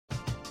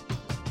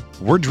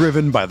We're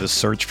driven by the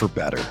search for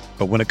better.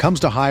 But when it comes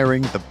to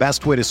hiring, the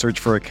best way to search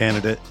for a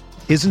candidate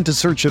isn't to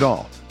search at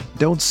all.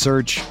 Don't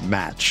search,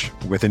 match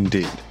with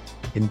Indeed.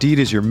 Indeed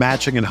is your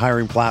matching and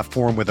hiring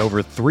platform with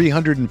over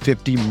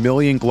 350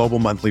 million global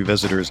monthly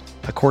visitors,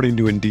 according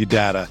to Indeed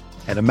data,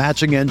 and a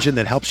matching engine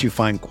that helps you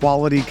find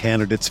quality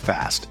candidates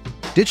fast.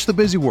 Ditch the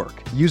busy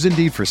work. Use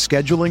Indeed for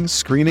scheduling,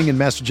 screening, and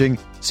messaging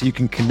so you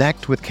can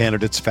connect with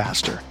candidates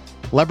faster.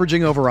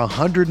 Leveraging over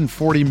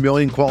 140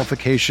 million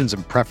qualifications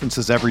and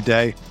preferences every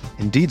day,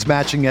 Indeed's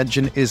matching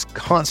engine is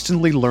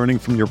constantly learning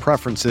from your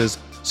preferences,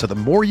 so the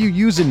more you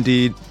use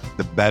Indeed,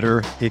 the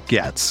better it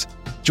gets.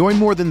 Join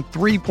more than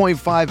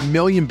 3.5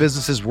 million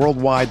businesses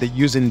worldwide that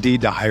use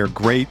Indeed to hire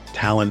great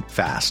talent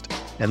fast.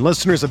 And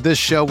listeners of this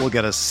show will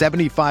get a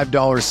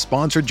 $75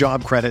 sponsored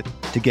job credit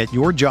to get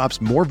your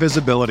jobs more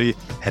visibility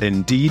at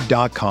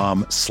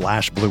Indeed.com/Blue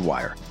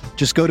Wire.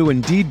 Just go to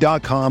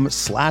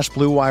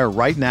Indeed.com/Blue Wire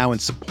right now and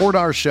support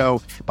our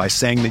show by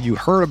saying that you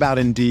heard about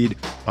Indeed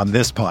on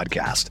this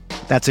podcast.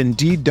 That's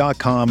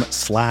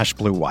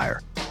Indeed.com/Blue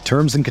Wire.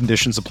 Terms and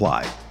conditions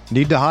apply.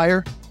 Need to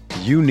hire?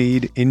 You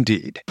need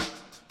Indeed.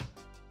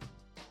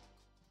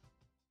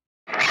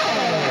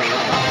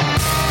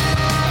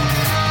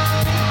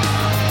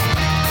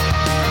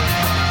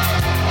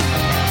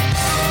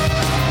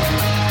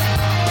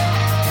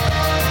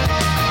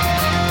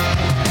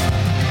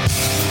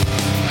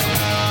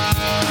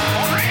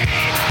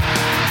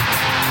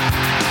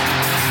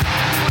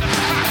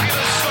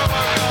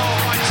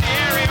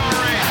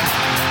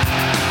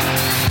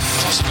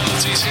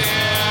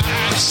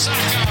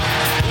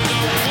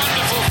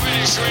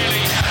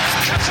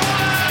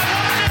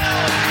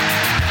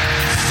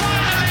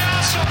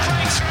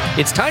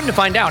 It's time to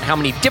find out how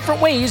many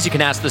different ways you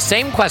can ask the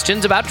same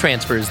questions about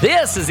transfers.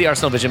 This is the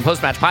Arsenal Vision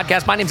post-match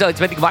podcast. My name's Elliot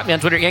Smith. You can find me on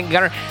Twitter, Yankee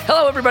Gunner.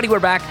 Hello, everybody. We're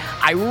back.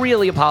 I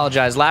really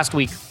apologize. Last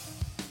week,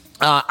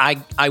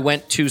 I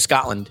went to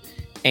Scotland,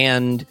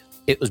 and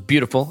it was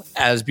beautiful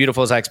as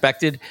I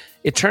expected.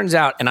 It turns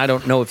out, and I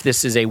don't know if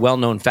this is a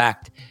well-known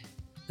fact,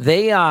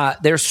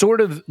 they're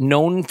sort of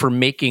known for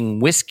making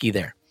whiskey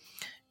there.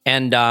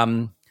 And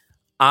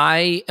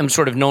I am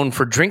sort of known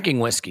for drinking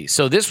whiskey.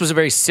 So this was a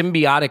very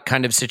symbiotic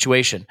kind of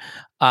situation.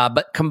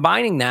 But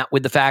combining that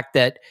with the fact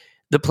that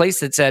the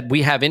place that said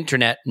we have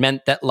internet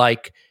meant that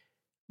like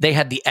they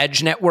had the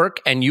Edge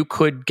network and you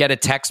could get a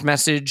text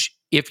message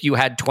if you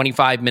had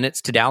 25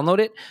 minutes to download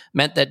it,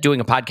 meant that doing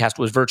a podcast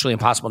was virtually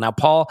impossible. Now,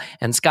 Paul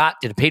and Scott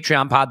did a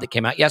Patreon pod that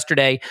came out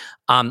yesterday.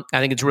 I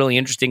think it's really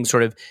interesting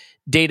sort of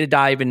data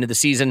dive into the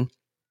season.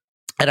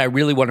 And I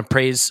really want to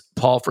praise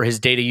Paul for his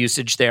data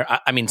usage there.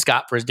 I mean,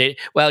 Scott for his data.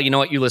 Well, you know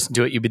what? You listen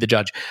to it. You be the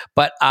judge.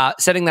 But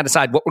setting that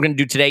aside, what we're going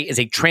to do today is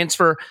a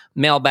transfer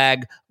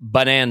mailbag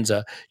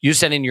bonanza. You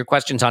send in your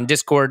questions on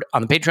Discord,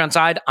 on the Patreon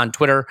side, on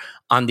Twitter,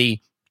 on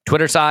the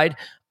Twitter side.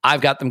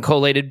 I've got them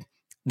collated.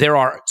 There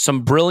are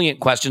some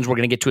brilliant questions. We're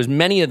going to get to as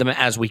many of them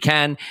as we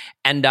can.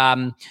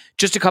 And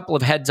just a couple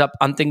of heads up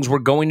on things we're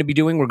going to be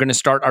doing. We're going to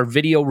start our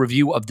video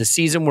review of the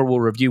season where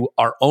we'll review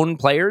our own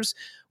players.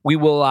 We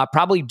will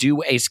probably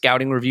do a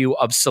scouting review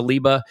of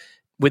Saliba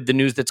with the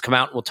news that's come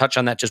out. We'll touch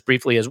on that just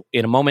briefly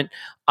in a moment.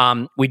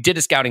 We did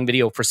a scouting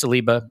video for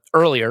Saliba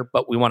earlier,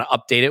 but we want to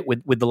update it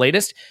with the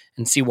latest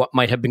and see what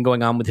might have been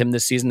going on with him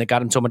this season that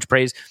got him so much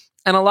praise.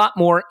 And a lot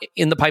more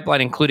in the pipeline,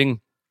 including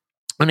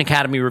an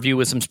Academy review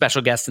with some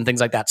special guests and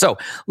things like that. So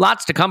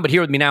lots to come, but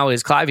here with me now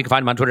is Clive. You can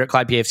find him on Twitter at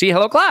ClivePFC.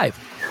 Hello, Clive.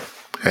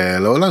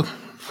 Hello.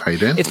 How you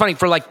doing? It's funny,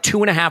 for like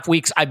 2.5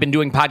 weeks, I've been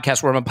doing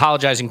podcasts where I'm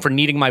apologizing for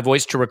needing my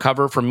voice to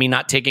recover from me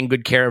not taking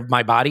good care of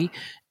my body.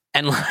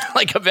 And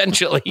like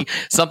eventually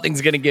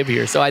something's going to give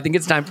here. So I think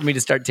it's time for me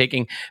to start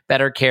taking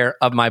better care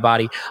of my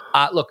body.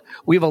 Look,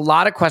 we have a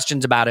lot of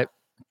questions about it.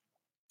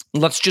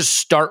 Let's just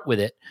start with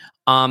it.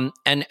 And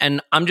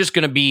I'm just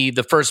going to be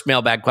the first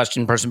mailbag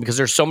question person because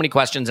there's so many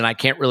questions and I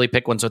can't really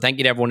pick one. So thank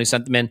you to everyone who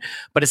sent them in.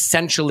 But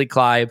essentially,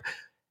 Clive,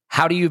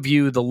 how do you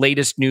view the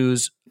latest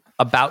news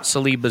about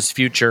Saliba's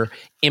future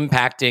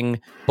impacting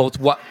both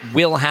what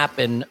will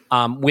happen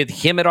with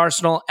him at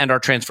Arsenal and our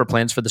transfer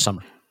plans for the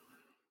summer?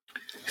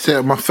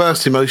 So my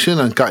first emotion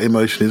and gut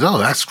emotion is,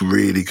 that's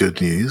really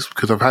good news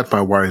because I've had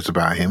my worries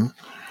about him.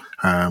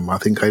 I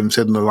think I even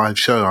said in the live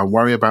show, I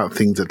worry about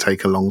things that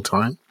take a long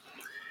time.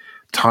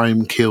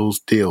 Time kills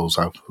deals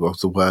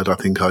was the word I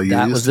think I used.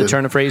 That was the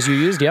turn of phrase you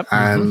used, yep.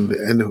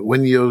 And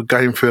when you're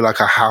going through like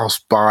a house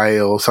buy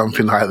or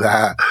something like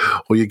that,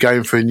 or you're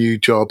going for a new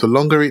job, the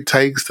longer it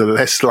takes, the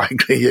less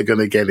likely you're going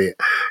to get it,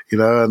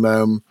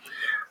 And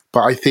but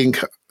I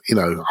think,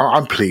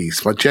 I'm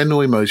pleased. My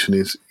general emotion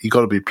is you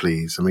got to be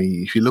pleased. I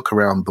mean, if you look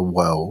around the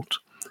world,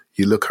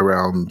 you look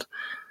around,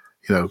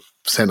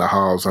 centre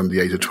halves under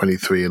the age of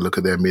 23 and look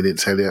at their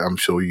minutes, Elliot. I'm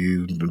sure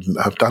you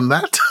have done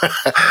that.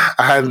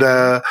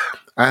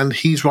 And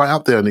he's right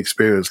up there on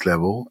experience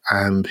level,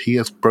 and he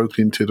has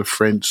broken into the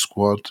French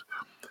squad,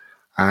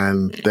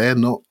 and they're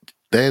not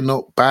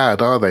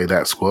bad, are they?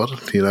 That squad,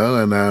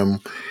 And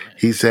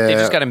He's They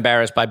just got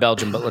embarrassed by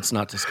Belgium, but let's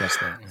not discuss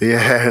that.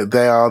 Yeah,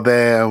 they are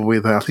there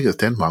with, I think it's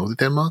Denmark. Was it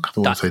Denmark? I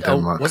don't want to say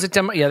Denmark. Was it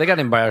Denmark? Yeah, they got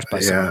embarrassed by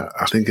someone.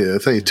 I think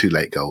it's only 2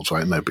 late goals,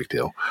 right? No big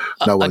deal.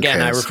 No one Again,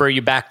 cares. I refer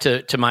you back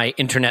to my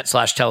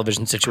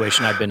internet/television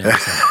situation I've been in.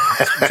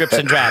 So drips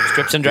and drabs.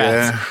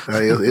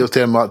 Yeah, it was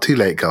Denmark, 2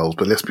 late goals,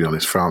 but let's be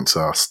honest, France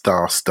are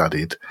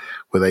star-studded,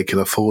 where they can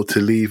afford to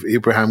leave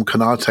Ibrahim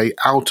Konate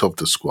out of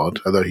the squad,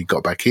 although he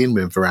got back in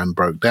when Varane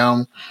broke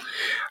down.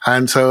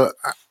 And so,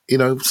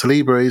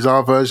 Saliba is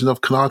our version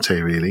of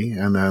Konate, really.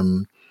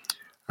 And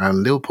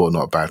Liverpool are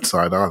not a bad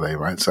side, are they,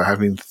 right? So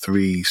having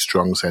 3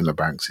 strong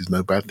centre-backs is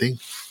no bad thing.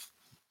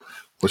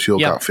 What's your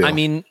gut feel? I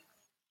mean,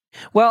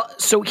 well,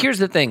 so here's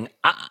the thing.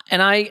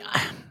 I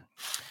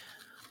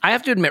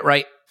have to admit,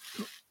 right,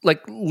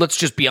 like, let's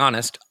just be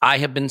honest. I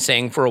have been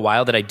saying for a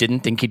while that I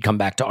didn't think he'd come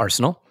back to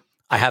Arsenal.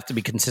 I have to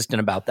be consistent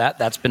about that.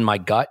 That's been my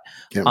gut.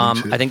 Yeah,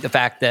 I think the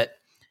fact that,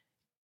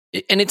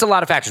 and it's a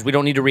lot of factors. We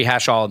don't need to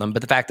rehash all of them,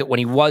 but the fact that when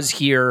he was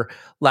here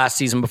last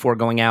season before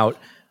going out,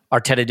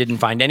 Arteta didn't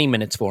find any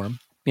minutes for him,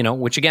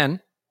 which again,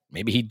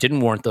 maybe he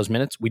didn't warrant those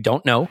minutes. We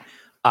don't know.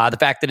 The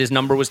fact that his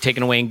number was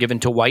taken away and given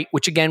to White,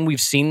 which again,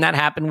 we've seen that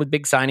happen with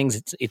big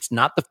signings. It's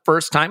not the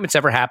first time it's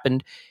ever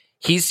happened.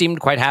 He seemed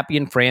quite happy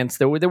in France.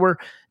 There were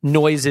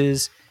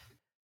noises,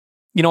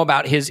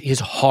 about his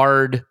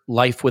hard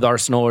life with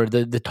Arsenal or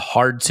the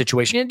hard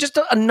situation. And just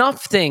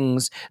enough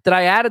things that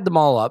I added them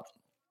all up.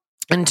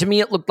 And to me,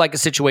 it looked like a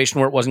situation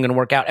where it wasn't going to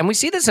work out. And we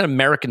see this in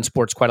American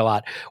sports quite a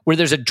lot, where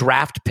there's a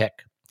draft pick,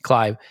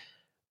 Clive,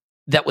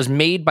 that was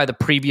made by the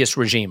previous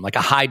regime, like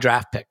a high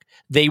draft pick.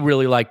 They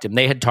really liked him.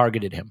 They had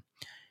targeted him.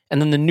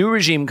 And then the new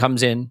regime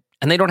comes in,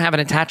 and they don't have an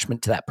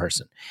attachment to that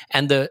person.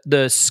 And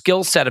the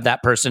skill set of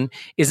that person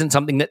isn't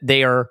something that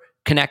they are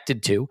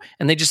connected to.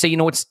 And they just say,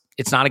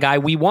 it's not a guy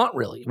we want,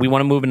 really. We want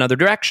to move another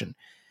direction.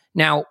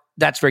 Now,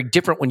 that's very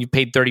different when you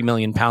paid £30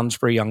 million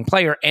for a young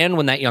player and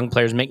when that young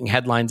player is making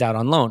headlines out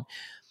on loan.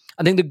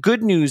 I think the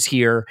good news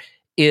here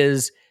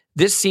is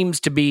this seems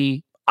to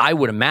be, I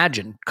would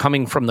imagine,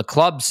 coming from the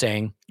club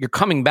saying, you're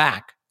coming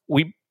back.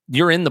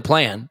 You're in the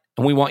plan,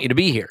 and we want you to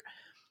be here.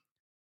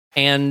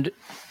 And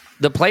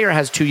the player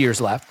has 2 years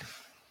left.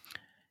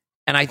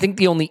 And I think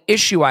the only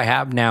issue I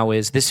have now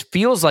is this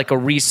feels like a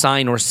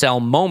re-sign or sell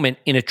moment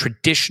in a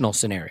traditional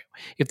scenario.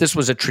 If this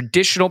was a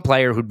traditional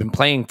player who'd been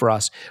playing for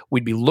us,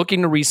 we'd be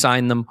looking to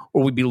re-sign them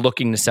or we'd be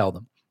looking to sell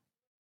them.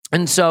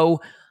 And so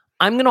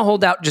I'm going to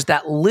hold out just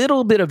that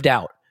little bit of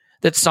doubt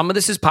that some of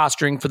this is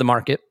posturing for the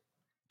market.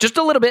 Just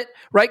a little bit,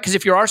 right? Because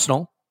if you're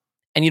Arsenal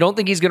and you don't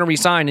think he's going to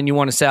re-sign and you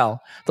want to sell,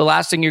 the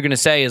last thing you're going to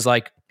say is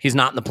like, he's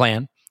not in the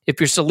plan.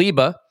 If you're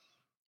Saliba,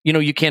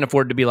 you can't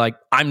afford to be like,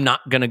 I'm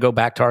not going to go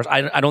back to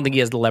Arsenal. I don't think he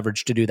has the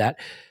leverage to do that.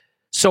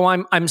 So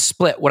I'm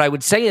split. What I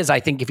would say is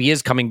I think if he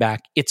is coming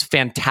back, it's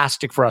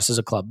fantastic for us as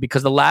a club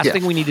because the last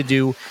thing we need to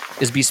do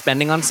is be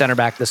spending on center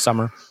back this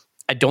summer.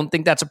 I don't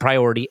think that's a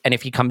priority. And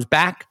if he comes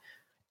back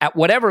at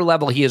whatever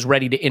level he is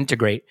ready to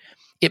integrate,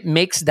 it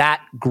makes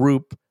that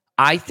group,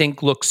 I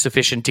think, look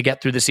sufficient to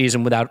get through the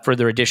season without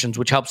further additions,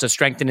 which helps us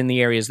strengthen in the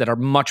areas that are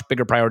much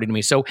bigger priority to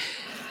me. So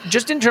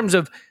just in terms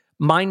of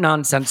my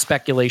nonsense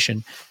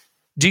speculation,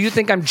 do you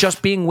think I'm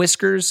just being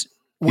whiskers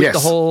with the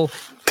whole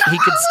he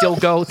could still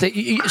go? So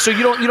you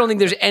don't think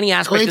there's any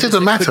aspect? Well, it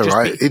doesn't matter,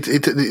 right?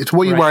 It's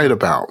what you're worried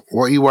about.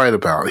 What are you worried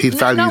about? His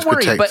value is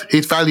protected.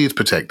 His value is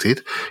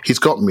protected. He's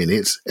got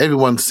minutes.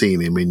 Everyone's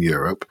seen him in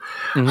Europe,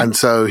 and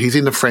so he's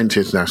in the French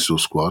international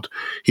squad.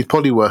 He's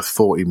probably worth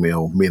 40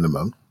 mil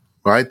minimum,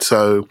 right?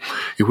 So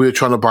if we were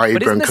trying to buy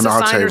Ibrahim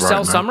Konate right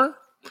now, summer?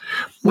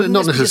 Well,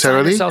 not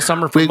necessarily.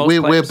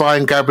 We're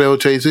buying Gabriel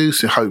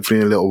Jesus,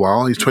 hopefully in a little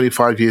while. He's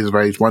 25 years of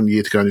age, 1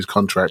 year to go on his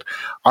contract.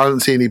 I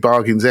don't see any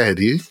bargains there,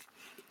 do you?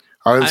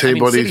 I don't see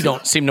anybody. City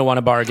don't seem to want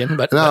to bargain,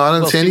 but no, I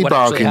don't see any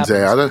bargains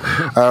there. I don't.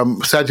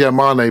 Sadio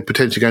Mane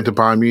potentially going to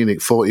Bayern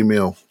Munich, 40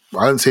 mil.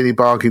 I don't see any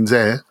bargains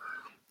there.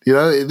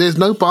 There's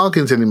no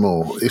bargains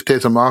anymore. If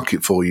there's a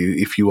market for you,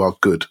 if you are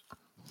good.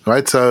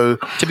 Right, so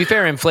to be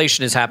fair,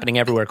 inflation is happening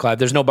everywhere, Clive.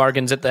 There's no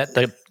bargains at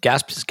the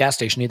gas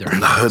station either.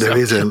 No, there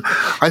isn't.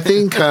 I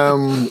think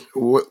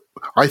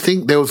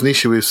there was an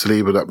issue with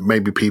Saliba that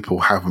maybe people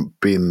haven't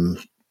been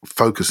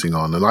focusing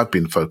on, and I've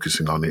been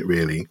focusing on it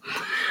really.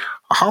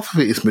 Half of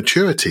it is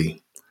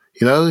maturity.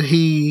 He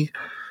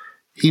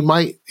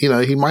might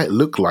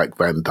look like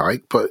Van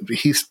Dijk, but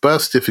his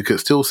birth certificate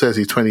still says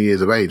he's 20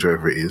 years of age,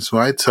 wherever it is,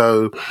 right?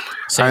 So,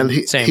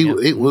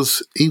 it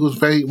was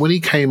very, when he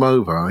came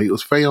over, it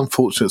was very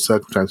unfortunate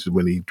circumstances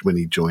when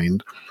he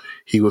joined.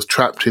 He was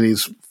trapped in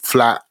his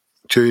flat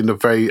during the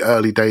very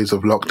early days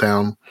of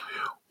lockdown,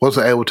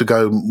 wasn't able to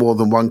go more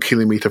than 1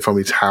 kilometre from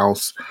his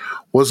house,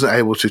 wasn't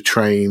able to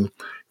train,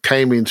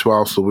 came into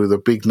Arsenal with a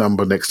big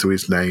number next to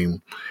his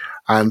name,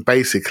 and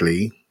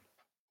basically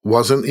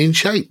wasn't in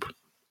shape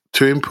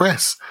to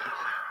impress,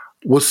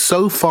 was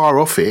so far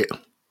off it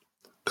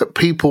that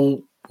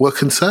people were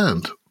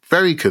concerned,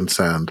 very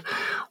concerned.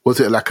 Was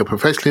it a lack of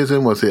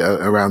professionalism? Was it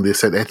around the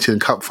St. Etienne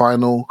Cup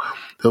final?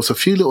 There was a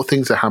few little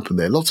things that happened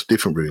there, lots of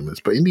different rumours,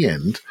 but in the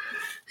end,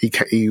 he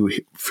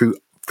through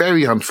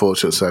very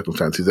unfortunate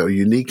circumstances that were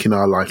unique in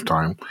our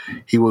lifetime.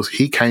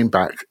 He came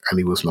back and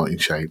he was not in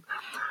shape.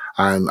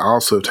 And I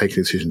also have taken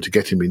a decision to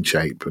get him in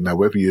shape. Now,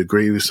 whether you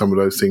agree with some of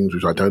those things,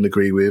 which I don't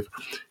agree with,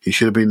 he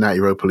should have been in that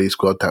Europa League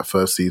squad that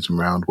first season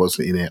round,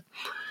 wasn't in it.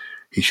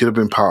 He should have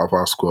been part of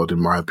our squad, in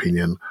my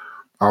opinion.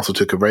 I also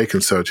took a very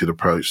concerted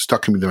approach,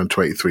 stuck him in the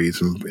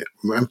under-23s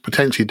and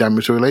potentially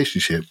damaged the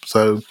relationship.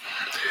 So,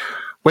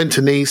 went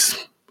to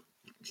Nice,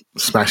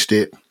 smashed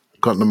it.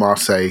 Got to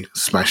Marseille,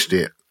 smashed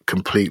it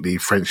completely.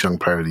 French Young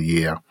Player of the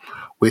Year.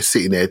 We're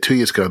sitting there 2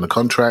 years ago on the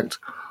contract.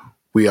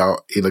 We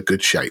are in a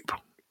good shape.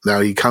 Now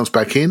he comes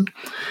back in.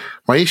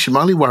 My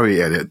only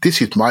worry, Elliot,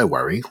 this is my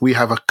worry. We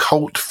have a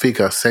cult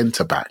figure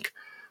centre back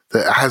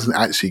that hasn't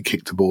actually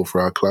kicked the ball for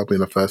our club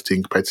in a first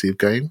team competitive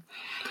game.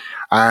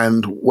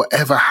 And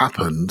whatever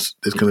happens,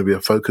 there's going to be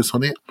a focus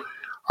on it.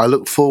 I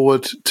look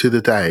forward to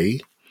the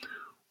day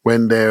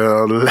when there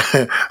are,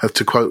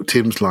 to quote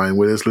Tim's line,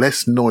 where there's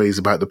less noise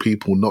about the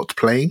people not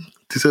playing.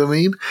 Do you see what I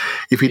mean?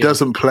 If he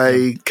doesn't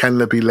play, can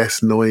there be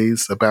less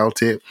noise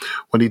about it?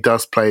 When he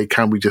does play,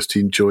 can we just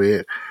enjoy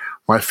it?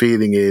 My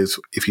feeling is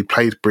if he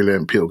plays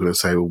brilliant, people are going to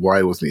say, well,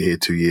 why wasn't he here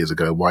 2 years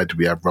ago? Why did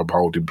we have Rob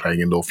Holding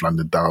playing in North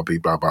London Derby,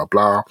 blah, blah,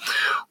 blah?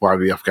 Why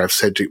do we have to have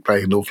Cedric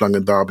playing in North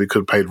London Derby?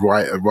 Could have played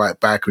right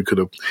back. We could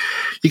have...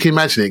 You can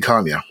imagine it,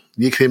 can't you?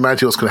 You can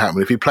imagine what's going to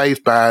happen. If he plays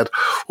bad,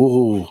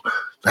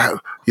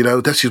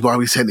 that's just why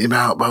we sent him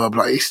out, blah, blah,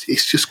 blah.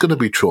 It's just going to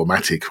be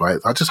traumatic, right?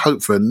 I just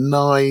hope for a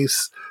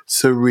nice,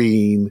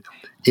 serene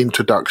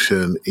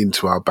introduction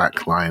into our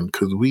back line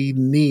because we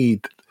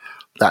need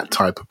that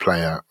type of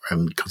player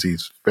and because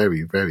he's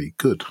very, very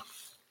good.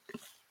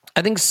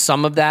 I think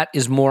some of that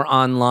is more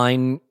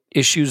online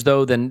issues,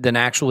 though, than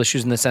actual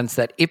issues in the sense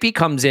that if he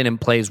comes in and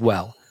plays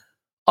well,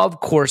 of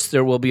course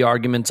there will be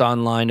arguments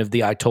online of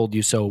the I told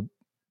you so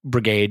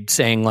brigade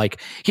saying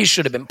like he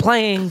should have been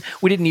playing.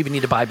 We didn't even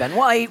need to buy Ben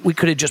White. We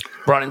could have just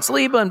brought in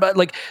Saliba. But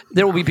like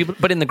there will be people,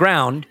 but in the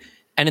ground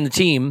and in the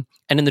team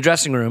and in the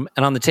dressing room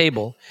and on the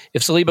table,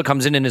 if Saliba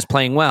comes in and is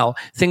playing well,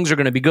 things are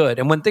going to be good.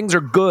 And when things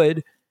are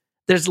good,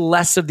 there's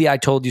less of the I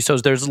told you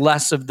so's. There's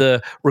less of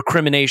the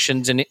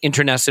recriminations and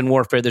internecine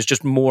warfare. There's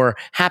just more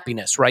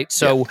happiness, right?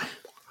 So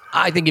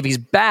I think if he's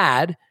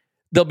bad,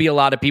 there'll be a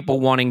lot of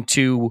people wanting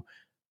to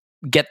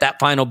get that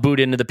final boot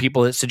into the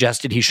people that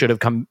suggested he should have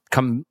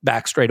come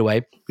back straight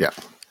away. Yeah.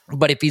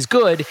 But if he's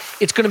good,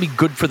 it's going to be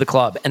good for the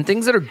club. And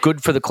things that are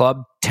good for the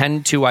club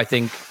tend to, I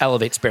think,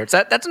 elevate spirits.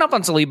 That's enough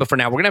on Saliba for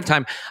now. We're going to have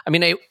time. I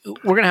mean,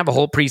 we're going to have a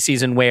whole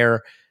preseason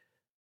where...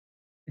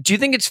 Do you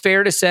think it's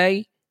fair to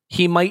say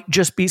he might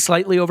just be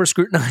slightly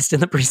over-scrutinized in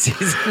the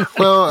preseason?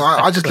 Well,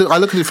 I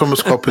look at it from a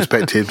squad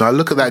perspective. And I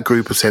look at that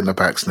group of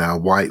centre-backs now,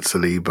 White,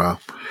 Saliba,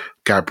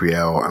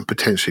 Gabriel, and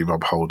potentially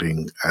Rob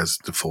Holding as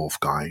the fourth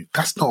guy.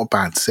 That's not a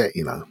bad set,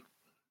 you know.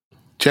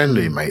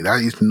 Generally, mate,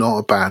 that is not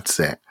a bad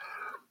set.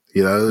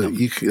 You know,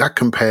 that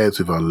compares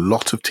with a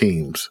lot of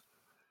teams.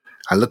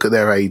 And look at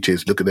their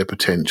ages, look at their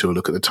potential,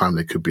 look at the time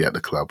they could be at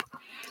the club.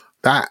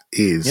 That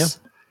is...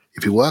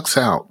 If it works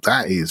out,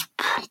 that is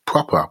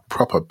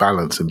proper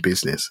balance and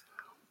business.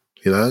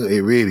 You know,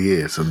 it really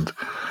is. And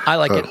I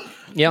like it.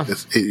 Yeah.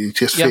 It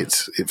just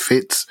fits. It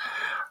fits.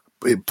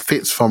 It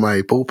fits from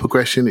a ball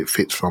progression. It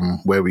fits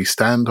from where we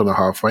stand on a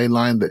halfway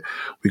line. That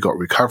we got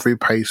recovery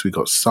pace, we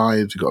got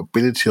size, we got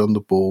ability on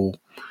the ball.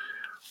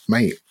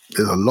 Mate,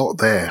 there's a lot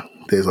there.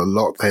 There's a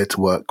lot there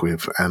to work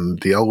with. And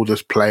the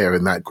oldest player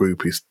in that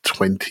group is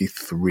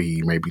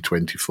 23, maybe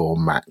 24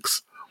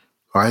 max.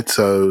 Right?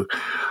 So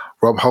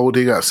Rob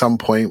Holding at some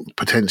point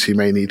potentially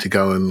may need to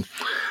go and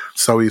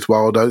sow his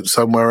wild oats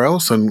somewhere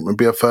else and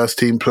be a first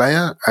team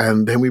player.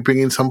 And then we bring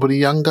in somebody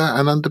younger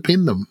and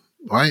underpin them,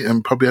 right?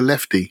 And probably a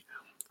lefty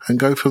and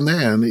go from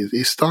there. And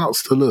it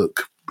starts to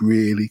look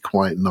really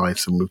quite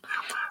nice and with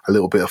a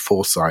little bit of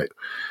foresight.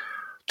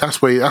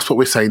 That's what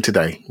we're saying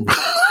today.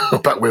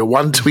 But we're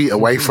one tweet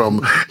away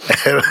from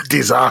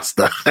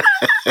disaster.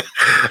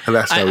 And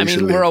that's how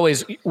we're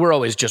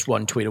always just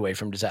one tweet away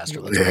from disaster.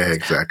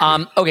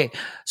 Exactly. Okay,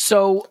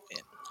 so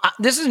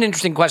this is an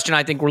interesting question,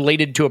 I think,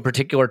 related to a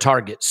particular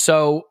target.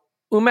 So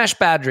Umesh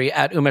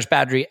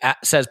Badri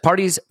says,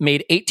 Partey's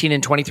made 18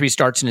 and 23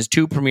 starts in his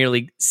 2 Premier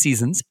League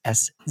seasons,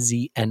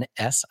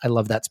 SZNS. I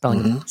love that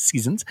spelling,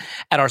 seasons,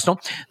 at Arsenal.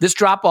 This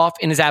drop-off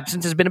in his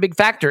absence has been a big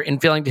factor in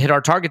failing to hit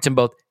our targets in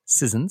both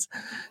seasons.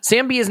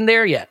 Sambi isn't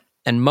there yet,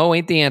 and Mo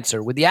ain't the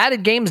answer. With the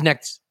added games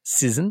next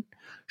season,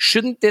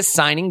 shouldn't this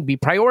signing be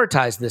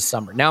prioritized this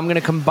summer? Now, I'm going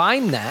to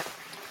combine that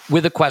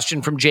with a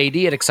question from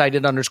JD at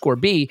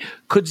excited_B.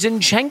 Could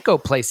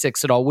Zinchenko play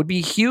 6 at all? Would be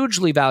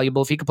hugely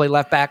valuable if he could play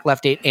left back,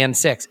 left 8, and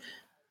 6.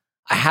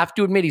 I have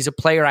to admit, he's a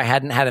player I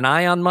hadn't had an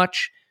eye on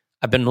much.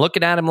 I've been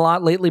looking at him a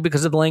lot lately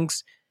because of the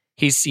links.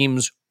 He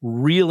seems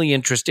really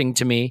interesting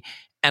to me.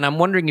 And I'm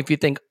wondering if you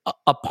think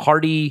a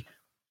party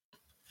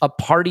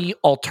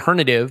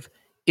alternative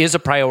is a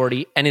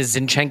priority, and is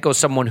Zinchenko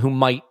someone who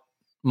might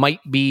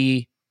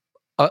be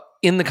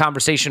in the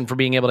conversation for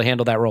being able to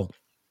handle that role?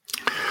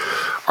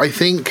 I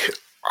think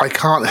I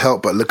can't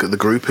help but look at the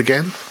group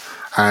again.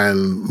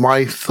 And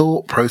my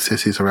thought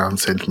processes around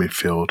centre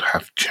midfield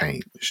have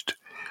changed.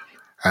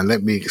 And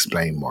let me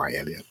explain why,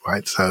 Elliot,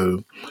 right?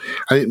 So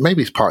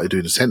maybe it's partly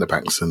due to centre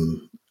backs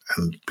and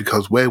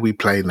because where we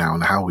play now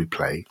and how we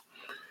play,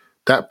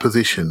 that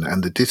position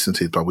and the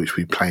distances by which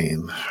we play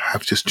in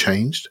have just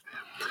changed.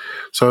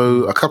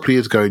 So a couple of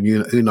years ago in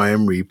Unai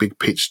Emery, big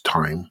pitch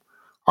time,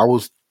 I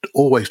was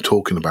always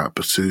talking about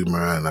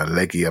Basuma and a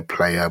leggier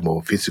player,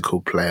 more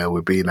physical player,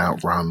 we're being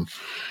outrun.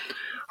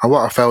 And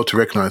what I failed to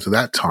recognise at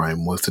that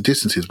time was the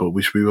distances by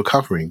which we were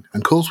covering.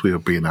 And of course we were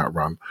being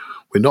outrun.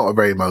 We're not a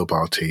very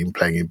mobile team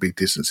playing in big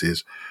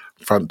distances,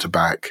 front to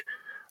back,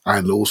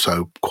 and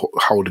also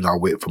holding our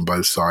width from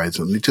both sides.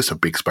 And it's just a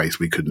big space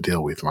we couldn't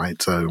deal with, right?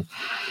 So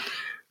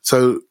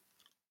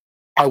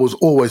I was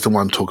always the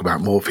one talking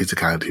about more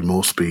physicality,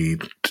 more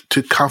speed,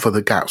 to cover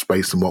the gaps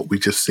based on what we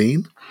just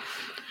seen.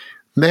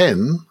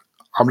 Then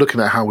I'm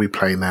looking at how we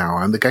play now,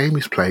 and the game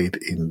is played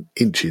in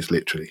inches,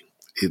 literally.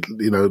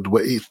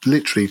 It's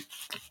literally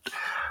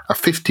a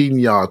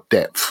 15-yard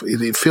depth.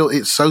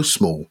 It's so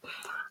small,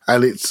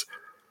 and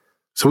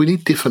so we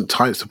need different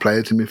types of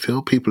players in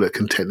midfield. People that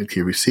can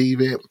technically receive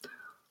it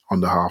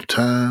on the half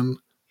turn,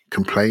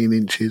 can play in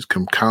inches,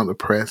 can counter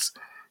press,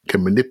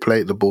 can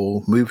manipulate the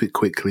ball, move it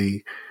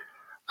quickly,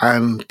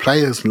 and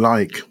players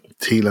like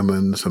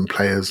Tielemans and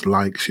players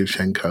like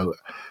Shevchenko.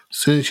 As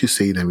soon as you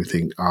see them, you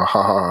think,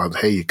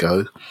 there you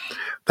go.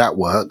 That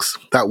works.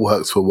 That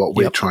works for what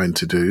we're trying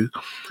to do.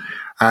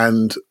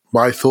 And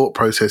my thought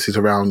process is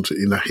around,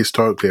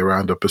 historically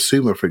around a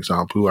Basuma, for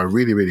example, who I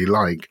really, really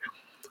like.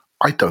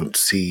 I don't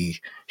see,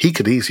 he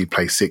could easily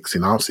play 6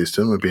 in our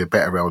system and be a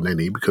better El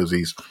Neni because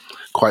he's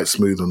quite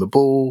smooth on the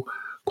ball,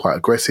 quite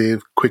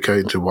aggressive, quicker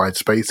into wide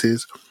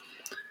spaces.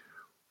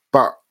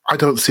 But I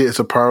don't see it as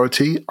a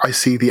priority. I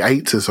see the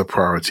 8s as a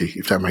priority,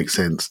 if that makes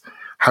sense.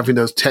 Having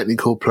those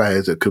technical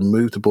players that can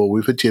move the ball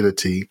with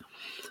agility,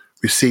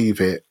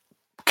 receive it,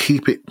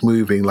 keep it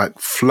moving, like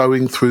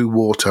flowing through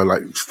water,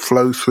 like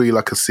flow through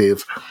like a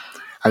sieve,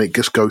 and it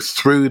just goes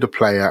through the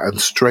player and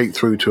straight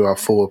through to our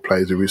forward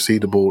players who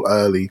receive the ball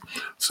early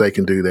so they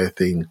can do their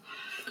thing.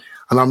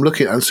 And I'm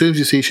looking, as soon as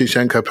you see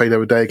Shevchenko play the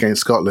other day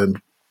against Scotland,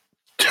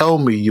 tell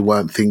me you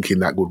weren't thinking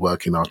that would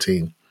work in our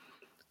team.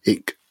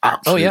 It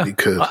absolutely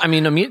could. I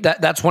mean,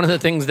 that's one of the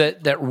things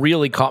that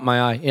really caught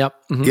my eye. Yep.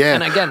 Mm-hmm. Yeah.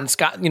 And again,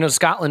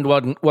 Scotland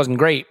wasn't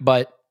great,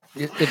 but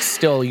it's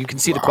still, you can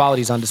see the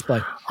qualities on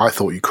display. I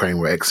thought Ukraine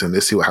were excellent.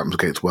 Let's see what happens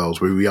against Wales,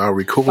 where we are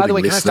recording. By the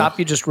way, can I stop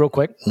you just real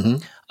quick?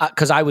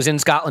 Because I was in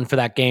Scotland for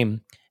that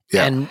game.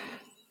 Yeah.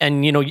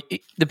 And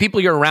the people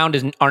you're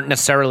around aren't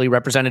necessarily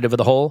representative of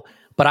the whole,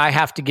 but I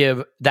have to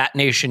give that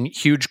nation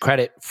huge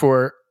credit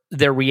for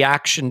their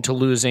reaction to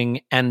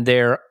losing and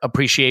their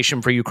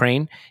appreciation for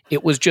Ukraine.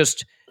 It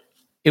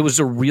was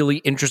a really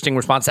interesting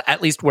response,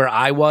 at least where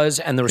I was.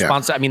 And the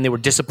response, I mean, they were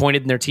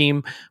disappointed in their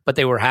team, but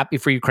they were happy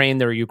for Ukraine.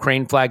 There were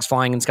Ukraine flags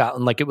flying in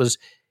Scotland. Like it was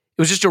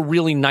just a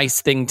really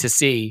nice thing to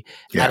see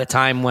at a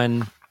time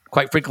when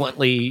quite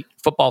frequently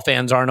football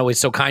fans aren't always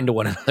so kind to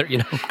one another,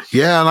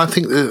 Yeah. And I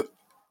think that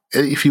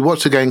if you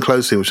watch the game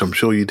closely, which I'm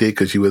sure you did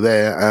because you were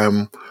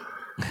there,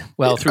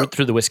 well,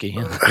 through the whiskey.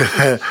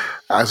 Yeah.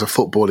 As a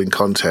footballing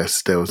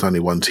contest, there was only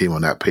one team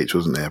on that pitch,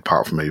 wasn't there?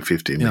 Apart from maybe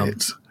 15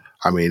 minutes.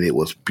 I mean, it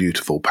was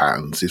beautiful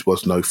patterns. This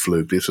was no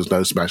fluke. This was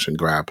no smash and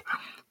grab.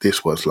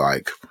 This was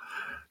like,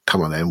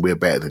 come on then, we're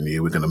better than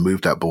you. We're going to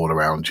move that ball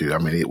around you. I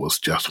mean, it was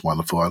just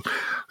wonderful.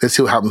 Let's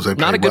see what happens when they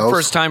play Not a good Wales.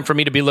 First time for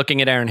me to be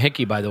looking at Aaron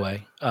Hickey, by the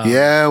way.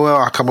 Well,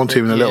 I'll come on to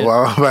him in a little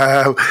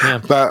while.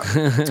 But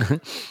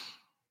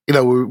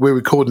we're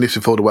recording this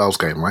before the Wales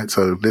game, right?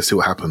 So let's see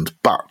what happens.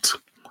 But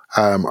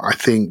I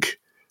think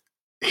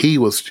he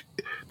was,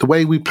 the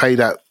way we play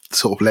that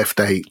sort of left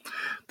 8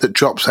 that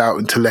drops out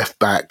into left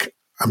back,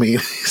 I mean,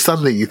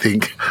 suddenly you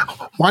think,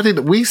 why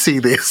didn't we see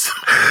this?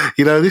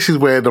 This is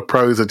where the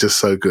pros are just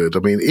so good. I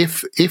mean,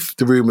 if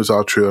the rumours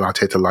are true and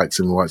Arteta likes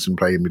him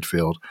play in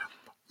midfield,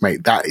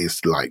 mate, that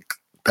is like,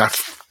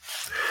 that's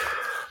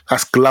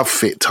glove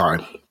fit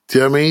time. Do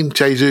you know what I mean?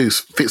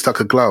 Jesus fits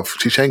like a glove.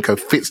 Shevchenko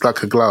fits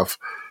like a glove.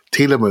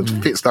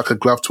 Tielemans fits like a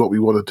glove to what we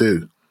want to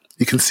do.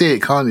 You can see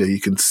it, can't you?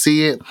 You can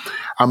see it.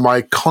 And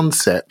my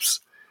concepts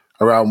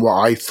around what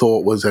I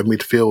thought was a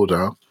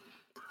midfielder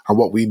and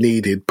what we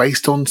needed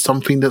based on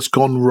something that's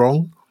gone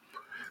wrong.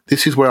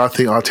 This is where I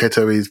think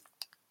Arteta is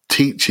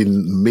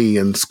teaching me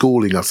and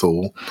schooling us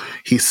all.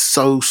 He's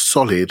so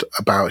solid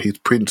about his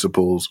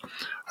principles,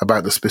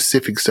 about the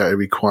specifics that he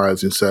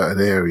requires in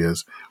certain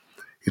areas.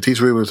 If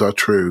these rumours are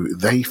true,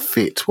 they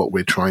fit what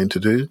we're trying to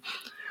do.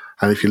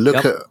 And if you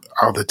look at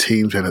other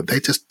teams, they're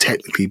just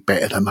technically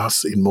better than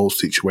us in more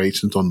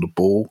situations on the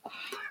ball.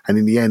 And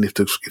in the end, if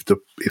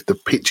the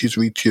pitch is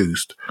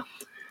reduced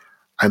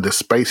and the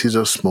spaces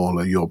are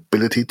smaller, your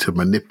ability to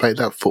manipulate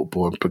that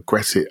football and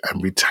progress it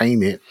and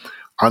retain it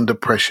under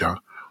pressure,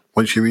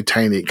 once you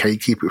retain it, can you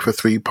keep it for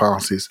 3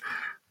 passes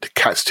to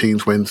catch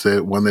teams when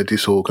they're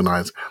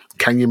disorganised?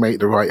 Can you make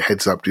the right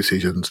heads-up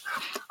decisions?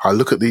 I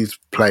look at these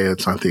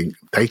players and I think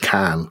they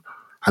can.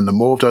 And the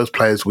more of those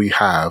players we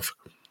have,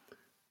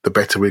 the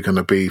better we're going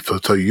to be.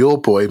 So your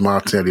boy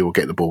Martinelli will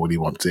get the ball when he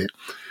wants it.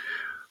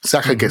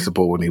 Saka gets the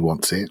ball when he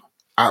wants it.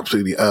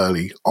 Absolutely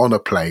early, on a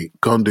plate,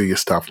 go and do your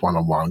stuff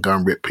one-on-one, go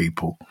and rip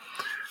people.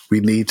 We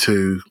need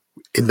to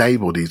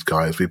enable these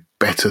guys with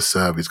better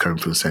service coming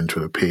from the centre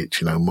of the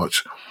pitch,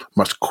 much,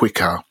 much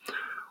quicker,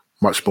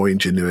 much more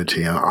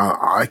ingenuity. And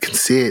I can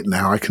see it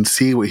now. I can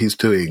see what he's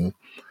doing,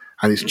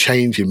 and it's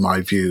changing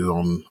my view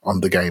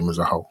on the game as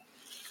a whole.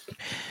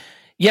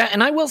 Yeah,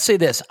 and I will say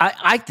this.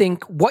 I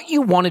think what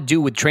you want to do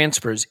with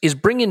transfers is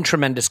bring in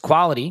tremendous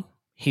quality,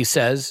 he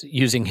says,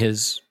 using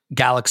his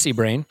galaxy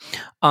brain,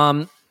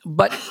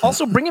 but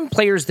also bring in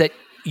players that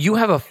you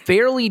have a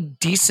fairly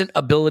decent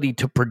ability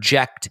to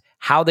project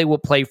how they will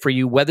play for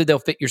you, whether they'll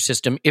fit your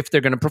system, if they're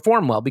going to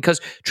perform well,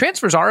 because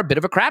transfers are a bit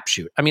of a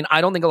crapshoot. I mean,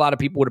 I don't think a lot of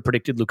people would have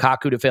predicted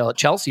Lukaku to fail at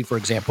Chelsea, for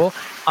example.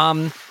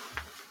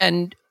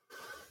 And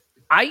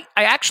I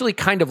actually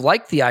kind of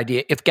like the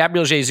idea, if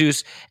Gabriel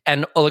Jesus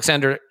and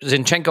Alexander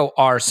Zinchenko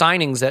are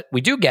signings that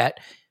we do get,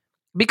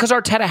 because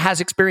Arteta has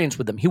experience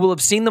with them. He will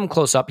have seen them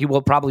close up. He will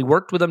have probably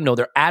worked with them, know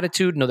their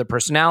attitude, know their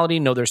personality,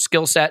 know their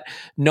skill set,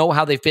 know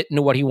how they fit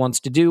into what he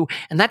wants to do.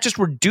 And that just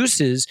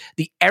reduces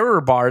the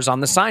error bars on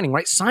the signing,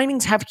 right?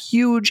 Signings have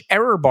huge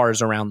error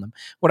bars around them.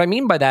 What I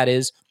mean by that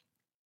is,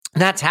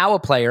 that's how a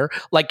player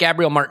like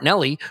Gabriel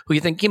Martinelli, who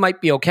you think he might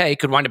be okay,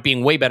 could wind up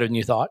being way better than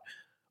you thought,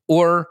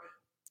 or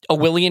a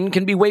Willian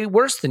can be way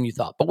worse than you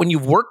thought. But when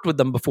you've worked with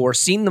them before,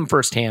 seen them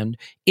firsthand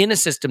in a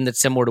system that's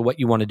similar to what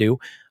you want to do,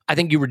 I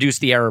think you reduce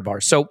the error bar.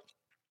 So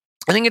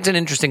I think it's an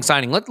interesting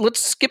signing.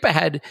 Let's skip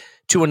ahead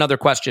to another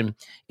question.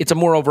 It's a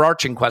more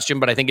overarching question,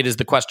 but I think it is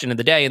the question of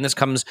the day. And this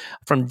comes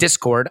from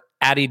Discord.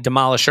 Addy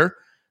Demolisher,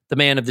 the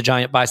man of the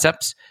giant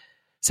biceps,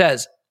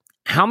 says,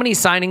 how many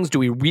signings do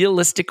we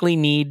realistically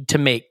need to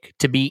make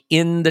to be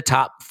in the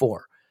top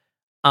four?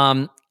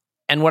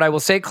 And what I will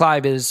say,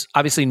 Clive, is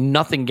obviously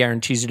nothing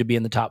guarantees you to be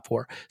in the top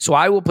four. So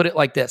I will put it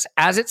like this.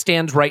 As it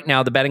stands right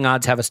now, the betting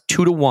odds have us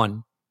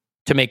 2-1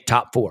 to make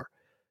top four.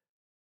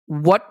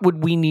 What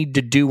would we need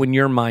to do in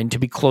your mind to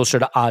be closer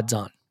to odds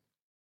on?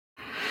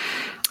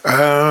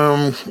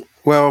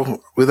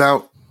 Well,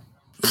 without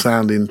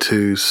sounding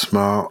too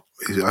smart,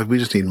 we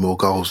just need more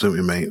goals, don't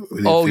we, mate?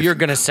 You're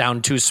going to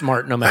sound too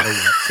smart no matter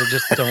what. So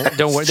just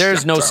don't worry.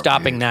 There's no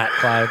stopping that,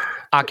 Clive.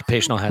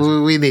 Occupational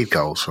hazard. We need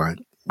goals, right?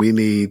 We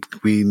need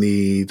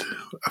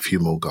a few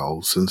more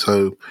goals. And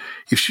so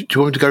do you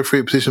want me to go through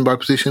it position by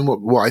position,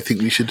 what I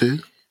think we should do?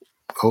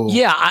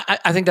 Yeah,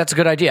 I think that's a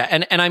good idea.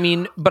 And I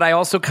mean, but I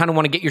also kind of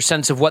want to get your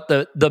sense of what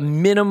the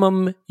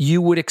minimum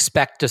you would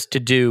expect us to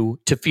do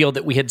to feel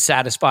that we had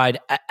satisfied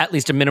at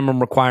least a minimum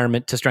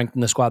requirement to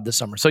strengthen the squad this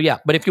summer. So yeah,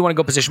 but if you want to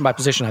go position by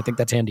position, I think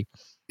that's handy.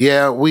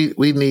 Yeah, we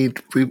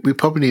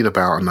probably need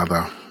about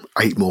another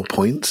 8 more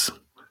points,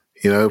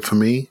 for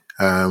me.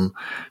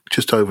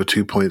 Just over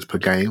 2 points per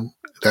game.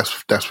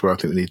 That's where I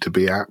think we need to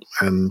be at.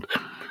 And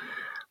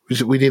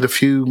we need a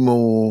few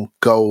more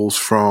goals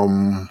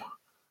from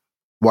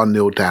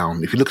 1-0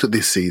 down. If you look at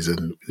this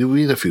season, we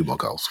need a few more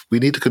goals. We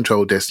need to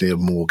control destiny of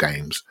more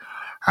games.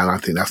 And I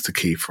think that's the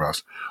key for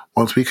us.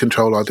 Once we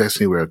control our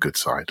destiny, we're a good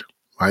side,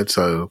 right?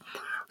 So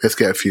let's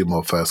get a few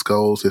more first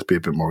goals. Let's be a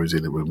bit more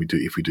resilient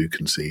if we do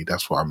concede.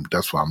 That's what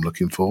I'm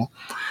looking for.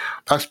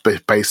 That's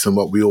based on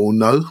what we all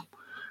know,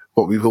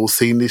 what we've all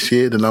seen this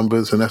year, the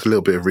numbers, and that's a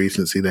little bit of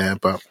recency there.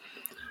 But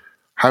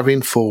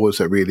having forwards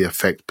that really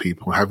affect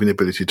people, having the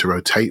ability to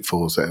rotate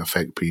forwards that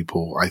affect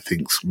people, I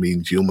think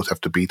means you almost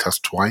have to beat us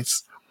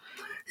twice.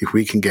 If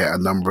we can get a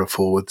number of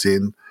forwards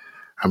in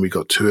and we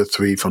got 2 or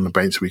 3 from the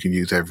bench we can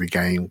use every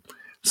game,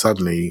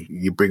 suddenly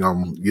you bring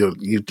on,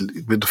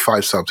 with the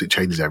 5 subs, it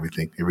changes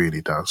everything. It really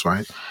does,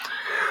 right?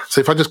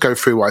 So if I just go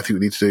through what I think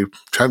we need to do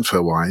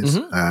transfer-wise,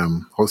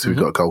 obviously we've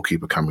got a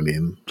goalkeeper coming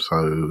in,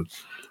 so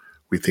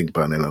we think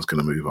Bernello's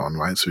going to move on,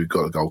 right? So we've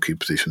got a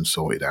goalkeeper position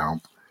sorted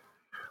out.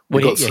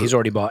 He's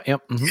already bought.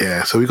 Yep. Mm-hmm.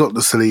 Yeah, so we got the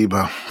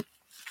Saliba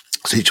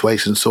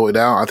situation sorted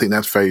out. I think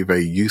that's very,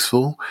 very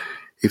useful.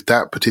 If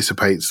that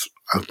participates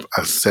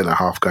a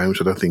centre-half game,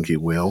 which I don't think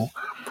it will,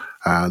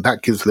 that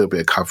gives a little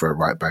bit of cover at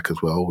right back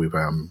as well with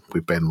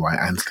Ben White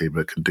and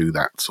Saliba can do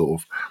that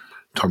sort of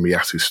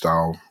Tomiyasu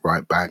style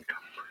right back.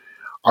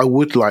 I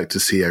would like to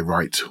see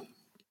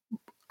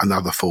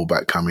another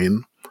fullback come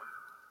in.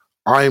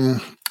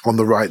 I'm on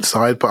the right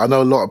side, but I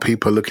know a lot of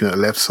people are looking at the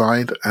left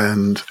side,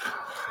 and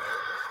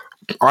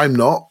I'm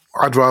not.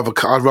 I'd rather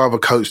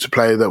coach the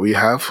player that we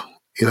have,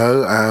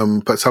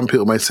 but some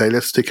people may say,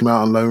 let's stick him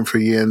out on loan for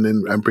a year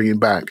and bring him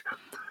back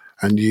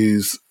and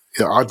use.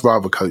 I'd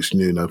rather coach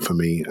Nuno for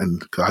me,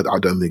 and I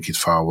don't think he's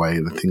far away.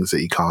 The things that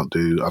he can't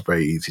do are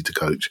very easy to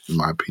coach, in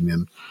my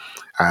opinion.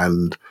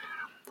 And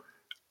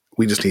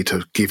we just need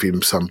to give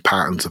him some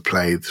patterns of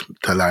play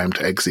to allow him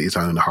to exit his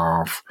own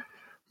half,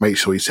 make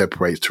sure he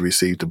separates to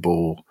receive the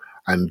ball,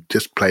 and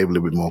just play with a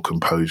little bit more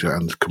composure.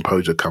 And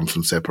composure comes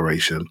from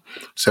separation.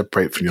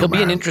 Separate from your man. He'll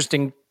be an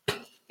interesting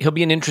he'll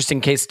be an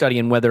interesting case study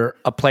in whether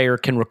a player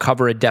can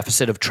recover a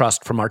deficit of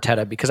trust from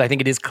Arteta, because I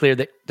think it is clear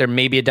that there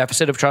may be a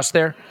deficit of trust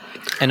there,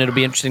 and it'll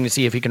be interesting to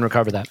see if he can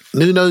recover that.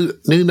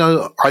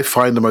 Nuno, I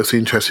find the most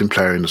interesting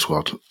player in the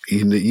squad.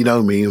 You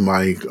know me,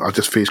 I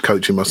just finished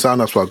coaching my son.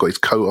 That's why I got his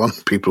coat on.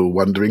 People are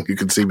wondering, you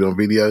can see me on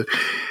video.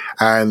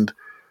 And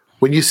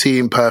when you see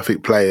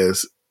imperfect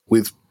players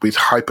with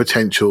high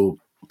potential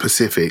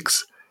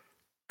specifics,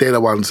 they're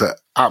the ones that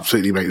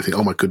absolutely make you think,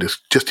 oh my goodness,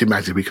 just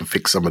imagine we can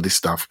fix some of this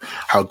stuff,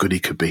 how good he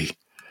could be.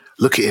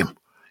 Look at him.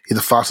 He's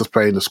the fastest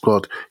player in the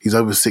squad. He's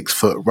over 6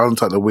 foot,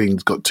 runs like the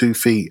wings, got 2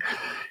 feet,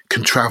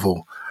 can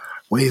travel.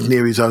 When he's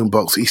near his own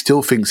box, he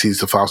still thinks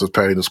he's the fastest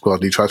player in the squad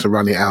and he tries to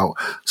run it out.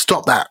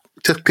 Stop that.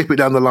 Just clip it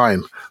down the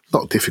line.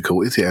 Not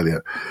difficult, is it,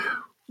 Elliot?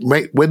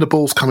 When the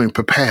ball's coming,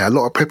 prepare. A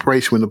lot of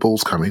preparation when the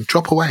ball's coming.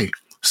 Drop away.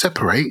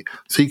 Separate.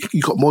 So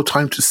you got more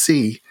time to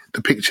see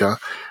the picture,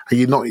 and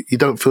you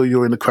don't feel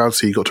you're in the crowd,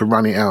 so you got to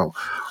run it out.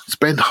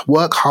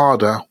 Work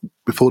harder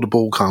before the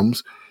ball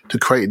comes to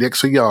create the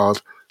extra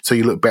yard, so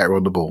you look better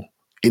on the ball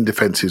in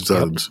defensive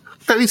zones.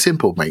 Yep. Very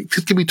simple, mate.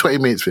 Just give me 20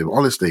 minutes with him.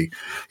 Honestly,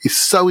 it's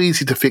so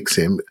easy to fix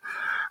him,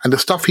 and the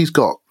stuff he's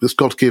got, that's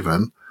God's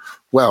given,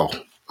 well,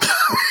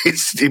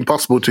 it's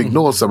impossible to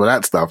ignore some of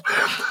that stuff.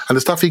 And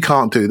the stuff he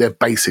can't do, they're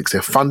basics,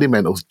 they're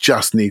fundamentals.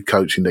 Just need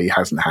coaching that he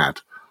hasn't had.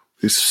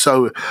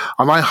 And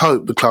I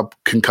hope the club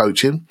can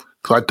coach him.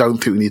 Because I don't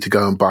think we need to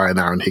go and buy an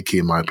Aaron Hickey,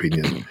 in my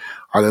opinion.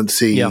 I don't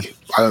see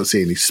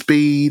any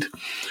speed.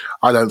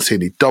 I don't see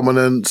any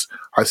dominance.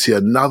 I see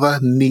another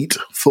neat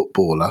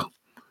footballer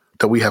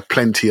that we have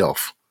plenty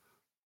of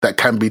that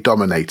can be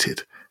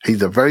dominated.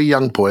 He's a very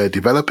young boy, a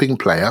developing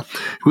player.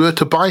 If we were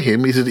to buy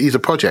him, he's a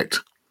project.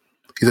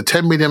 He's a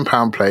 £10 million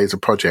player. He's a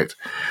project.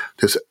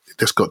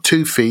 Just got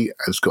 2 feet,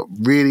 and it's got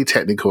really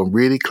technical and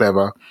really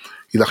clever.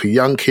 He's like a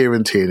young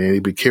Kieran Tierney, and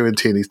he'll be Kieran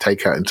Tierney's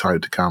takeout in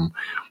time to come.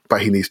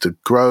 But he needs to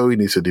grow, he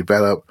needs to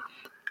develop,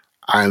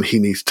 and he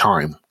needs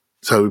time.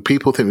 So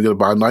people think we're going to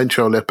buy a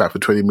 9-year-old left back for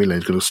 20 million,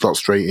 he's going to slot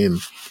straight in.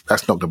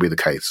 That's not going to be the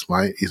case,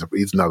 right?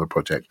 He's another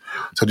project.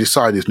 So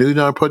decide, is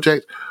Nuno a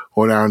project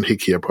or an Aaron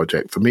Hickey a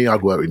project? For me,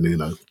 I'd work with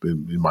Nuno,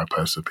 in my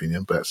personal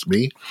opinion, but that's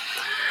me.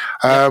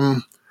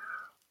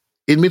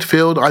 In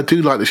midfield, I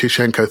do like the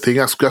Zinchenko thing.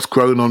 That's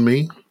grown on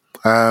me.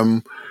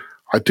 I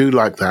do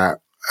like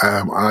that.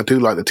 And I do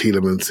like the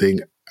Tielemans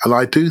thing. And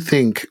I do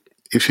think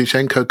if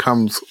Zinchenko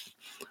comes,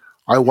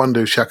 I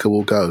wonder if Xhaka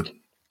will go.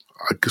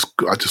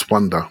 I just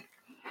wonder.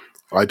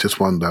 I just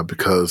wonder,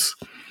 because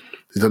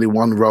there's only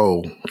one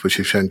role for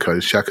Zinchenko.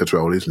 It's Xhaka's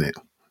role, isn't it?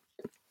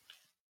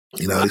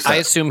 You know, I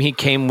assume he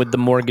came with the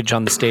mortgage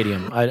on the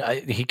stadium.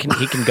 He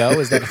can go.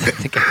 Is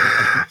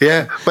that?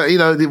 Yeah, but you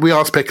know, we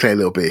are speculating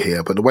a little bit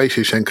here. But the way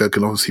Zinchenko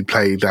can obviously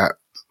play that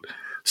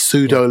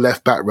pseudo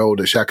left back role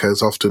that Xhaka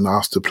is often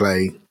asked to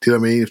play. Do you know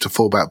what I mean? If the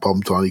fullback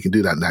bombs on, he can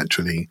do that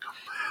naturally.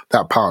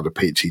 That part of the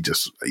pitch,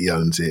 he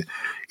owns it.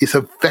 It's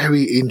a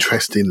very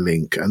interesting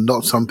link, and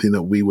not something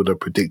that we would have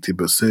predicted,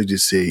 but as soon as you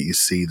see it, you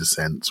see the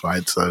sense,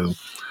 right? So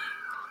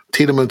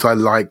Tielemans, I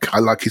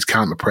like his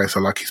counter press, I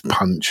like his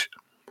punch,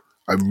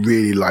 I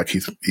really like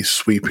his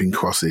sweeping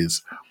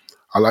crosses,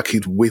 I like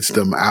his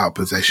wisdom out of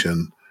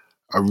possession,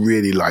 I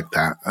really like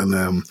that,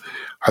 and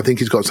I think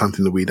he's got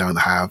something that we don't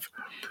have.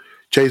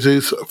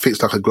 Jesus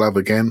fits like a glove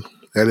again.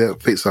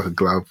 Elliot fits like a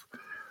glove.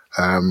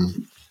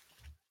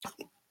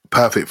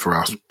 Perfect for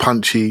us.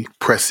 Punchy,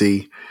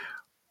 pressy.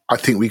 I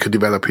think we could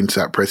develop into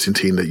that pressing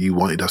team that you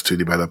wanted us to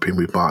develop in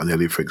with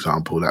Martinelli, for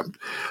example.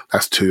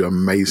 That's 2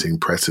 amazing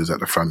pressers at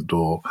the front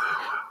door.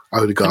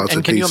 Odegaard's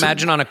and can you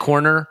imagine on a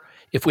corner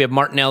if we have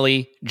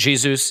Martinelli,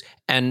 Jesus,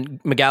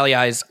 and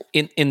Magalhaes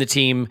in the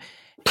team,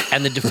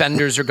 and the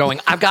defenders are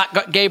going, I've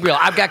got Gabriel,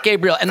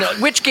 and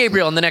which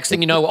Gabriel? And the next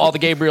thing you know, all the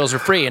Gabriels are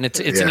free, and it's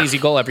an easy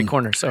goal every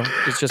corner. So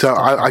it's just. So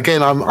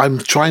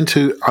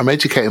I'm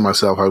educating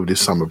myself over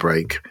this summer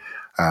break.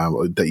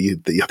 That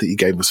you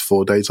gave us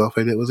 4 days off,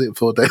 Elliot, was it?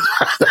 4 days?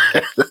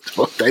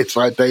 4 days,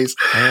 5 days.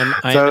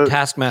 I am a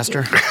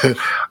taskmaster.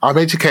 I'm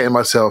educating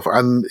myself,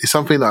 and it's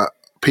something that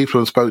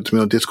people have spoken to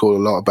me on Discord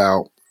a lot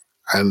about,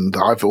 and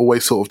I've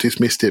always sort of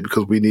dismissed it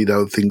because we need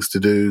other things to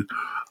do.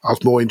 I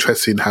was more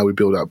interested in how we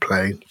build up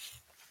play.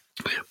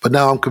 But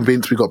now I'm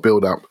convinced we got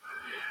build up.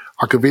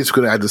 I'm convinced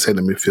we're going to add the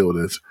centre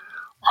midfielders.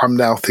 I'm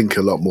now thinking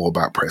a lot more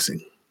about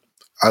pressing.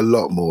 A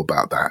lot more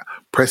about that.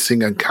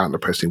 Pressing and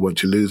counter-pressing.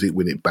 Once you lose it,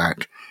 win it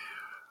back.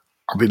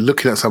 I've been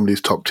looking at some of these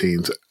top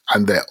teams,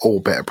 and they're all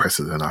better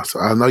pressers than us.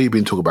 I know you've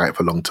been talking about it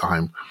for a long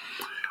time.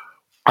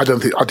 I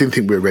didn't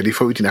think we were ready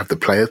for it. We didn't have the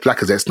players.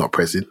 Lacazette's not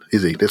pressing,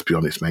 is he? Let's be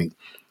honest, mate.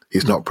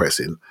 He's not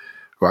pressing.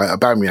 Right?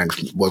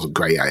 Aubameyang wasn't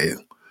great at it.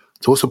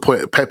 So what's the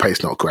point?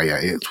 Pepe's not great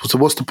at it. So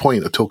what's the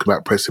point of talking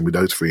about pressing with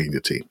those 3 in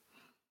your team?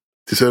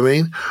 Do you see what I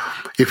mean?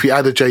 If you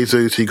add a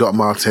Jesus, you got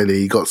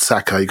Martelli, you got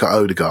Saka, you got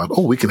Odegaard.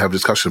 Oh, we can have a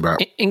discussion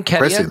about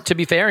pressing. To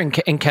be fair,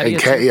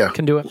 Nketiah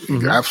can do it.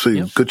 Mm-hmm.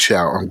 Absolutely, good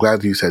shout. I'm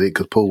glad you said it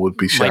because Paul would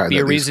be shouting. Might be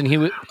a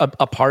reason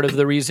a part of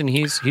the reason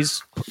he's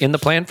in the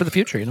plan for the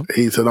future. You know,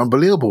 he's an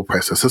unbelievable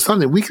presser. So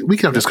suddenly we can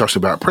have a discussion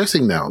about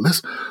pressing now.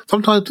 Let's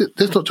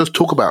not just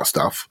talk about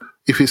stuff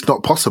if it's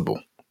not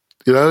possible.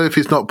 You know, if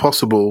it's not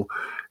possible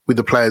with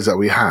the players that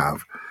we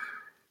have,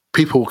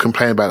 people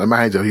complain about the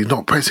manager. He's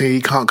not pressing.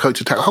 He can't coach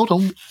attack. Hold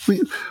on.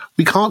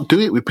 We can't do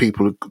it with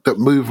people that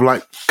move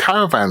like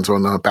caravans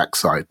on our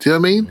backside. Do you know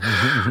what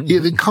I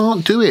mean? They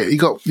can't do it.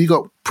 You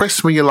got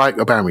press when you like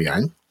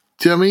Aubameyang.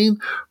 Do you know what I mean?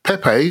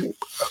 Pepe,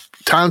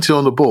 talented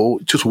on the ball,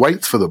 just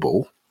waits for the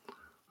ball.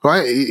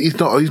 Right? He's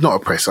not a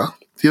presser.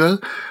 You know?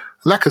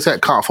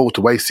 Lacazette can't afford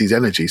to waste his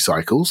energy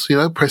cycles, you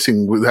know,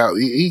 pressing without,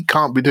 he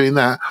can't be doing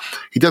that.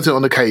 He does it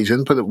on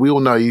occasion, but we all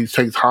know he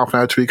takes half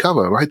an hour to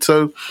recover, right?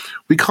 So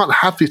we can't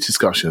have this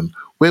discussion.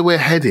 Where we're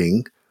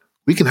heading,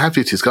 we can have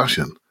this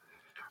discussion.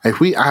 If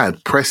we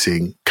add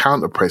pressing,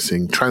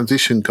 counter-pressing,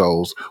 transition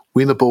goals,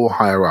 win the ball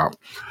higher up,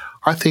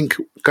 I think,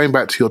 going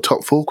back to your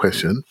top 4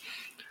 question,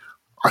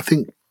 I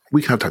think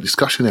we can have that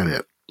discussion,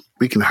 Elliot.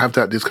 We can have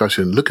that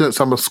discussion. Looking at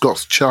some of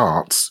Scott's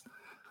charts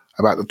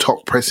about the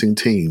top pressing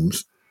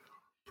teams,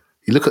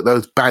 you look at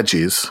those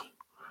badges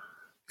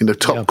in the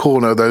top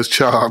corner of those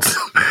charts.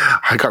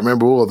 I can't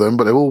remember all of them,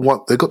 but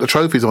they've got the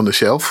trophies on the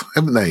shelf,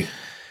 haven't they?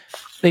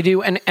 They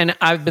do, and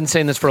I've been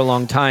saying this for a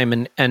long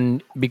time,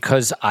 and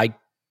because I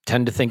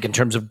tend to think in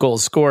terms of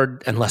goals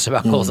scored and less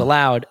about goals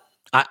allowed,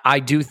 I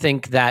do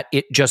think that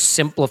it just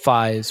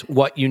simplifies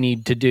what you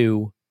need to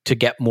do to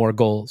get more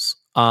goals.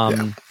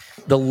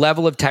 The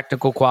level of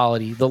technical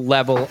quality, the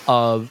level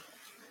of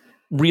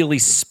really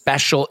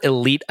special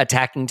elite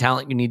attacking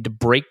talent you need to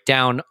break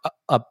down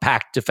a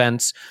packed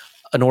defense,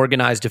 an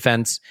organized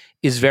defense,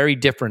 is very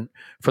different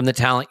from the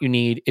talent you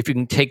need if you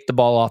can take the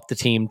ball off the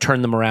team,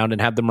 turn them around, and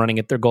have them running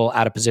at their goal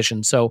out of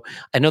position. So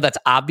I know that's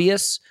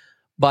obvious,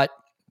 but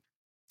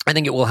I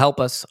think it will help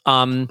us.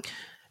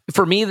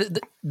 For me,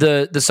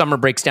 the summer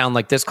breaks down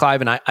like this, Clive,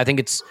 and I think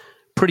it's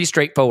pretty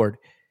straightforward.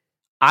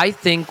 I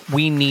think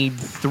we need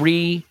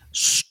 3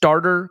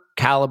 starter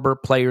caliber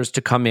players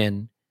to come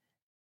in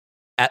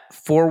at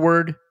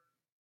forward,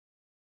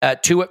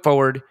 2 at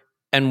forward,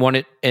 and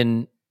 1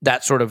 in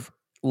that sort of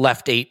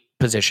left 8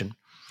 position.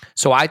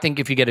 So I think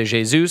if you get a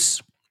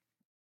Jesus,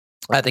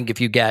 I think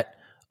if you get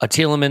a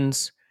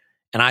Tielemans,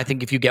 and I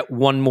think if you get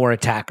 1 more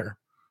attacker,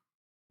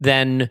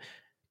 then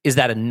is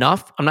that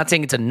enough? I'm not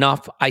saying it's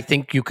enough. I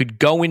think you could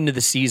go into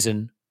the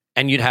season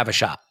and you'd have a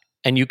shot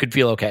and you could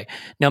feel okay.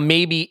 Now,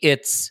 maybe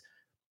it's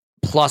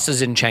plus a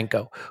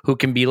Zinchenko, who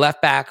can be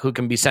left back, who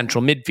can be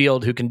central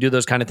midfield, who can do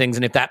those kind of things.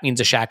 And if that means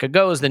a Xhaka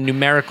goes, then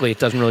numerically it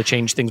doesn't really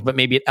change things, but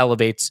maybe it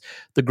elevates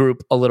the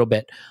group a little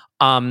bit.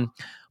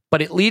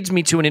 But it leads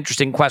me to an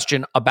interesting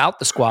question about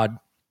the squad.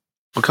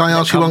 Well, can I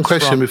ask you one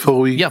question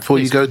before you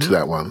go to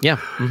that one? Yeah.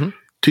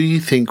 Do you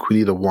think we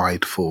need a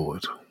wide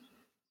forward?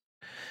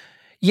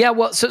 Yeah,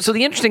 well, so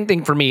the interesting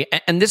thing for me,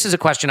 and this is a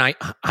question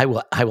I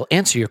will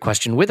answer your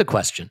question with a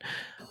question.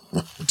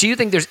 Do you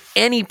think there's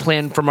any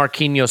plan for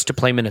Marquinhos to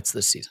play minutes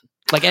this season?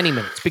 Like any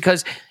minutes?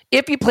 Because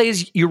if he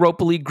plays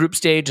Europa League group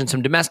stage and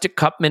some domestic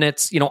cup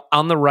minutes,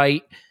 on the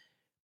right,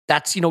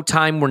 that's,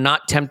 time we're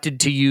not tempted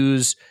to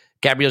use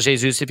Gabriel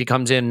Jesus if he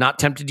comes in, not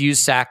tempted to use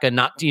Saka,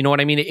 not, you know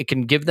what I mean? It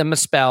can give them a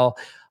spell.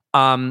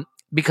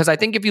 Because I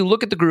think if you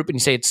look at the group and you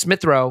say it's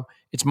Smith Rowe,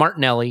 it's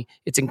Martinelli,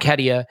 it's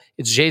Nketiah,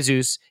 it's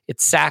Jesus,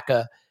 it's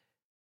Saka,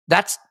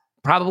 that's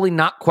probably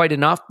not quite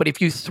enough. But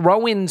if you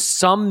throw in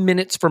some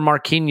minutes for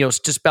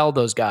Marquinhos to spell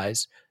those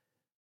guys,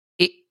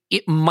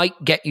 it might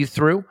get you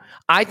through.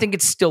 I think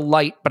it's still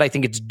light, but I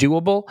think it's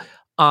doable.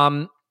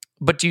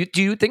 But do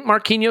you think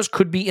Marquinhos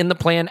could be in the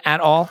plan at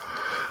all?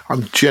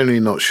 I'm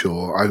generally not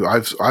sure.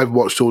 I've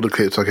watched all the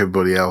clips like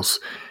everybody else.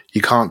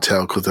 You can't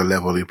tell because the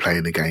level you're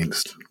playing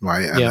against,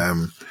 right?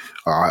 And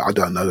I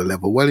don't know the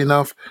level well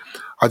enough.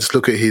 I just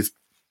look at his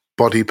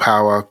body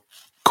power,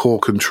 core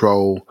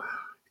control.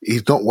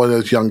 He's not one of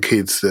those young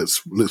kids that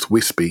looks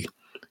wispy.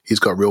 He's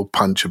got real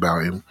punch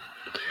about him.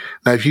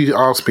 Now, if you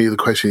ask me the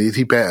question, is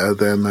he better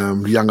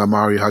than young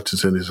Amari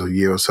Hutchinson, who's a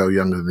year or so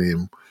younger than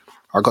him?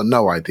 I got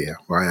no idea,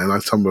 right? And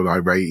that's someone I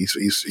rate.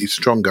 He's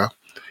stronger.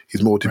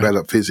 He's more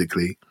developed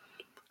physically.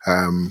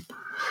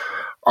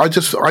 I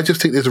just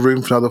think there's a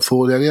room for another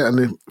forward area.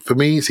 And for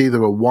me, it's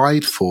either a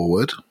wide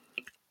forward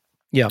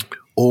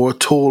or a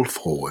tall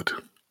forward.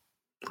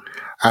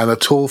 And a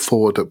tall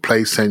forward that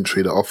plays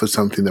centrally, that offers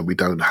something that we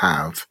don't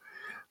have,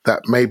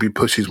 that maybe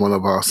pushes one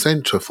of our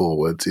centre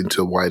forwards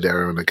into a wide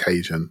area on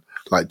occasion,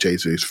 like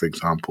Jesus, for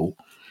example.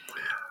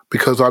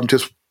 Because I'm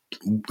just,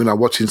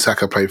 watching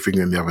Saka play for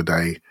England the other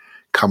day,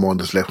 come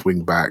on as left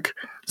wing back,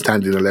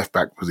 stand in a left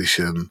back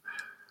position,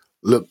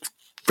 look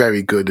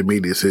very good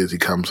immediately as soon as he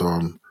comes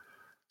on.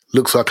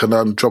 Looks like an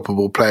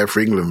undroppable player for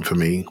England for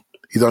me.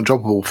 He's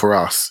undroppable for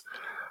us.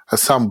 At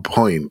some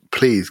point,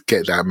 please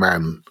get that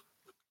man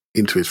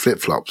into his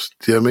flip-flops.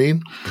 Do you know what I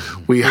mean?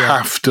 We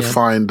have to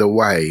find a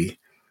way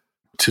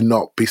to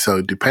not be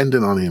so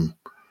dependent on him.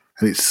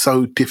 And it's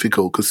so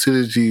difficult because as soon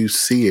as you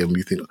see him,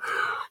 you think,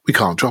 we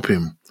can't drop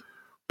him.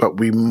 But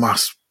we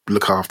must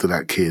look after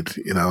that kid.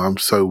 I'm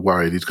so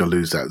worried he's going to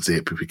lose that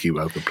zip if we keep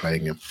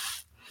overplaying him.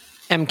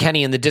 M.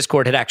 Kenny in the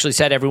Discord had actually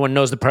said everyone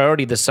knows the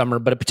priority this summer,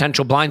 but a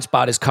potential blind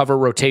spot is cover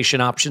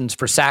rotation options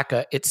for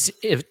Saka.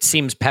 It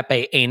seems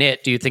Pepe ain't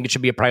it. Do you think it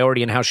should be a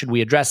priority, and how should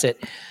we address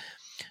it?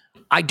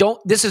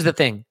 This is the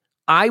thing.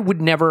 I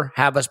would never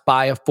have us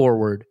buy a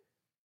forward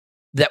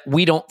that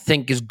we don't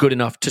think is good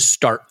enough to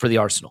start for the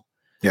Arsenal.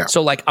 Yeah.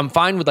 So like, I'm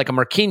fine with like a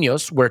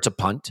Marquinhos where it's a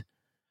punt,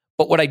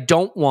 but what I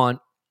don't want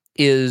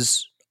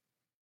is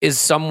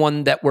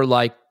someone that we're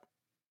like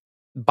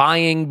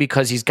buying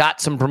because he's got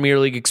some Premier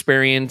League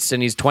experience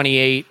and he's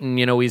 28 and,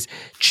 he's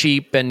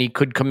cheap and he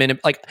could come in.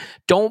 Like,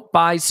 don't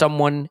buy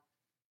someone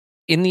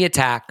in the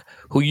attack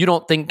who you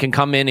don't think can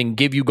come in and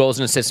give you goals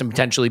and assists and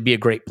potentially be a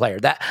great player.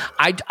 That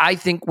I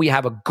think we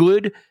have a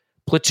good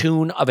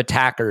platoon of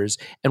attackers,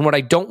 and what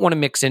I don't want to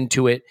mix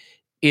into it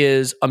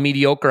is a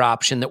mediocre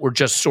option that we're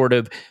just sort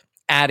of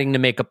adding to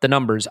make up the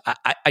numbers.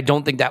 I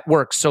don't think that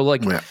works. So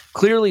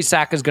clearly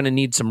Saka's going to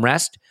need some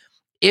rest.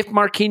 If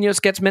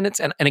Marquinhos gets minutes,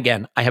 and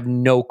again, I have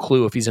no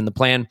clue if he's in the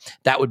plan,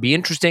 that would be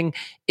interesting.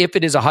 If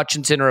it is a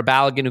Hutchinson or a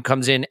Balogun who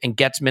comes in and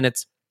gets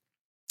minutes,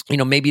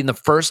 maybe in the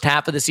first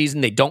half of the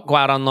season, they don't go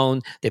out on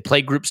loan. They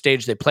play group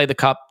stage, they play the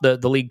cup, the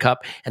League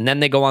Cup, and then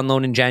they go on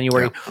loan in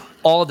January. Yeah.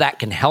 All of that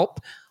can help.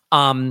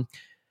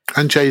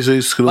 And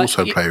Jesus could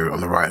also play on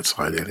the right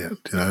side, Elliot.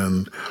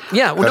 And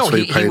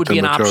he would be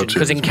an option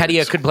because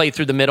Nketiah could play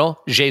through the middle.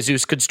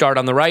 Jesus could start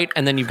on the right,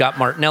 and then you've got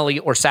Martinelli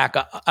or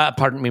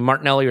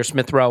Martinelli or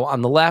Smith Rowe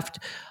on the left.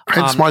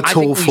 Hence my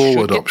tall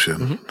forward option.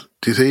 Mm-hmm.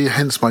 Do you see?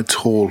 Hence my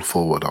tall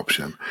forward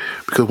option.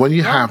 Because when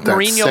you have that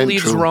Mourinho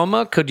leaves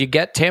Roma, could you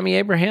get Tammy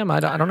Abraham? I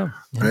don't know.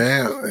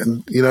 Yeah,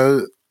 and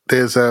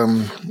there's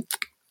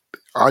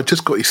I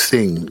just got his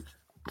thing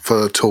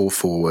for a tall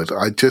forward.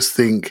 I just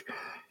think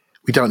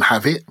we don't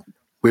have it.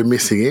 We're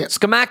missing it.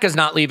 Scamacca's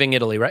not leaving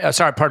Italy, right?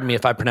 Sorry, pardon me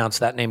if I pronounced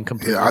that name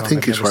completely wrong. I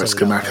think it's right,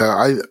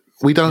 Scamacca.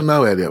 We don't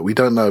know, Elliot. We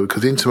don't know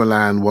because Inter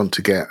Milan want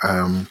to get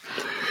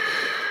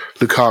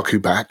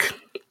Lukaku back.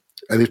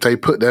 And if they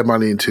put their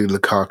money into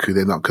Lukaku,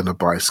 they're not going to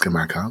buy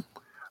Scamacca.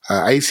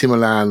 AC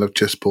Milan have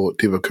just bought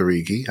Divock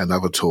Origi,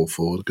 another tall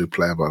forward, good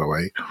player, by the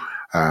way.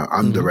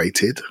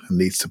 Underrated,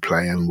 needs to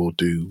play and will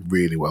do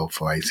really well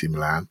for AC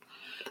Milan.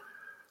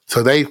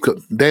 So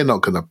they're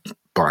not going to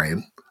buy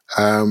him.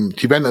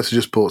 Juventus have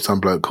just bought some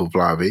bloke called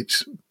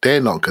Vlahovic.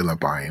 They're not going to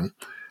buy him.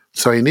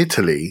 So in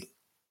Italy,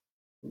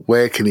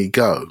 where can he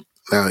go?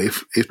 Now,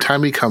 if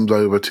Tammy comes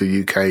over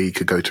to UK, he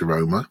could go to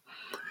Roma.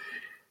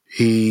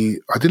 I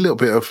did a little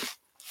bit of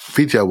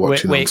video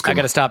watching. Wait, I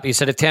got to stop. You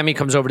said if Tammy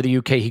comes over to the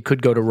UK, he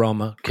could go to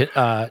Roma.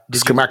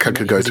 Scamacca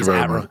could go to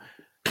Roma.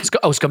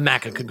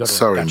 Scamacca could go to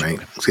Sorry, Roma. Mate.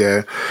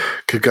 Yeah,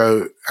 could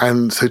go.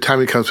 And so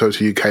Tammy comes over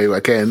to UK.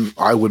 Again,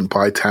 I wouldn't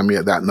buy Tammy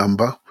at that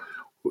number.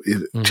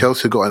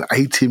 Chelsea got an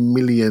 80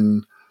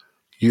 million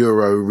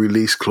euro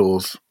release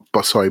clause,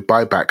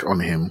 buyback on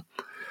him.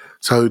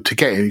 So to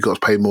get him, you've got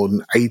to pay more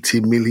than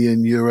 80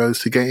 million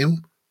euros to get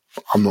him.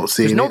 I'm not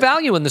seeing There's no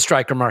value in the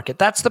striker market.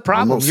 That's the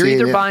problem. You're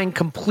either buying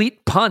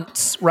complete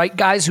punts, right?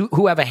 Guys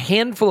who have a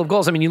handful of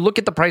goals. I mean, you look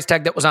at the price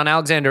tag that was on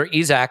Alexander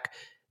Isak.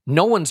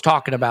 No one's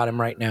talking about him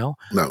right now.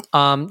 No.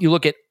 You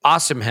look at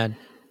Osimhen,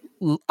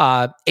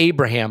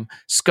 Abraham,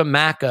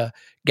 Scamacca,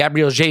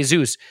 Gabriel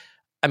Jesus.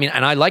 I mean,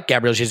 and I like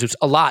Gabriel Jesus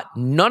a lot.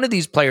 None of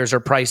these players are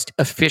priced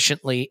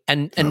efficiently,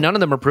 and none of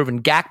them are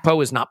proven.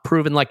 Gakpo is not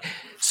proven.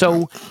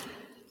 So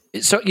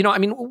I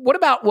mean, what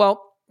about,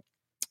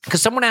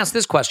 because someone asked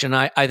this question,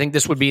 I think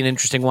this would be an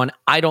interesting one.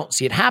 I don't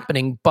see it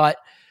happening, but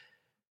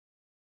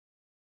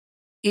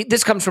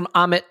this comes from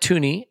Ahmet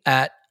Tooney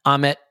at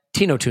Ahmet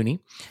Tino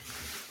Tooney.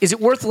 Is it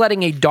worth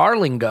letting a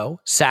darling go,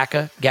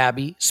 Saka,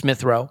 Gabby,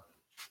 Smith Rowe?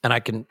 And I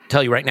can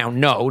tell you right now,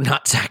 no,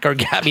 not Saka or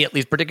Gabby, at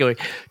least particularly,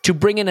 to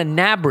bring in a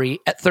Gnabry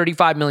at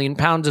 £35 million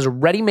as a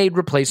ready-made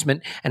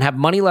replacement and have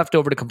money left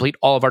over to complete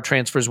all of our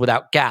transfers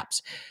without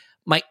gaps.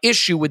 My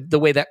issue with the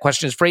way that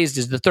question is phrased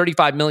is the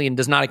 $35 million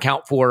does not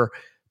account for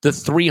the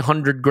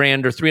 300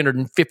 grand or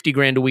 350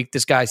 grand a week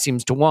this guy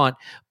seems to want.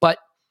 But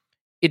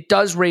it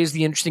does raise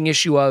the interesting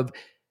issue of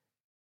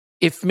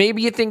if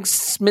maybe you think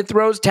Smith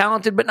Rowe's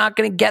talented but not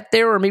going to get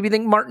there, or maybe you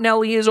think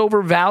Martinelli is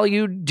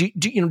overvalued,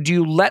 do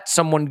you let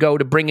someone go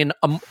to bring in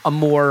a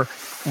more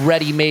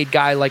ready-made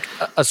guy like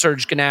a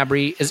Serge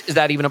Gnabry? Is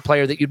that even a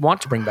player that you'd want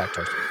to bring back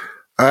to us?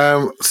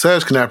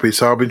 Serge Gnabry,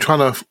 so I've been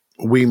trying to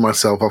wean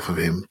myself off of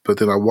him, but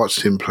then I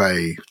watched him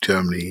play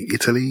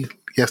Italy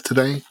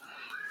yesterday.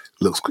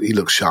 He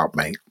looks sharp,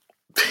 mate.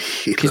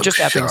 He's just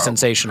effing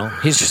sensational.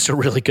 He's just a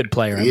really good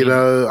player.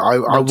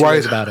 I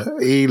worried about it.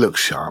 He looks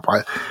sharp.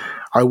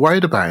 I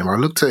worried about him. I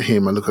looked at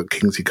him. I looked at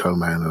Kingsley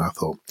Coman, and I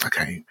thought,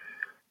 okay,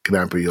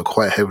 Gnabry, you're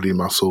quite heavily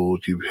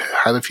muscled. You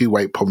had a few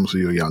weight problems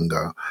when you were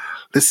younger.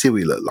 Let's see what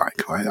you look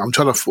like, right? I'm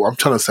trying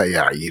to say,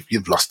 yeah,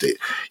 you've lost it.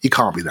 You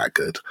can't be that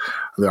good.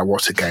 And then I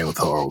watched the game and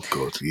thought, oh,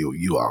 God,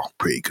 you are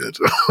pretty good.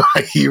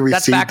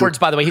 That's backwards,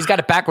 by the way. He's got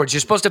it backwards. You're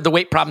supposed to have the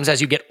weight problems as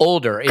you get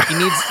older. If he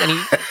needs any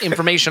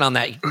information on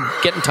that,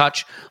 get in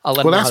touch. I'll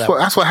let him know.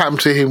 That's what happened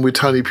to him with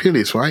Tony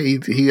Pulis,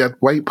 right? He had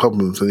weight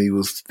problems and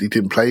he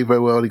didn't play very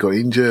well. He got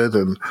injured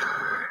and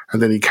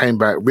then he came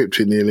back, ripped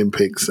it in the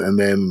Olympics, and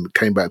then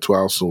came back to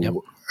Arsenal. Yep.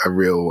 A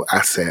real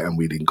asset, and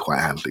we didn't quite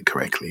handle it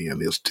correctly,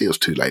 and it was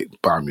too late.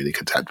 Bayern Munich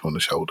had tapped him on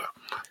the shoulder.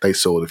 They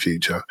saw the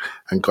future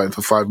and got him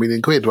for £5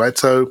 million, right?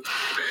 So,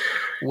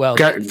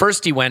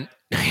 first he went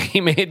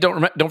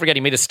Don't forget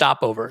he made a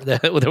stopover. There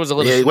was a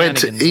little. Yeah,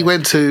 he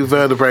went to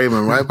Werder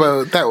Bremen, right?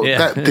 But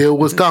that deal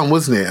was done,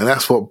 wasn't it? And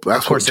that's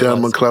what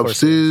German clubs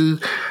do.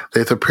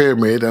 There's a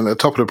pyramid, and at the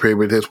top of the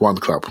pyramid there's one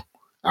club.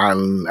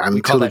 And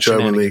until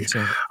Germany,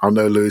 I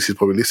know Lewis is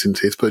probably listening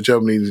to this, but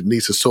Germany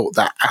needs to sort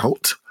that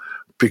out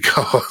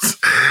because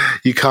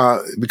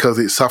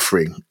it's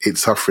suffering. It's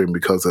suffering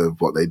because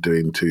of what they're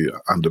doing to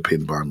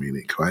underpin Bayern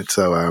Munich, right?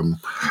 So, and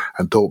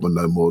Dortmund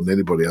no more than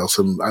anybody else,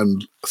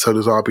 and so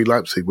does RB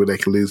Leipzig, where they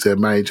can lose their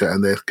manager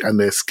and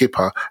their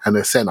skipper and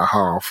their centre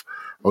half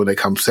when they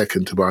come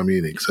second to Bayern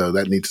Munich. So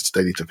they need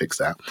to fix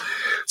that.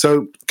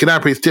 So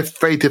Gnabry is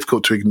very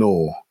difficult to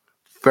ignore.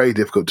 Very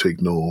difficult to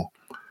ignore.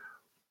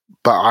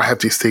 But I have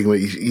this thing where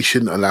you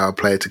shouldn't allow a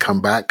player to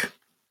come back.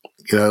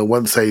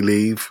 Once they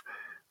leave,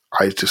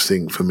 I just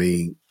think for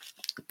me,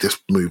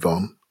 just move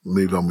on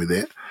with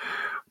it.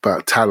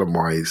 But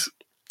talent-wise,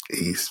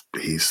 he's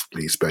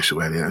special,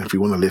 Elliot. And if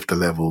you want to lift the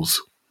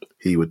levels,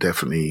 he would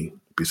definitely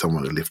be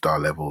someone to lift our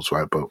levels,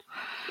 right? But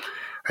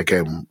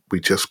again, we're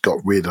just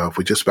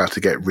about to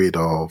get rid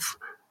of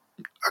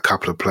a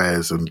couple of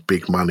players and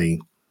big money.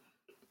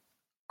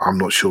 I'm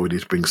not sure we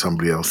need to bring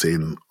somebody else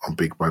in on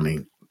big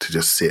money to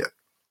just sit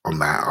on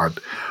that.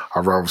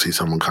 I'd rather see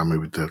someone come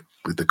in with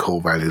the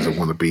core values and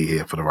want to be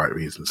here for the right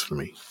reasons for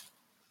me.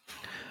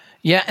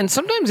 Yeah, and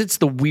sometimes it's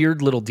the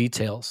weird little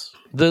details.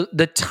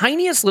 The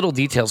tiniest little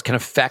details can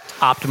affect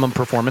optimum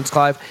performance,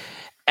 Clive.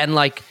 And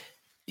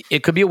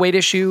it could be a weight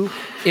issue.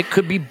 It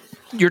could be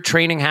your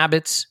training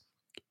habits.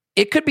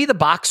 It could be the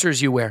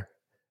boxers you wear.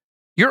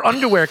 Your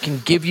underwear can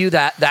give you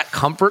that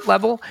comfort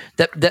level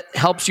that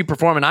helps you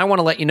perform. And I want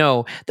to let you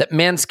know that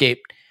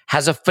Manscaped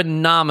has a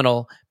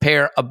phenomenal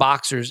pair of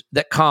boxers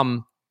that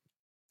come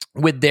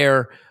with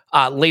their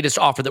latest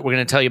offer that we're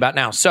going to tell you about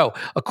now. So,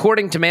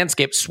 according to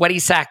Manscaped, sweaty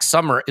sack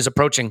summer is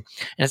approaching,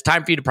 and it's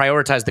time for you to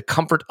prioritize the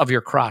comfort of your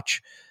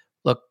crotch.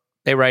 Look,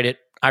 they write it.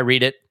 I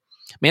read it.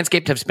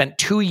 Manscaped have spent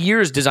 2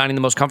 years designing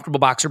the most comfortable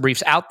boxer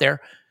briefs out there.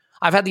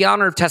 I've had the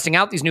honor of testing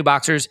out these new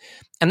boxers,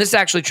 and this is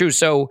actually true.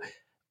 So,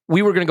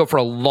 we were going to go for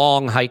a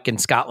long hike in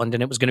Scotland,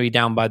 and it was going to be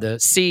down by the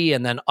sea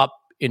and then up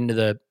into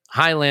the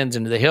highlands,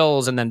 into the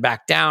hills, and then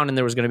back down, and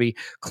there was going to be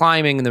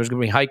climbing, and there was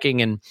going to be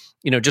hiking, and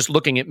just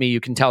looking at me, you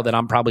can tell that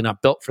I'm probably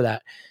not built for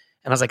that.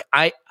 And I was like,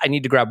 I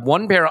need to grab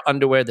one pair of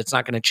underwear that's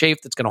not going to chafe,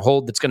 that's going to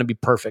hold, that's going to be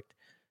perfect.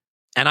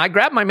 And I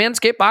grabbed my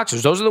Manscaped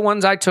boxers. Those are the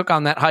ones I took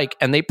on that hike,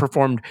 and they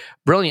performed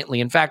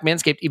brilliantly. In fact,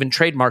 Manscaped even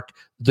trademarked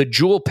the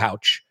jewel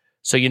pouch,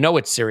 so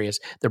it's serious.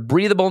 They're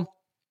breathable.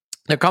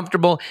 They're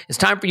comfortable. It's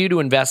time for you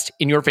to invest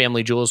in your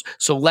family jewels.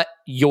 So let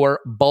your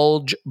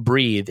bulge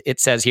breathe,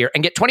 it says here,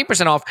 and get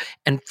 20% off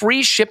and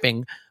free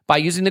shipping by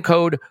using the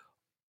code,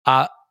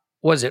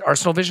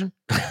 Arsenal Vision?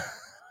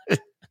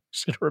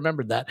 Should have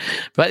remembered that.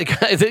 But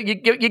you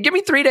give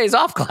me 3 days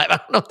off, Clive. I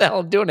don't know what the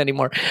hell I'm doing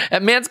anymore.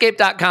 At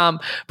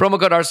manscaped.com, promo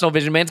code Arsenal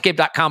Vision.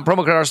 Manscaped.com,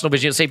 promo code Arsenal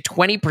Vision. You'll save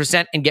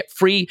 20% and get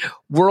free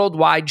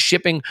worldwide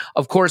shipping.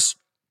 Of course,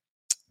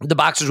 the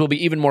boxers will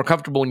be even more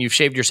comfortable when you've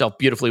shaved yourself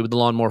beautifully with the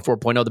Lawnmower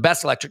 4.0, the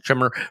best electric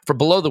trimmer for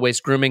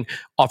below-the-waist grooming,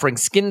 offering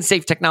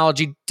skin-safe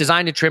technology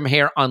designed to trim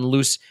hair on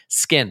loose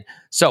skin.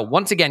 So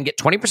once again, get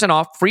 20%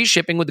 off, free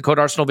shipping with the code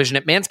ArsenalVision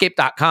at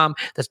manscaped.com.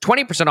 That's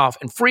 20% off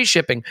and free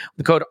shipping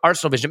with the code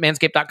ArsenalVision at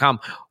manscaped.com.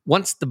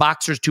 Once the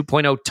Boxers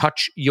 2.0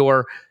 touch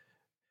your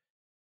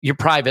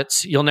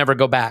privates, you'll never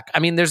go back. I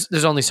mean,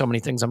 there's only so many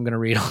things I'm going to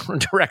read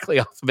directly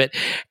off of it.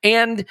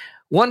 And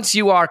once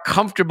you are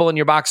comfortable in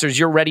your boxers,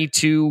 you're ready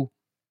to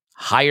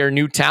hire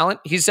new talent,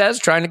 he says,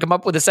 trying to come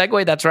up with a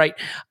segue. That's right.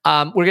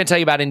 We're going to tell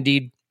you about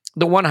Indeed,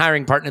 the one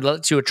hiring partner that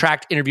lets you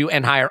attract, interview,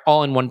 and hire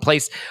all in one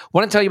place. I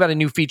want to tell you about a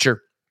new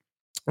feature,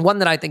 one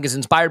that I think is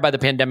inspired by the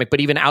pandemic,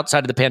 but even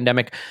outside of the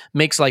pandemic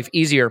makes life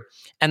easier,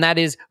 and that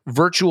is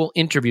virtual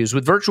interviews.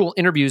 With virtual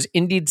interviews,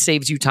 Indeed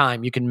saves you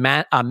time. You can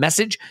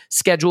message,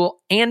 schedule,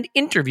 and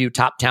interview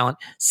top talent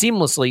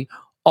seamlessly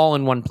all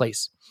in one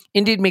place.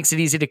 Indeed makes it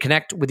easy to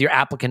connect with your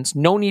applicants.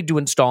 No need to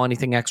install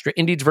anything extra.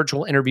 Indeed's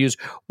virtual interviews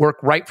work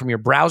right from your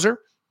browser.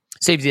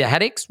 Saves you the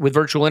headaches. With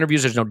virtual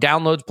interviews, there's no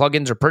downloads,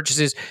 plugins, or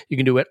purchases. You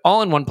can do it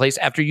all in one place.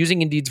 After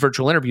using Indeed's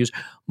virtual interviews,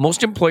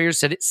 most employers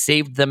said it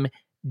saved them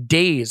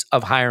days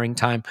of hiring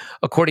time,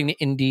 according to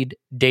Indeed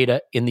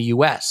data in the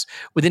U.S.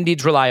 With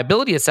Indeed's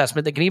reliability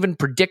assessment, they can even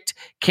predict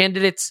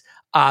candidates'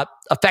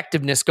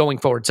 effectiveness going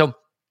forward. So,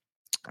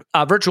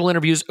 virtual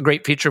interviews, a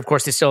great feature. Of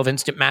course, they still have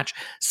instant match.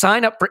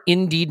 Sign up for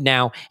Indeed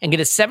now and get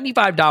a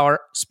 $75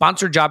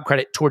 sponsored job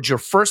credit towards your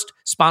first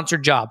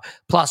sponsored job.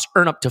 Plus,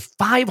 earn up to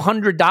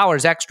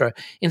 $500 extra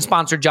in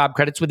sponsored job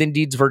credits with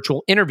Indeed's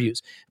virtual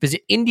interviews.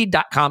 Visit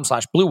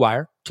Indeed.com/Blue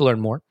Wire to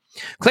learn more.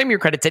 Claim your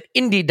credits at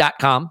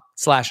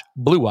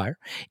Indeed.com/Blue Wire.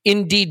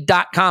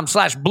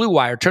 Indeed.com/Blue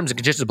Wire. Terms and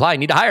conditions apply.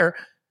 Need to hire.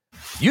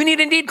 You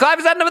need Indeed. Clive,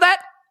 is that enough of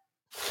that?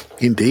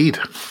 Indeed.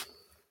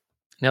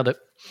 Nailed it.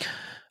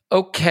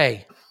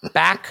 Okay,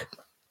 back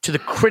to the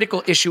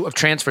critical issue of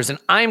transfers. And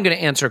I'm going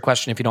to answer a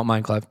question if you don't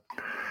mind, Clive.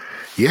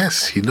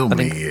 Yes, you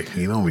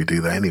normally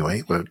do that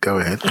anyway, but go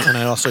ahead. And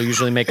I also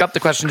usually make up the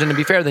questions, and to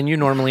be fair, then you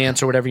normally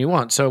answer whatever you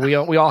want. So we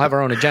all have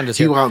our own agendas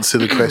here. You answer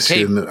the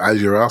question as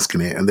you're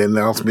asking it, and then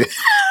ask me.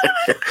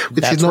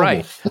 That's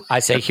right. I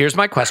say, here's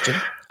my question.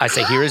 I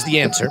say, here is the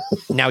answer.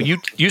 Now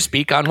you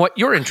speak on what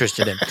you're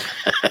interested in.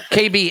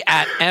 KB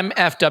at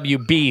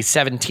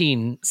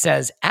MFWB17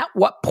 says, at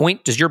what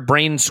point does your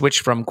brain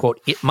switch from,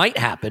 quote, it might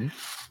happen,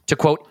 to,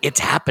 quote, it's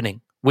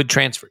happening with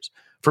transfers?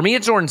 For me,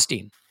 it's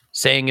Ornstein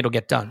saying it'll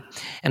get done.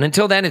 And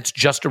until then, it's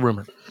just a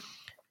rumor.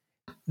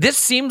 This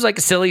seems like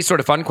a silly,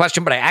 sort of fun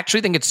question, but I actually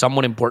think it's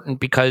somewhat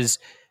important because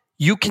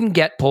you can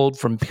get pulled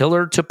from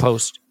pillar to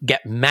post,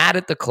 get mad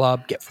at the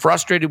club, get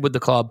frustrated with the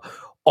club,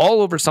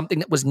 all over something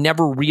that was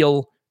never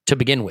real to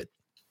begin with.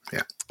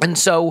 Yeah. And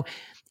so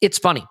it's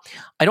funny.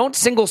 I don't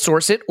single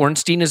source it.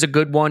 Ornstein is a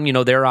good one. You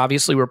know, there are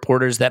obviously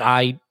reporters that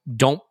I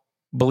don't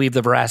believe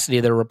the veracity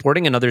of their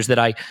reporting and others that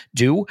I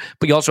do.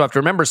 But you also have to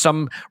remember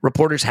some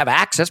reporters have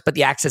access, but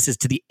the access is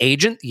to the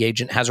agent. The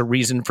agent has a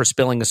reason for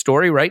spilling a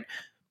story, right?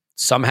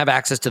 Some have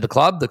access to the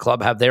club. The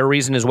club have their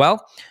reason as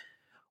well.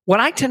 What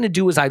I tend to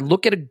do is I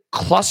look at a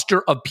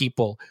cluster of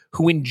people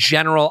who in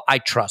general I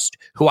trust,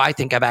 who I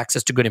think have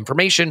access to good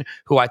information,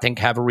 who I think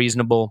have a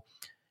reasonable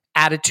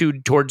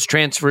attitude towards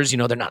transfers. You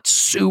know, they're not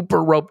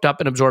super roped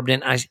up and absorbed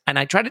in. And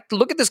I try to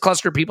look at this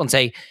cluster of people and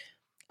say,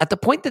 at the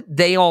point that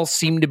they all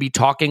seem to be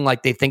talking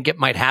like they think it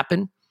might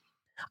happen,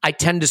 I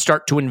tend to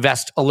start to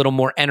invest a little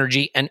more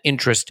energy and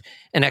interest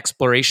and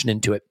exploration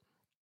into it.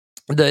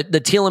 The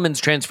Tielemans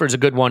transfer is a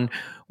good one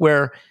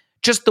where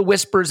just the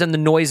whispers and the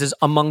noises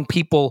among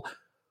people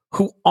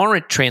who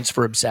aren't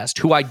transfer obsessed,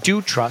 who I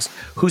do trust,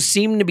 who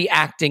seem to be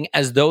acting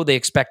as though they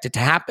expect it to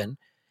happen,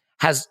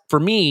 has, for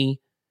me,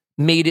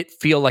 made it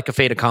feel like a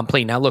fait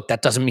accompli. Now, look,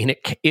 that doesn't mean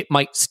it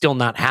might still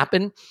not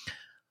happen,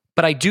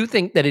 but I do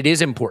think that it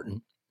is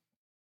important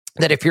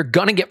that if you're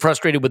going to get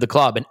frustrated with the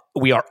club, and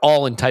we are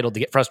all entitled to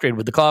get frustrated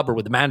with the club or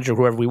with the manager,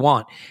 whoever we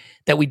want,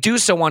 that we do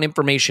so on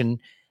information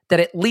that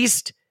at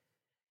least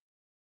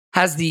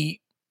has the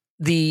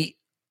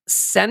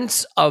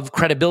sense of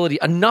credibility,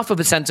 enough of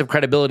a sense of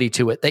credibility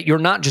to it that you're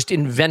not just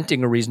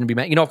inventing a reason to be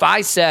mad. You know, if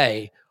I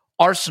say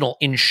Arsenal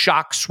in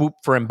shock swoop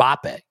for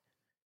Mbappe,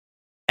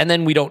 and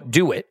then we don't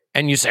do it,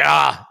 and you say,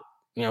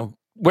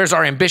 where's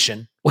our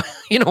ambition?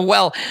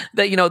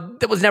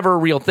 That was never a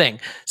real thing.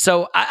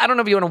 So I don't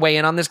know if you want to weigh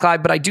in on this,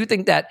 Clyde, but I do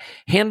think that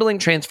handling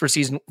transfer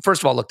season,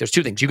 first of all, look, there's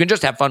two things. You can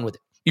just have fun with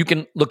it. You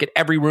can look at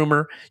every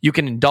rumor. You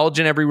can indulge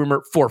in every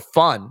rumor for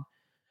fun.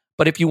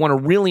 But if you want to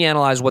really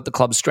analyze what the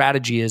club's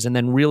strategy is and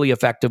then really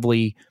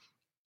effectively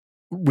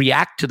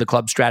react to the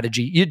club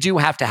strategy, you do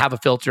have to have a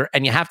filter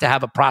and you have to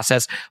have a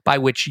process by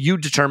which you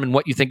determine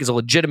what you think is a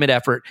legitimate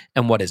effort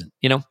and what isn't,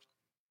 you know?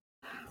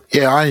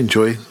 Yeah, I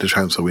enjoy the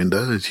transfer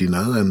window, as you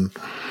know,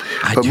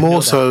 but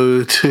more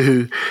so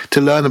to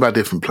learn about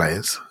different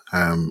players.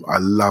 I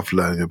love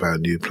learning about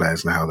new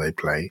players and how they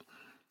play.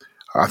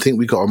 I think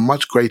we got a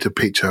much greater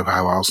picture of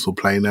how Arsenal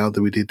play now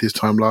than we did this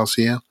time last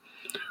year.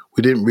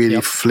 We didn't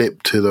really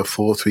flip to the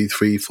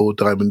 4-3-3,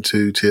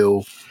 4-Diamond-2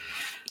 till,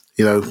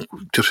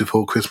 just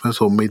before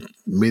Christmas or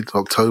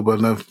mid-October,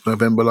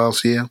 November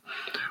last year.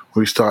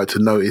 We started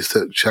to notice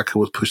that Xhaka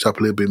was pushed up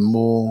a little bit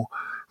more.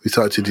 We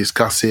started to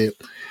discuss it.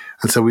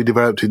 And so we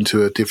developed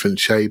into a different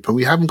shape, and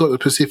we haven't got the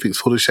specifics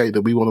for the shape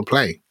that we want to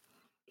play.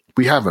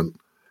 We haven't.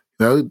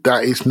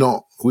 That is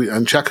not,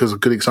 and Xhaka's a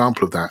good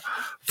example of that.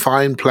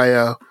 Fine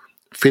player,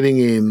 fitting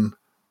in.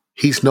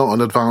 He's not an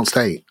advanced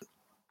 8.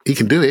 He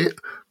can do it,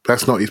 but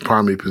that's not his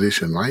primary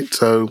position, right?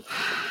 So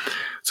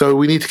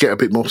we need to get a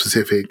bit more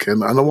specific.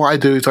 And what I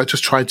do is I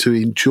just try to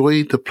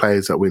enjoy the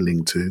players that we're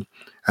linked to,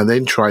 and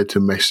then try to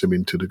mesh them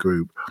into the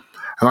group.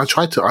 And I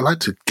like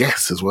to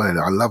guess as well.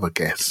 I love a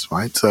guess,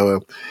 right?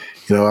 So,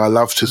 I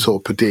love to sort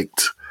of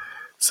predict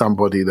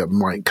somebody that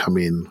might come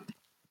in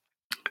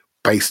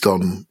based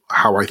on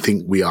how I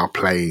think we are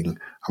playing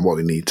and what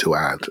we need to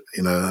add,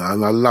 and I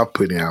love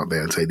putting it out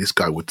there and say, this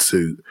guy would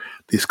suit.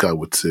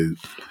 And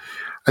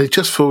it's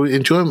just for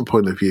enjoyment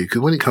point of view,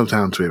 because when it comes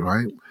down to it,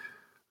 right,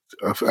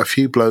 a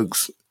few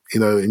blokes,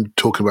 in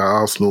talking about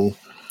Arsenal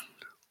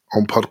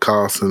on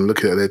podcasts and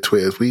looking at their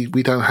Twitters, we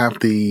don't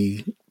have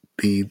the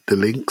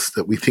links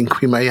that we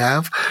think we may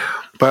have.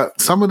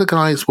 But some of the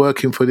guys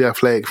working for The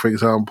Athletic, for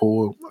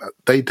example,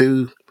 they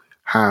do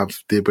have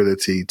the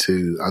ability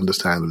to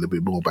understand a little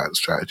bit more about the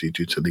strategy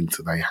due to links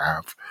that they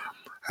have.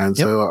 And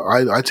so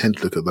I tend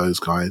to look at those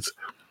guys.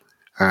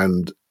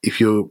 And if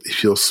you're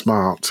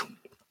smart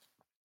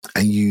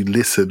and you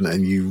listen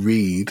and you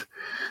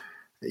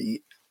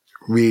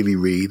really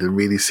read and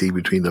really see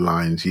between the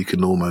lines, you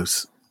can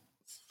almost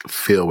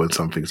feel when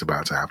something's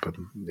about to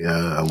happen,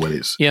 and when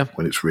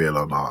it's real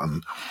or not.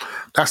 And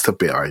that's the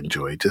bit I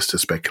enjoy, just the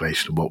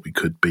speculation of what we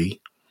could be,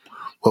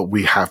 what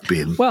we have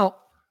been. Well,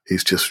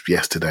 it's just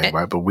yesterday,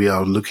 right? But we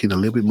are looking a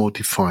little bit more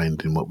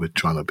defined in what we're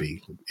trying to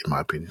be, in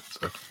my opinion.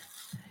 So.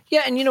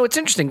 Yeah, and it's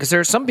interesting because there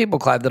are some people,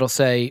 Clive, that'll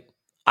say,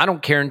 I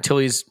don't care until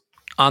he's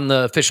on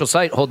the official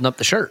site holding up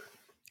the shirt.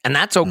 And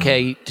that's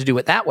okay to do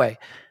it that way.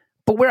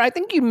 But where I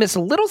think you miss a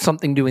little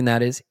something doing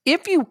that is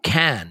if you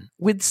can,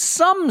 with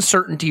some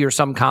certainty or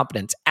some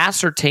confidence,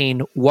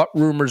 ascertain what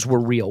rumors were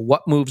real,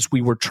 what moves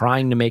we were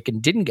trying to make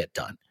and didn't get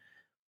done,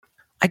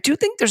 I do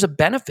think there's a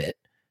benefit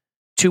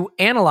to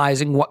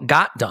analyzing what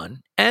got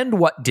done and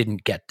what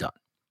didn't get done.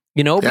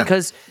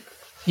 Because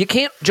you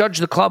can't judge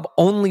the club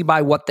only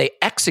by what they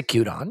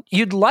execute on.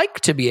 You'd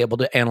like to be able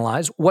to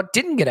analyze what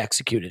didn't get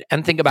executed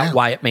and think about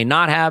why it may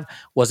not have.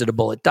 Was it a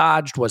bullet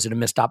dodged? Was it a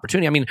missed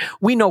opportunity? I mean,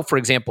 we know, for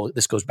example,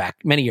 this goes back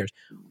many years,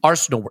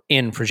 Arsenal were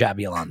in for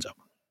Xabi Alonso.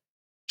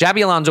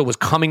 Xabi Alonso was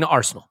coming to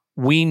Arsenal.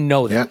 We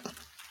know that.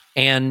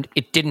 And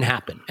it didn't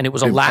happen. And it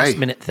was a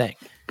last-minute thing.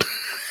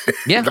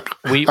 Yeah. Like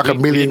 $1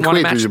 million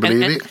quid, would you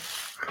believe it?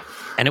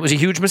 And it was a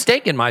huge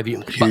mistake in my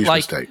view. Huge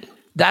mistake.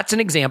 That's an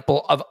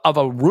example of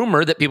a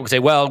rumor that people can say,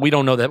 well, we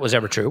don't know that was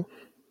ever true.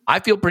 I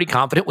feel pretty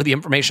confident with the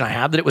information I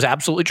have that it was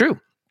absolutely true.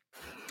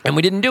 And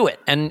we didn't do it.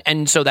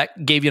 And so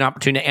that gave you an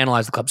opportunity to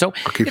analyze the club. So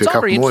it's all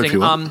very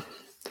interesting. Shall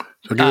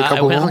I give you a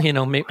couple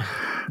more? Maybe.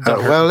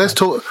 Let's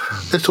talk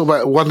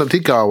about one that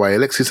did go away.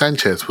 Alexis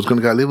Sanchez was going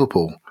to go to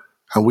Liverpool,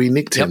 and we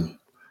nicked him.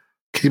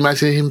 Can you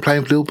imagine him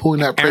playing for Liverpool in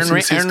that pressing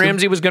system? Aaron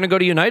Ramsey was going to go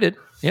to United.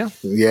 Yeah.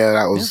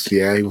 Yeah,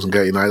 he wasn't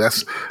going to United.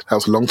 That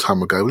was a long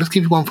time ago. But let's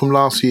give you one from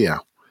last year.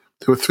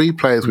 There were three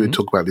players we would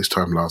talk about this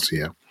time last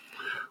year.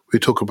 We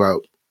talk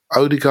about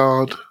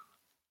Odegaard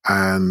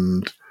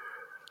and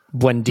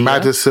Buendia,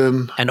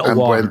 Maddison and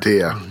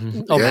Buendia.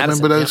 Mm-hmm.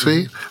 Remember those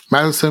three?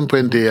 Maddison,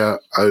 Buendia,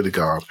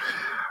 Odegaard.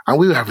 And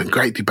we were having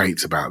great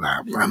debates about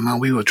that.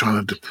 And we were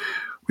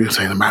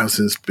saying that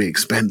Maddison's be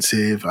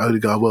expensive.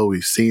 Odegaard, well,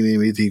 we've seen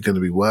him. Is he going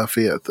to be worth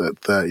it at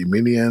 30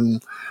 million?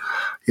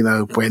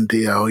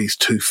 Buendia, he's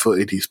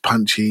 2-footed, he's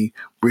punchy,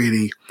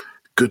 really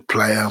good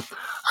player.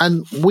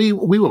 And we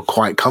were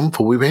quite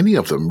comfortable with any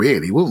of them,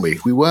 really, weren't we?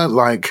 We weren't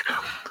like,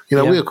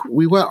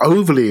 we weren't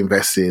overly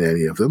invested in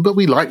any of them, but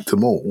we liked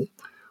them all. We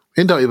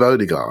ended up with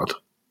Odegaard.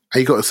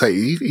 And you got to say,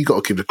 you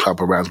got to give the club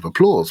a round of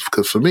applause,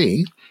 because for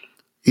me,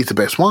 he's the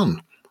best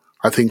one.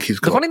 I think he's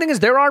got... The funny thing is,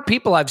 there are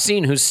people I've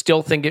seen who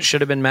still think it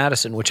should have been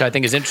Maddison, which I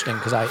think is interesting,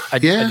 because I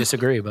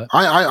disagree. But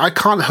I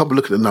can't help but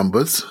look at the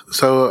numbers.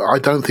 So I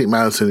don't think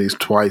Maddison is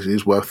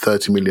worth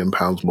 £30 million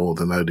more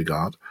than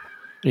Odegaard.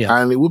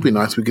 Yeah. And it would be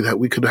nice we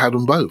could have had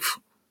them both,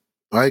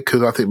 right?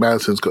 Because I think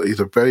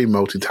he's a very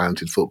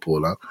multi-talented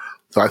footballer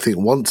that I think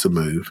wants to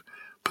move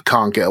but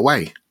can't get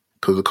away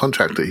because of the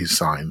contract that he's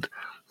signed,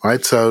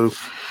 right? So,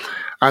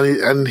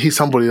 and he's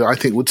somebody that I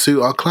think would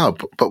suit our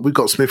club. But we've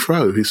got Smith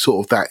Rowe, who's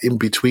sort of that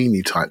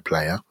in-betweeny type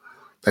player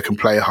that can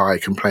play high,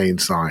 can play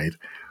inside.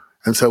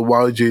 And so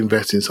why would you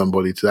invest in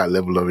somebody to that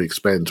level of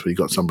expense when you've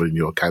got somebody in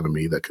your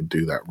academy that can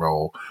do that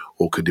role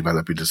or could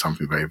develop into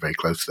something very, very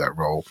close to that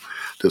role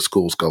that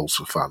scores goals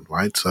for fun,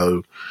 right?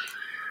 So,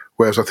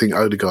 whereas I think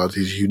Odegaard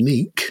is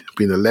unique,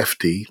 being a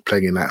lefty,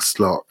 playing in that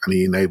slot, and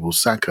he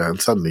enables Saka,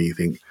 and suddenly you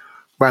think,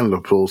 round of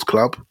applause,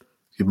 club,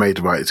 you've made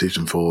the right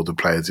decision for all the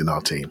players in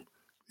our team.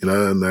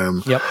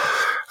 And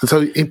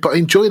so, but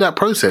enjoy that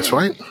process,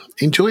 right?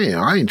 Enjoy it.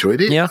 I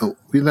enjoyed it. Yeah.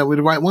 We're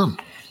the right one.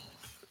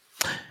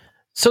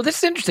 So this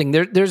is interesting.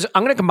 I'm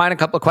going to combine a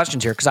couple of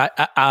questions here, because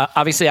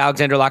obviously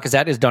Alexander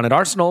Lacazette is done at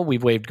Arsenal.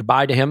 We've waved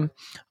goodbye to him.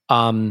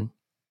 And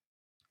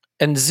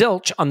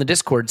Zilch on the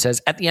Discord says,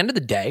 at the end of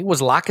the day,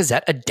 was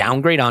Lacazette a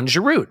downgrade on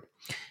Giroud?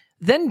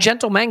 Then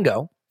Gentle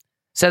Mango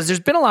says, there's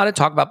been a lot of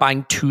talk about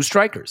buying two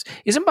strikers.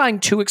 Isn't buying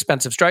two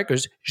expensive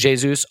strikers,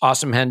 Jesus,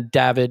 Osimhen,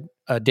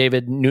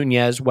 David,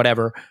 Nunez,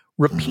 whatever,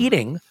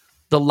 repeating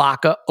the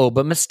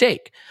Laka-Oba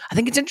mistake? I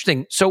think it's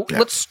interesting. So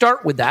let's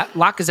start with that.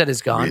 Lacazette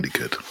is gone. Really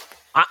good.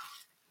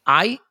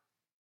 I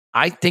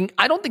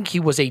don't think he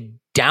was a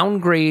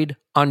downgrade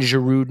on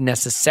Giroud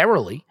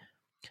necessarily,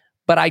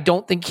 but I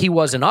don't think he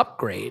was an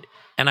upgrade,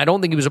 and I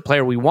don't think he was a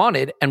player we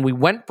wanted, and we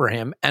went for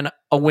him, and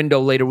a window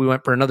later we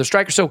went for another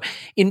striker. So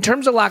in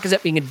terms of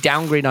Lacazette being a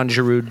downgrade on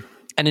Giroud,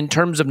 and in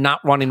terms of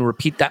not wanting to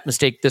repeat that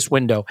mistake this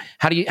window,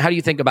 how do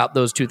you think about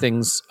those two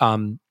things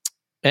and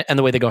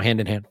the way they go hand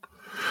in hand?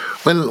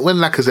 When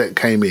Lacazette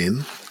came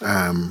in,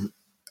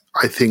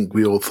 I think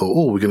we all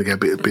thought, we're going to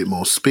get a bit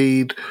more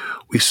speed.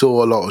 We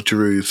saw a lot of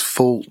Giroud's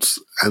faults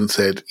and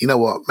said, you know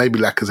what, maybe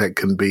Lacazette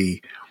can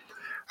be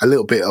a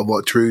little bit of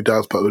what Giroud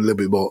does, but with a little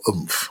bit more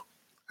oomph.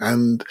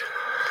 And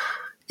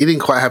he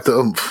didn't quite have the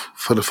oomph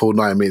for the full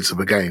 9 minutes of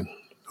a game,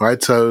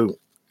 right? So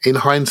in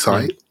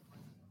hindsight,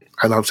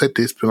 and I've said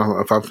this, but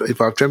if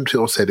I've dreamt it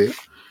or said it,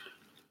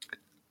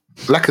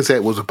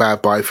 Lacazette was a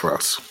bad buy for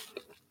us,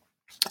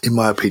 in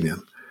my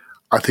opinion.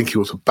 I think he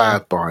was a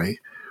bad buy.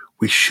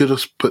 We should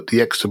have put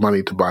the extra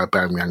money to buy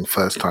Aubameyang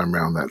first time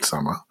round that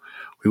summer.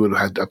 We would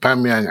have had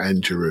Aubameyang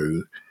and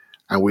Giroud,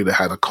 and we'd have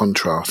had a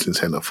contrast in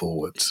centre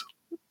forwards,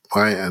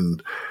 right?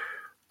 And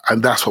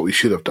that's what we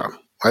should have done,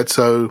 right?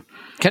 So,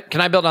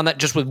 can I build on that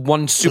just with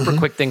one super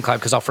quick thing, Clive?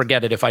 Because I'll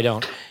forget it if I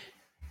don't.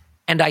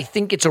 And I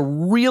think it's a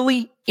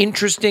really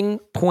interesting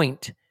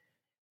point.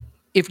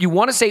 If you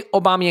want to say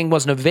Aubameyang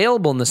wasn't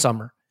available in the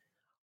summer,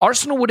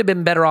 Arsenal would have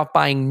been better off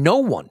buying no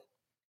one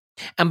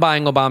and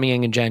buying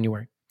Aubameyang in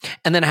January.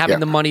 and then having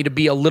the money to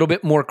be a little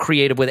bit more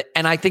creative with it.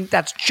 And I think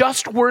that's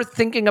just worth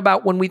thinking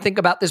about when we think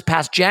about this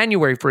past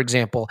January, for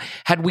example.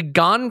 Had we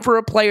gone for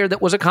a player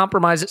that was a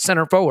compromise at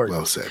center forward,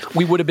 well said,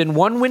 we would have been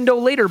one window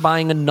later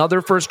buying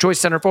another first choice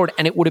center forward,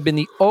 and it would have been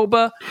the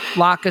Oba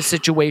Laka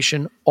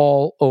situation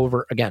all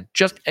over again.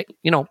 Just,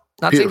 not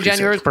saying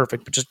January is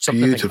perfect, but just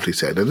something beautifully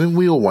said. And then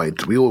we all wanted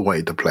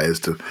the players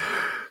to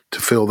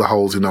fill the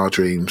holes in our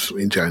dreams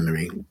in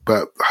January.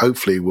 But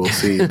hopefully we'll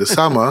see in the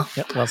summer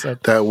well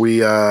said. that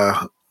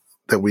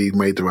we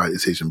made the right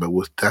decision, but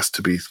that's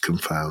to be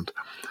confirmed.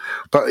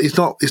 But it's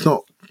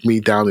not me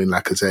downing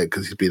Lacazette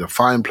because he's been a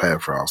fine player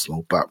for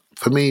Arsenal, but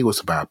for me it was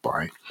a bad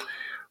buy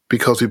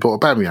because we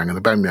bought Aubameyang,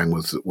 and Aubameyang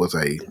was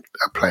a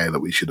player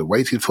that we should have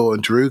waited for,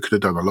 and Giroud could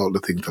have done a lot of the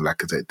things that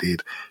Lacazette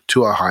did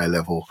to a higher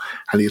level,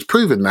 and he's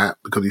proven that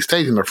because he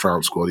stayed in the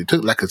France squad, he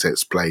took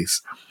Lacazette's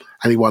place,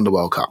 and he won the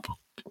World Cup.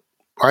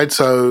 Right,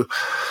 so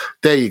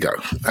there you go.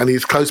 And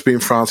he's close to being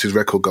France's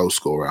record goal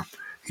scorer.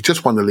 He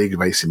just won the league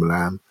of AC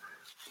Milan.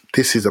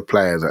 This is a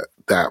player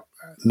that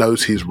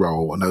knows his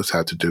role and knows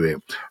how to do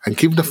it. And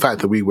given the fact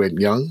that we went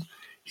young,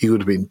 he would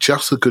have been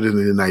just as good an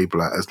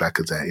enabler as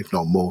Lacazette, if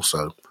not more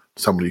so.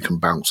 Somebody you can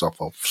bounce off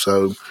of.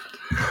 So,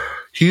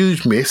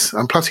 huge miss.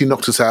 And plus he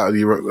knocked us out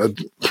of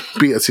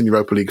beat us in the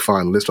Europa League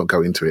final. Let's not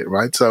go into it,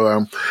 right?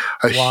 So,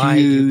 why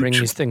do you bring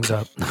these things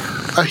up?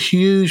 A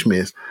huge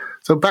miss.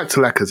 So back to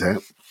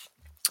Lacazette.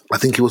 I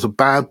think it was a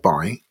bad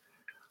buy.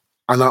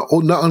 And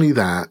not only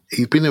that,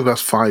 he's been with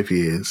us 5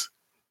 years.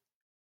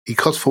 He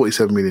cost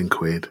 47 million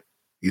quid.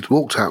 He's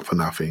walked out for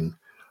nothing.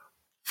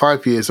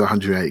 5 years,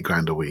 180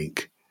 grand a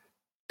week.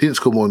 Didn't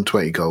score more than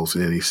 20 goals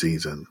in any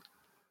season.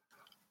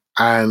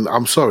 And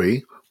I'm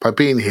sorry, by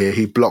being here,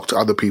 he blocked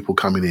other people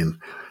coming in,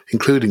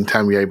 including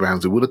Tammy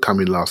Abrahams, who would have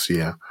come in last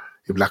year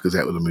if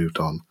Lacazette would have moved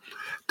on.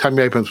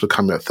 Tammy Abrahams would have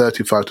come in at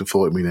 35 to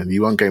 40 million.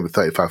 You won't get him at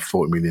 35 to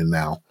 40 million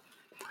now.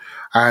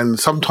 And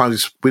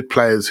sometimes with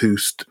players who,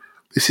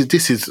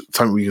 this is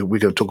something we're going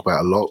to talk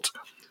about a lot,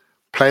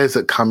 players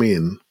that come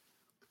in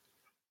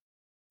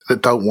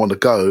that don't want to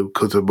go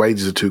because the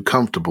wages are too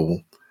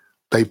comfortable,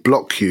 they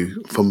block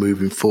you from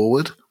moving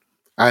forward.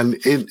 And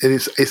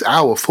it's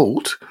our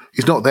fault.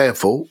 It's not their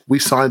fault. We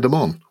signed them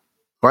on,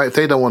 right? If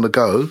they don't want to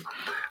go, and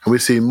we're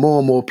seeing more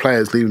and more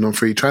players leaving on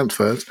free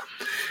transfers,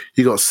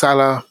 you got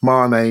Salah,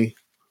 Mane,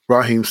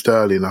 Raheem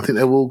Sterling. I think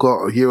they've all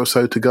got a year or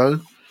so to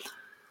go.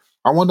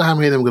 I wonder how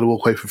many of them are going to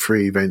walk away for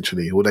free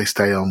eventually. Will they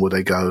stay on? Will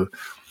they go?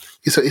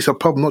 It's a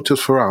problem not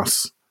just for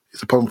us.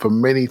 It's a problem for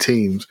many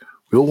teams.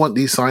 We all want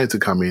these signs to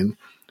come in,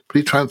 but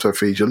these transfer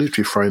fees, you're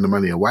literally throwing the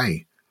money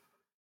away.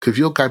 Because if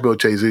you're Gabriel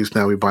Jesus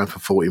now, we're buying for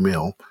 40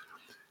 mil.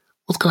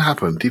 What's going to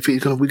happen? Do you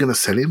think we're going to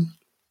sell him?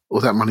 Or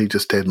is that money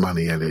just dead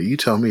money, Elliot? You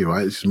tell me,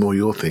 right? This is more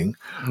your thing.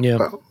 Yeah.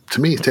 But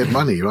to me, it's dead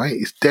money, right?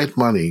 It's dead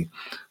money.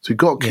 So you've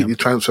got to keep your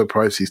transfer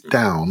prices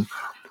down.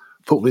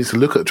 Football needs to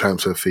look at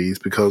transfer fees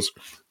because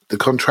the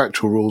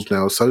contractual rules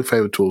now are so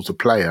favourable towards the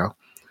player.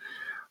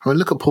 I mean,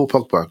 look at Paul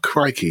Pogba.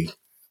 Crikey.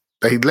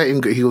 They let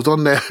him go. He was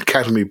on their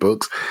academy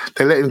books.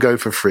 They let him go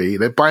for free.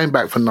 They buy him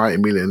back for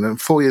 90 million. And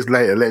 4 years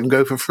later, let him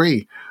go for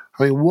free.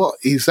 I mean, what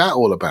is that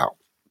all about?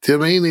 Do you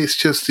know what I mean? It's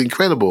just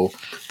incredible.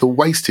 The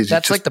wastage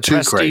That's is just like the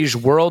Prestige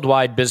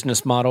worldwide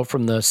business model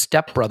from the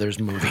Step Brothers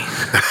movie.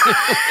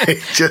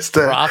 It's just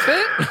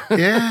profit?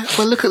 Yeah.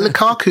 Well, look at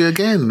Lukaku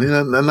again. You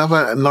know,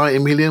 another 90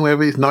 million,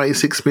 wherever it's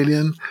 96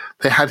 million.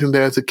 They had him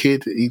there as a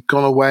kid. He'd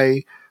gone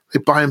away.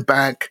 They buy him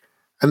back.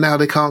 And now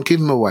they can't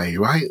give him away,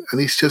 right? And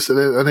it's just,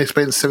 and they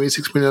spent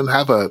 76 million on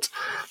Havertz.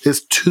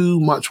 There's too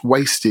much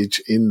wastage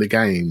in the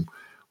game.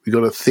 We've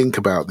got to think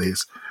about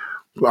this.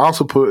 From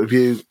Arsenal point of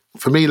view,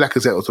 for me,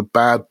 Lacazette was a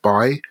bad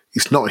buy.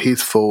 It's not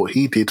his fault.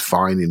 He did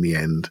fine in the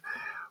end.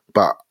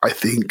 But I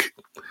think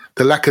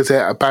the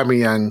Lacazette,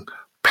 Aubameyang,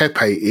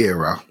 Pepe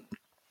era,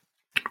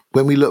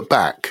 when we look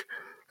back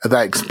at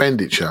that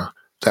expenditure,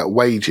 that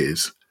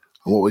wages,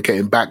 and what we're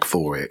getting back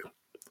for it,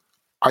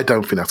 I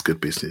don't think that's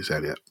good business,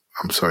 Elliot.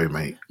 I'm sorry,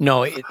 mate.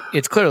 No,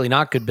 it's clearly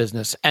not good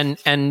business. And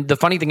the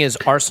funny thing is,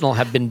 Arsenal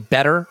have been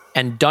better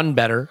and done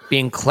better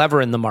being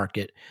clever in the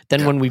market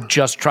than when we've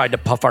just tried to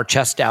puff our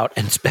chest out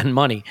and spend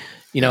money.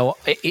 You know,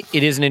 it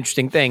is an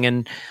interesting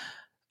thing.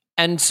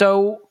 And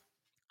so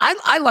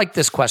I like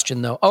this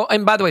question, though. Oh,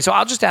 and by the way, so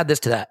I'll just add this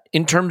to that.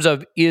 In terms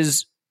of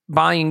is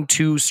buying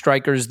two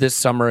strikers this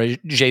summer,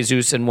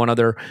 Jesus and one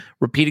other,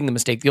 repeating the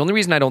mistake. The only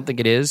reason I don't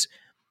think it is,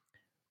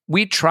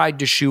 we tried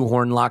to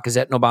shoehorn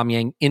Lacazette and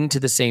Aubameyang into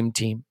the same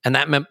team, and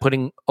that meant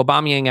putting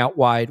Aubameyang out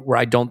wide where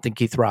I don't think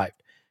he thrived.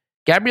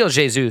 Gabriel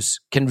Jesus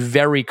can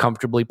very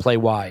comfortably play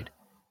wide,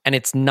 and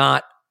it's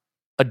not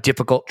a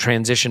difficult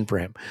transition for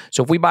him.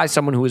 So if we buy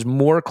someone who is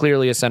more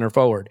clearly a center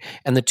forward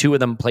and the two of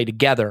them play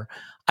together,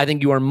 I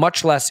think you are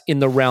much less in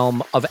the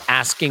realm of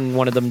asking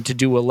one of them to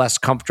do a less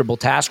comfortable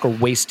task or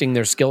wasting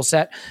their skill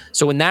set.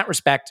 So in that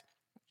respect,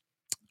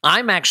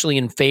 I'm actually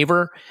in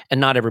favor, and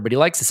not everybody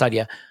likes this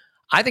idea,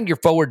 I think your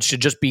forwards should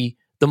just be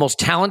the most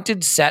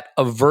talented set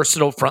of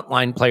versatile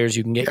frontline players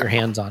you can get your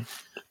hands on.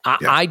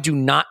 I do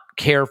not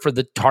care for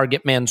the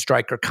target man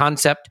striker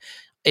concept.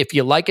 If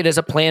you like it as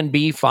a plan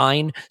B,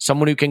 fine.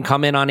 Someone who can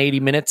come in on 80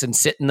 minutes and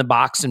sit in the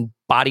box and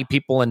body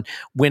people and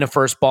win a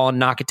first ball and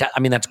knock it down. I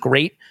mean, that's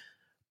great.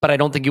 But I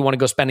don't think you want to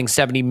go spending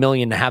 $70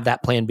 million to have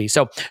that plan B.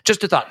 So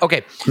just a thought.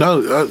 Okay.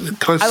 No,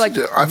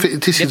 I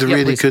think this is a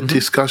really good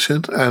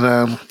discussion.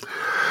 And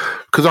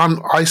because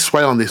I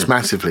sway on this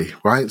massively,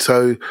 right?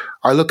 So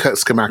I look at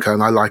Scamacca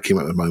and I like him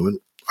at the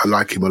moment. I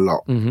like him a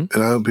lot. You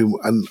know,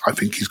 and I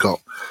think he's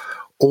got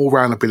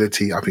all-round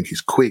ability. I think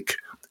he's quick.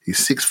 He's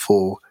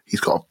 6'4".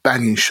 He's got a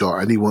banging shot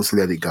and he wants to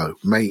let it go.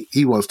 Mate,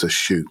 he wants to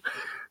shoot.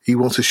 He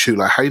wants to shoot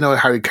like how you know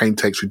Harry Kane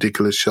takes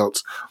ridiculous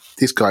shots.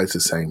 This guy's the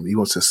same. He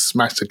wants to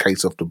smash the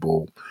case off the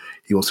ball.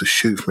 He wants to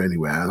shoot from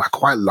anywhere. And I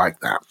quite like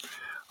that.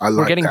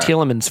 We're getting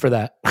Tielemans for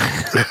that.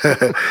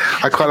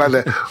 I quite like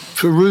that.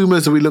 For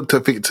rumours, we looked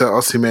at Victor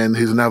Osimhen,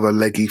 who's another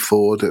leggy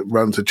forward that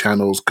runs the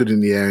channels, good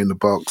in the air in the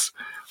box.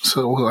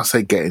 So I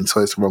say getting,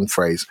 so it's the wrong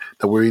phrase,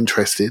 that we're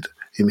interested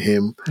in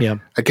him. Yeah.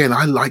 Again,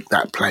 I like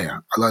that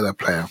player.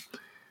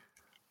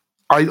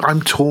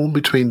 I'm torn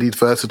between these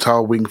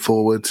versatile wing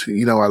forwards.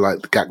 You know, I like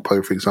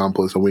Gakpo, for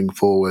example, as a wing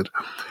forward.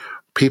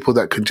 People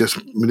that can just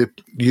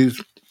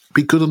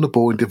be good on the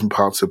ball in different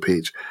parts of the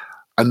pitch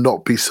and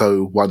not be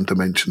so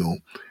one-dimensional.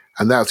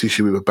 And that's the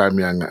issue with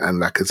Aubameyang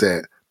and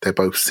Lacazette. They're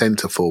both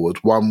centre forward.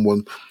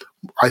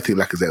 I think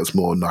Lacazette was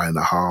more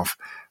 9.5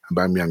 and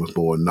Aubameyang was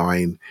more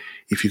 9.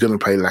 If you're going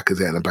to play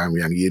Lacazette and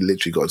Aubameyang, you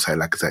literally got to say,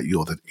 Lacazette,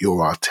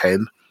 you're our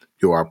 10.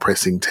 You're our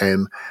pressing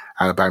 10.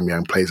 And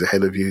Aubameyang plays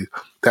ahead of you.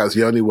 That was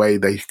the only way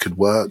they could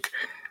work.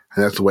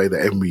 And that's the way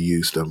that Emery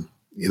used them.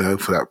 You know,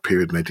 for that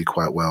period, they did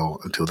quite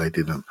well until they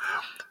didn't.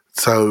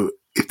 So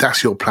if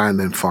that's your plan,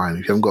 then fine.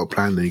 If you haven't got a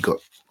plan, then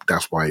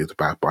that's why it's a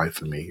bad buy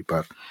for me.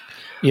 But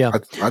yeah,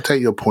 I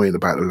take your point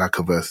about the lack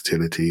of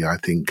versatility. I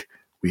think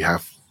we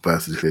have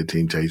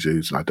versatility in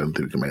Jesus, and I don't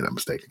think we can make that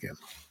mistake again.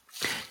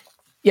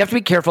 You have to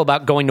be careful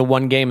about going to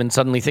one game and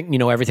suddenly think you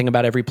know everything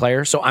about every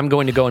player. So I'm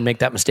going to go and make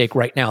that mistake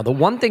right now. The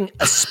one thing,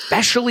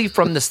 especially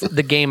from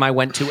the game I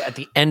went to at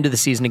the end of the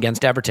season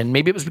against Everton,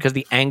 maybe it was because of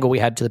the angle we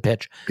had to the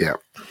pitch. Yeah.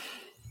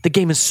 The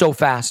game is so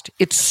fast.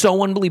 It's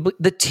so unbelievable.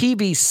 The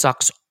TV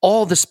sucks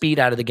all the speed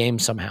out of the game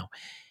somehow.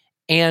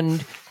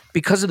 And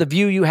because of the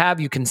view you have,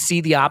 you can see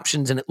the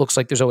options and it looks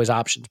like there's always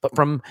options. But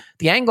from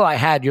the angle I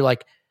had, you're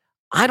like,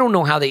 I don't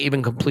know how they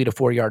even complete a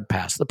 4-yard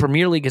pass. The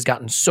Premier League has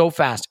gotten so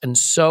fast and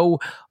so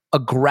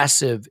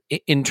aggressive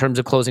in terms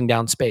of closing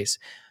down space.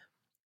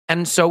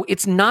 And so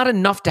it's not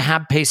enough to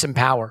have pace and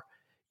power.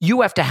 You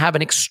have to have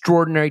an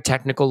extraordinary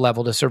technical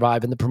level to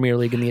survive in the Premier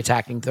League in the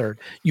attacking third.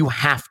 You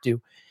have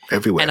to.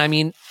 Everywhere. And I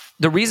mean,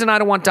 the reason I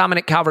don't want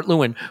Dominic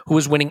Calvert-Lewin, who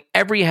was winning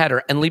every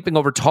header and leaping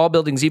over tall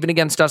buildings, even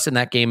against us in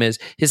that game, is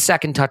his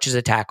second touch is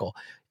a tackle.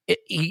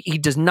 He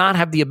does not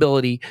have the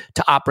ability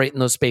to operate in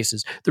those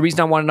spaces. The reason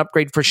I want an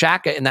upgrade for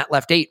Xhaka in that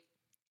left 8,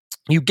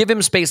 you give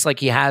him space like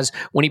he has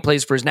when he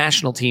plays for his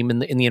national team in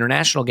the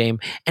international game,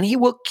 and he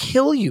will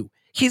kill you.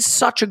 He's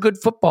such a good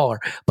footballer,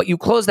 but you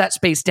close that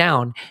space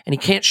down and he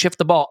can't shift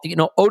the ball. You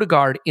know,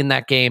 Odegaard in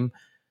that game,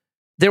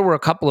 there were a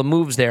couple of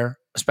moves there,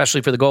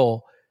 especially for the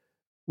goal,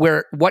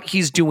 where what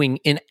he's doing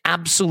in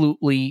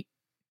absolutely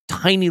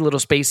tiny little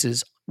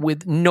spaces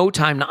with no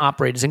time to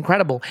operate is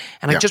incredible.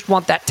 And I just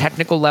want that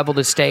technical level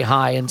to stay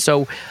high. And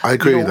so I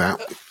agree with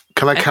that.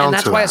 Can I counter and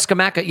that's why that?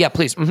 Scamacca, yeah,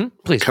 please.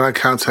 Please. Can I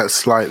counter that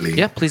slightly?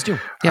 Yeah, please do.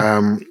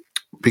 Yeah.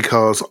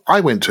 Because I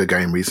went to a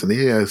game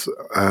recently as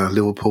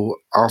Arsenal-Liverpool,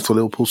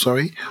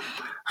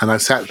 and I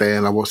sat there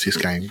and I watched this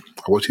game.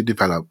 I watched it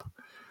develop,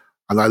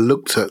 and I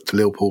looked at the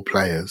Liverpool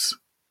players,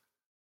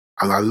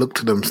 and I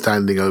looked at them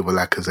standing over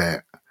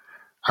Lacazette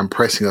and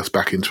pressing us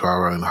back into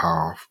our own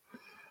half,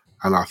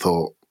 and I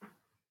thought,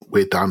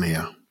 we're done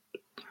here.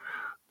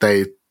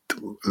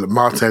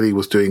 Martinelli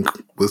was doing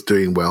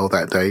well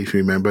that day, if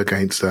you remember,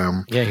 against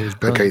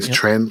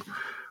Trent.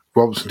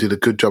 Robson did a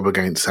good job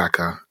against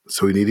Saka,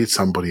 so we needed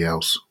somebody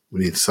else. We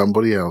needed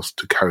somebody else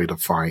to carry the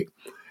fight.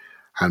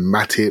 And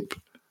Matip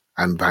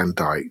and Van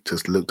Dijk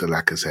just looked at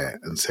Lacazette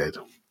and said,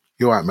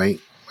 "You all right,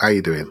 mate? How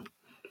you doing?"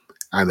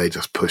 And they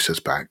just pushed us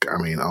back.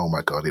 I mean, oh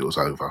my God, it was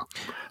over.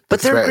 But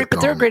they're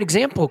a great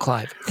example,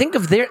 Clive. Think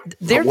of they're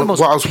the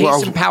most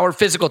pace and power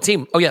physical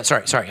team. Oh yeah,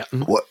 sorry.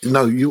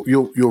 No,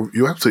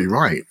 you're absolutely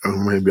right.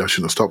 Maybe I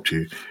shouldn't have stopped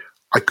you.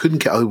 I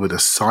couldn't get over the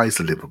size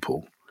of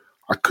Liverpool.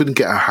 I couldn't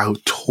get how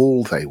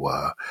tall they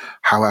were,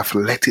 how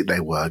athletic they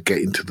were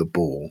getting to the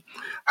ball,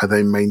 how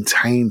they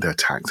maintained their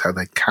attacks, how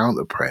they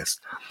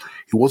counter-pressed.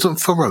 It wasn't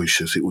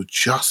ferocious. It was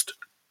just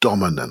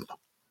dominant.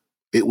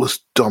 It was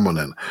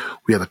dominant.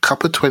 We had a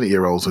couple of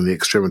 20-year-olds in the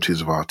extremities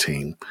of our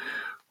team.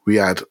 We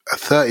had a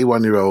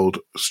 31-year-old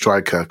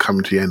striker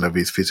coming to the end of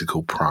his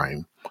physical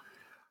prime.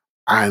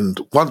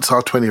 And once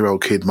our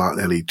 20-year-old kid,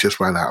 Martinelli, just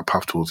ran out of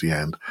puff towards the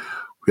end,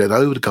 we had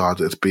Odegaard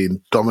that's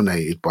been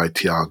dominated by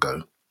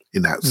Thiago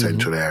in that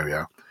central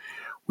area.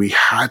 We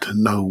had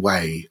no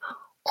way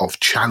of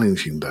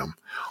challenging them.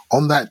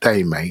 On that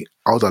day, mate,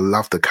 I would have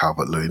loved the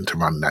Calvert-Lewin to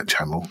run that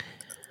channel.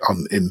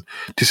 Do you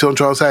see what I'm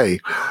trying to say?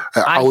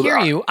 I hear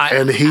you.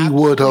 He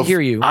would have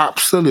hear you.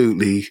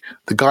 Absolutely.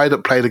 The guy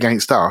that played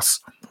against us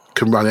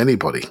can run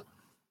anybody.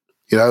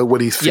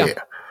 when he's fit.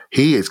 Yeah.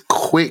 He is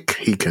quick.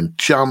 He can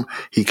jump.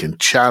 He can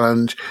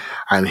challenge,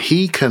 and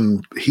he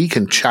can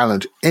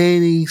challenge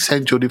any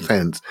central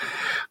defense.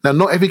 Now,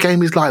 not every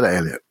game is like that,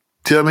 Elliot.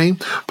 Do you know what I mean?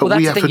 But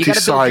we have to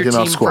decide in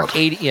our squad.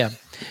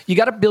 You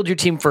got to build your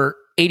team for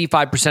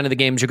 85% of the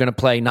games you're going to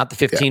play, not the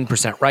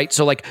 15%, right?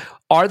 So,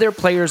 are there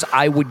players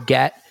I would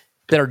get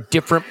that are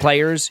different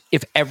players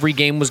if every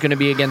game was going to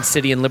be against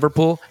City and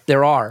Liverpool?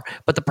 There are.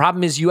 But the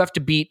problem is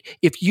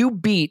if you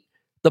beat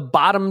the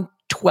bottom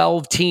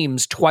 12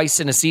 teams twice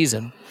in a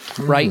season,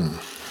 right?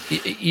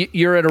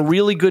 You're at a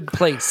really good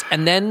place.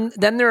 And then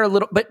they're a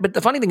little, but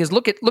the funny thing is,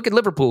 look at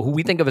Liverpool, who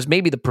we think of as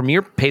maybe the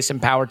premier pace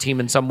and power team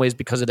in some ways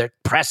because of their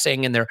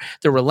pressing and their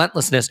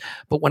relentlessness.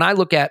 But when I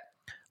look at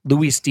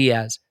Luis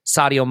Diaz,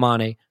 Sadio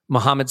Mane,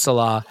 Mohamed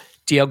Salah,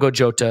 Diogo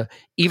Jota,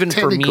 even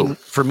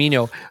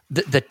Firmino,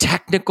 the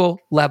technical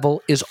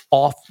level is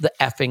off the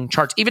effing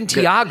charts. Even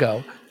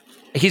Thiago,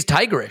 he's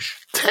tigerish.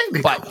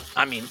 Technical. But,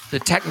 I mean, the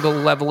technical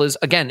level is,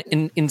 again,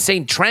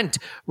 insane. Trent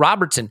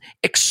Robertson,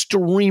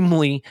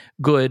 extremely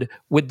good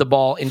with the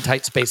ball in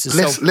tight spaces.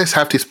 Let's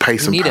have this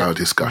pace and power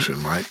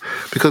discussion, right?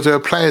 Because there are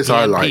players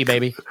I like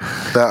baby.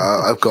 that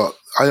I've got.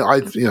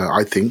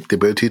 I think the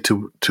ability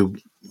to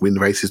win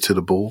races to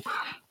the ball,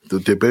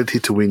 the ability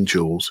to win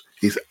duels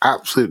is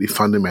absolutely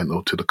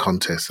fundamental to the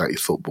contest that is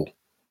football.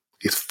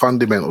 It's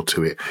fundamental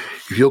to it.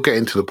 If you're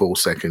getting to the ball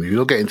second, if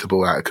you're getting to the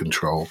ball out of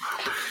control,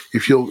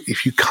 if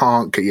you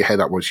can't get your head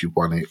up once you've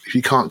won it, if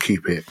you can't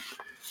keep it,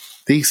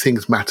 these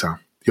things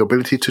matter. Your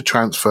ability to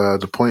transfer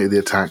the point of the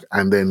attack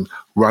and then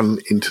run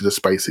into the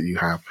space that you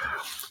have.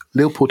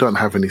 Liverpool don't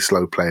have any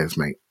slow players,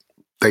 mate.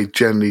 They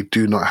generally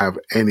do not have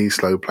any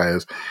slow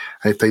players.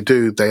 And if they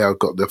do, they have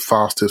got the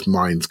fastest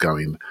minds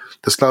going.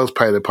 The slowest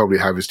player they probably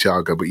have is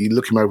Thiago, but you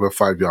look him over a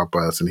 5-yard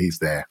burst and he's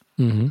there.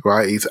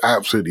 Right? He's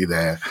absolutely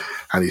there.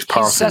 And he's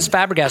passing. He's Cesc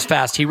Fabregas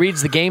fast. He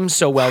reads the game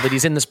so well that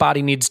he's in the spot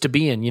he needs to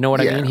be in. You know what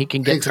I mean? He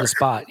can get to the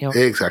spot.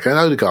 Exactly. And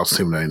Odegaard's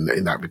similar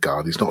in that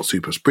regard. He's not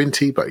super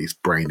sprinty, but his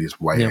brain is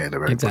way ahead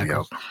of everybody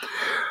else.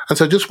 And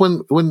so just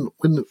when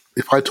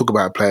if I talk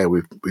about a player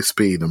with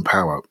speed and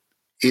power,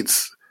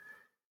 it's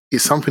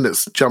something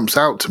that jumps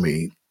out to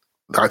me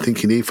that I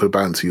think you need for the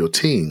balance of your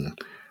team.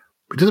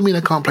 But it doesn't mean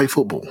they can't play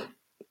football.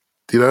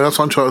 That's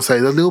what I'm trying to say.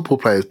 The Liverpool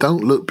players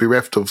don't look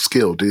bereft of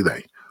skill, do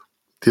they?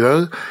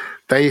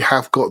 They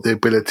have got the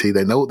ability.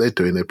 They know what they're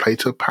doing. They play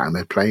to a pattern.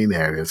 They play in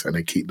areas and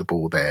they keep the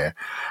ball there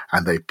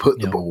and they put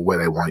the ball where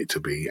they want it to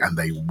be and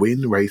they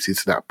win races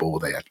to that ball.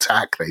 They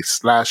attack, they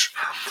slash,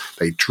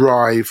 they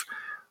drive,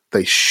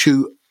 they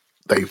shoot,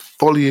 they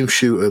volume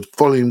shooters,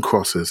 volume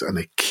crossers, and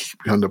they keep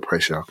you under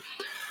pressure.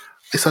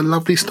 It's a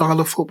lovely style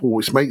of football,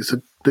 which makes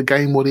the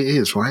game what it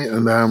is, right?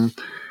 And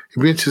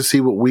it'd be interesting to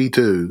see what we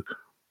do.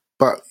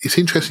 But it's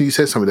interesting you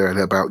said something there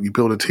about you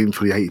build a team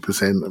for the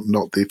 80%,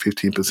 not the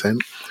 15%.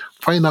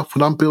 Funny enough,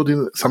 when I'm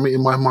building something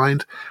in my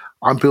mind,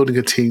 I'm building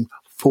a team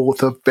for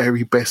the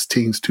very best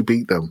teams to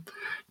beat them.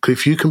 Because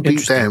if you can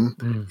beat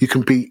them, you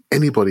can beat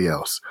anybody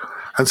else.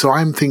 And so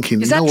I'm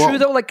thinking, is that true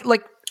though?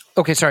 Like,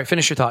 okay, sorry,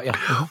 finish your thought.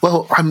 Yeah.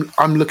 Well, I'm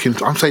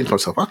saying to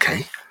myself,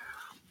 okay,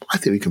 I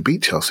think we can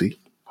beat Chelsea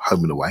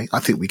home and away.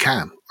 I think we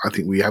can. I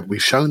think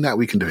we've shown that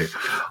we can do it.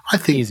 I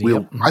think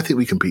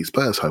we can beat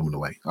Spurs home and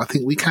away. I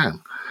think we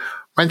can.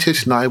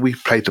 Manchester United, we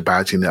played the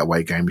badge in that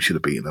away game. We should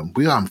have beaten them.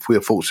 We are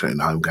fortunate in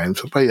the home game,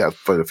 so play that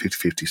for a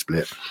 50-50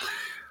 split.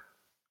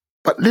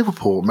 But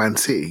Liverpool, Man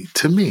City,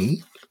 to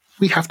me,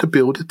 we have to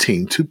build a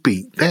team to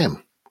beat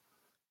them.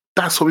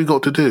 That's what we've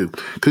got to do.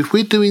 Because if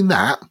we're doing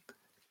that,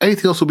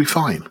 anything else will be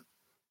fine.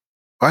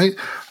 Right?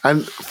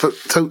 And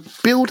so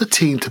build a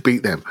team to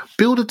beat them.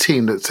 Build a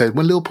team that says,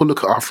 when Liverpool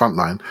look at our front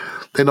line,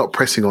 they're not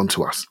pressing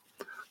onto us.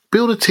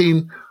 Build a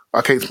team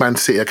against Man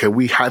City. Okay,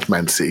 we had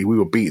Man City. We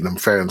were beating them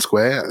fair and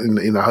square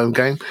in the home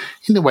game.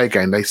 In the away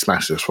game, they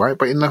smashed us, right?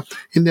 But in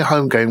the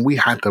home game, we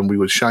had them. We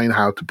were showing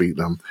how to beat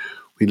them.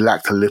 We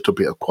lacked a little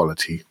bit of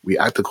quality. We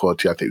add the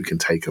quality. I think we can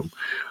take them.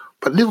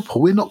 But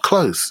Liverpool, we're not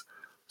close.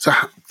 So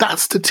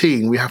that's the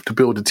team we have to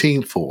build a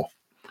team for.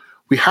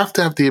 We have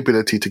to have the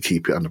ability to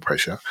keep it under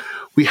pressure.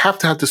 We have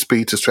to have the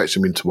speed to stretch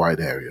them into wide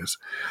areas.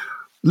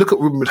 Look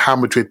at how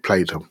Madrid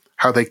played them,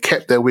 how they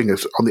kept their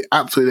wingers on the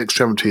absolute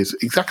extremities,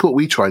 exactly what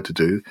we tried to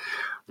do.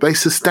 They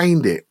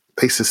sustained it.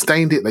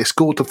 They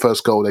scored the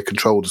first goal. They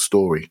controlled the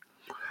story.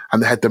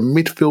 And they had the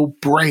midfield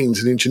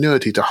brains and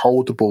ingenuity to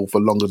hold the ball for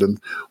longer than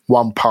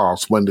one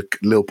pass when the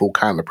Liverpool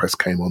counter-press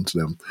came onto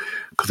them,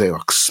 because they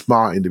were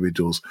smart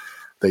individuals.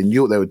 They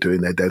knew what they were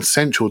doing. They had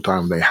central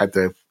time. They had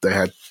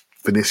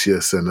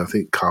Vinicius and I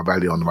think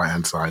Carvalho on the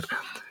right-hand side.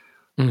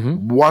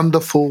 Mm-hmm.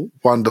 Wonderful,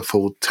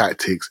 wonderful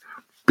tactics.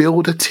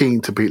 Build a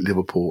team to beat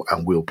Liverpool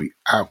and we'll be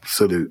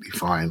absolutely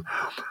fine.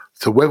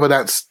 So whether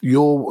that's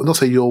not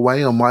say your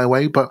way or my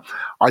way, but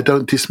I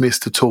don't dismiss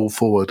the tall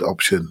forward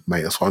option,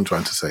 mate. That's what I'm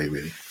trying to say,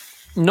 really.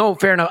 No,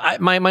 fair enough.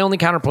 My only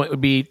counterpoint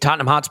would be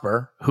Tottenham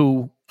Hotspur,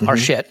 who are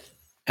shit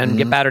and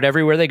get battered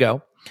everywhere they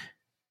go.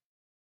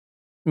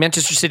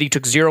 Manchester City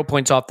took 0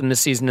 points off them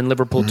this season and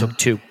Liverpool took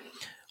 2.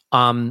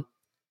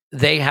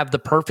 They have the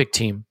perfect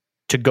team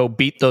to go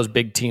beat those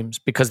big teams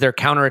because their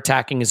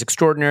counterattacking is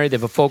extraordinary. They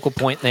have a focal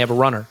point and they have a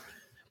runner.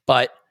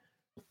 But,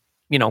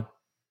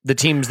 the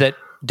teams that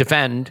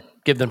defend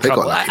give them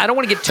trouble. I don't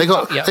want to get too...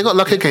 They got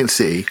lucky against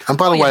City. And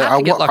by the way, I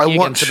watch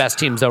against the best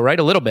teams, though, right?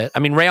 A little bit. I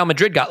mean, Real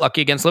Madrid got lucky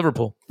against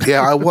Liverpool.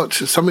 Yeah, I watch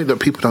something that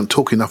people don't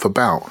talk enough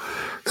about,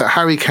 that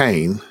Harry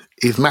Kane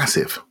is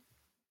massive.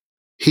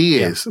 He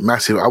is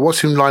massive. I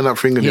watched him line up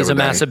for England. He's a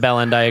massive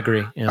bellend. I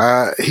agree.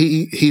 Yeah.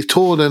 He's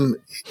taller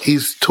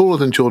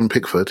than Jordan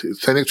Pickford.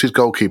 So next to his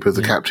goalkeeper as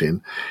the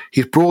captain.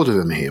 He's broader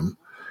than him.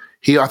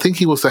 I think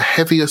he was the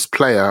heaviest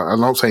player.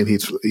 I'm not saying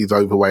he's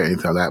overweight or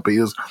anything like that, but he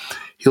was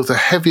the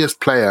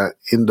heaviest player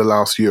in the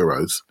last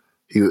Euros.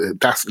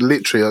 That's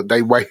literally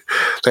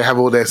they have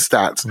all their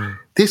stats.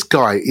 This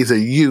guy is a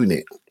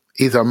unit.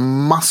 He's a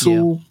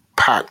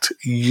muscle-packed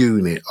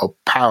unit of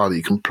power that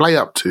you can play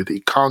up to that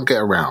you can't get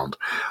around.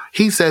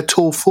 He's their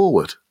tall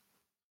forward.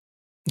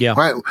 Yeah.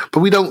 Right? But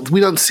we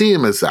don't see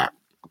him as that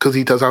because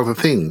he does other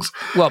things.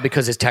 Well,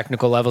 because his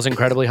technical level is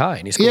incredibly high.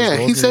 And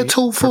he's their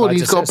tall forward.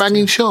 He's got a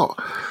banging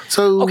shot.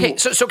 So okay,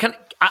 so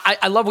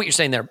I love what you're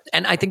saying there,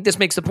 and I think this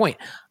makes the point.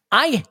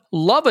 I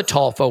love a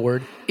tall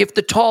forward if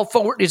the tall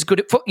forward is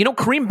good at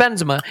Karim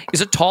Benzema is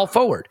a tall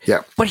forward.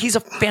 Yeah. But he's a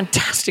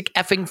fantastic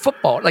effing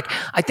footballer. Like,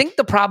 I think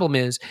the problem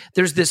is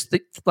there's this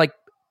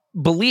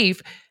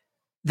belief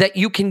that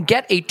you can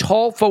get a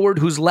tall forward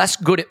who's less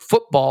good at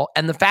football,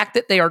 and the fact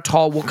that they are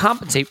tall will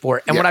compensate for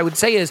it. And what I would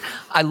say is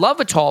I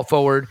love a tall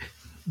forward,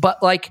 but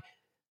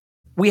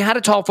we had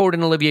a tall forward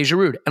in Olivier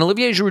Giroud, and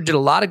Olivier Giroud did a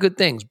lot of good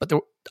things, but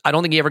I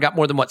don't think he ever got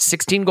more than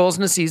 16 goals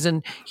in a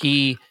season.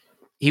 He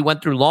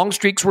went through long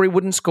streaks where he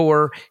wouldn't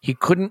score. He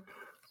couldn't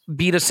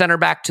beat a center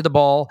back to the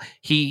ball.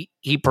 He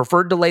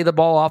preferred to lay the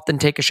ball off than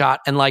take a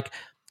shot. And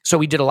so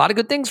he did a lot of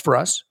good things for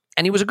us.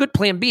 And he was a good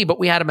plan B, but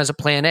we had him as a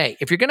plan A.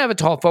 If you're going to have a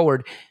tall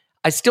forward,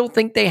 I still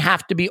think they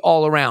have to be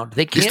all around.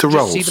 They can't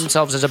just see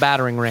themselves as a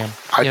battering ram.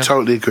 I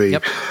totally agree.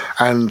 Yep.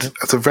 And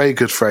that's a very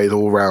good phrase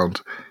all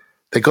around.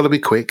 They got to be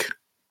quick.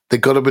 They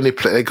got to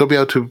manipulate. They got to be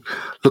able to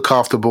look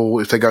after the ball.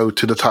 If they go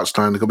to the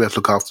touchline, they got to be able to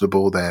look after the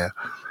ball there.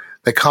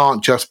 They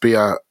can't just be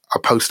a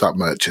post-up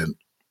merchant.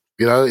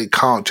 It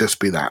can't just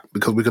be that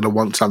because we're going to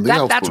want something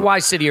else. That's why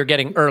City are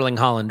getting Erling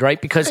Haaland,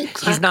 right? Because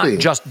he's not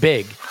just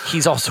big.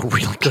 He's also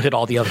really good at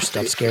all the other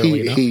stuff,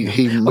 scarily.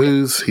 He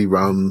moves, he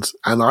runs.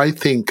 And I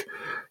think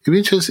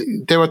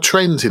there are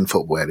trends in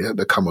football, Elliot,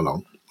 that come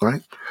along,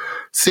 right?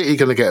 City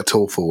going to get a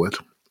tall forward.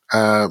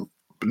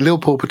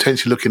 Liverpool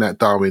potentially looking at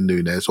Darwin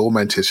Núñez or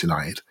Manchester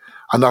United,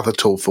 another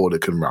tall forward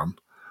that can run.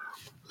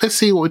 Let's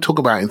see what we talk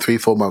about in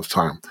 3-4 months'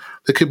 time.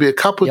 There could be a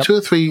couple, 2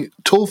 or 3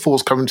 tall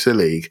forwards coming to the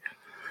league.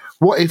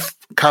 What if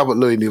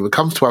Calvert-Lewin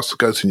comes to us to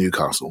go to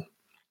Newcastle?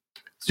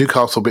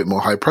 Newcastle a bit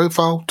more high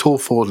profile, tall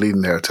forward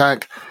leading their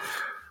attack.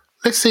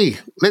 Let's see,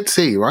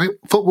 right?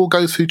 Football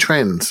goes through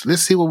trends.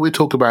 Let's see what we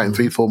talk about in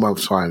 3-4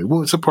 months' time. It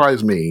wouldn't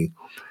surprise me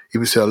if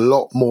we see a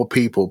lot more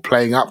people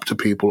playing up to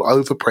people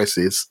over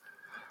presses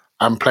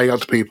and playing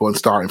up to people and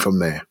starting from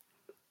there.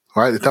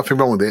 Right? There's nothing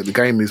wrong with it. The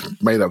game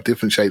is made up of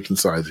different shapes and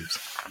sizes.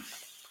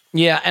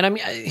 Yeah, and I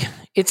mean,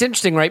 it's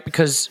interesting, right?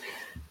 Because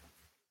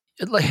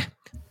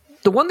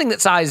the one thing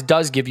that size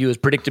does give you is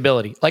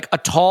predictability. Like a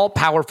tall,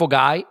 powerful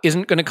guy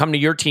isn't going to come to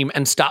your team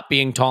and stop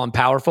being tall and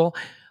powerful.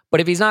 But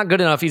if he's not good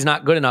enough, he's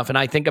not good enough. And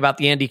I think about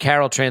the Andy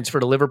Carroll transfer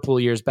to Liverpool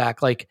years back.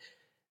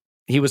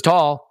 He was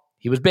tall,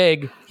 he was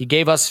big, he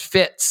gave us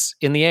fits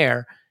in the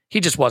air. He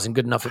just wasn't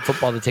good enough at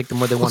football to take them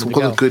where they wanted to go.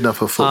 Wasn't good enough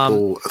for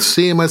football.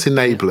 See him as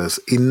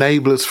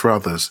enablers for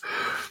others.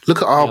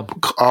 Look at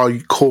our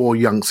core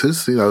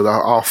youngsters,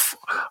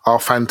 our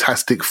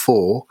fantastic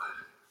 4.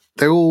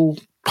 They're all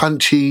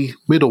punchy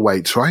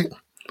middleweights, right?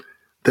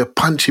 They're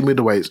punchy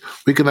middleweights.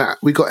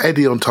 We got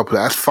Eddie on top of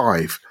that. That's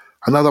 5.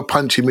 Another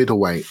punchy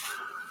middleweight.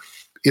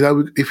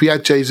 If we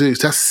had Jesus,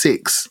 that's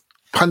 6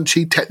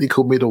 punchy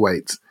technical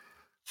middleweights.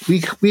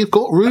 We've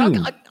got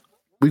room.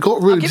 We've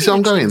got room. This is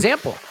an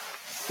example.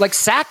 Like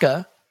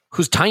Saka,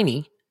 who's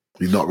tiny,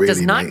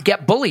 does not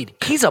get bullied.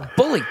 He's a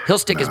bully. He'll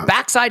stick his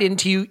backside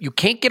into you. You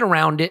can't get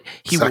around it.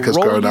 He Saka's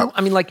will roll you. Up.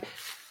 I mean,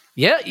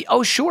 yeah.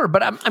 Oh, sure.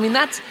 But I mean,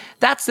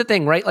 that's the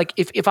thing, right? Like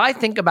if I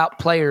think about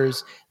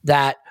players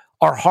that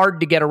are hard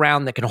to get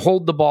around, that can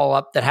hold the ball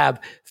up, that have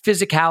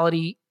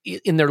physicality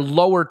in their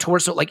lower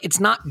torso, it's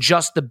not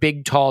just the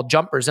big, tall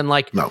jumpers. And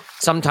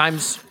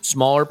sometimes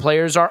smaller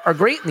players are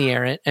great in the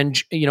air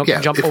and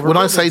can jump over. When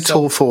I say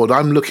tall forward,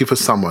 I'm looking for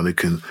someone who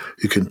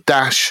can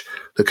dash,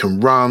 that can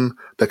run,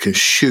 that can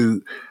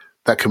shoot,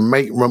 that can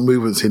make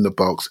movements in the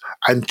box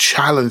and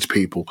challenge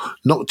people,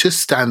 not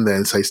just stand there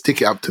and say,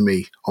 stick it up to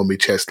me on my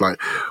chest.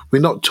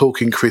 We're not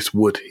talking Chris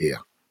Wood here.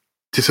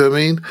 Do you see what I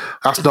mean?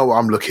 That's not what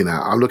I'm looking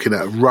at. I'm looking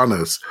at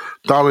runners.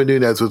 Darwin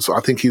Núñez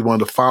I think he's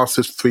one of the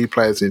fastest 3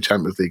 players in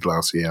Champions League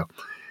last year.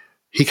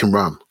 He can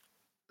run.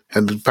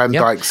 And Van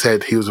Dijk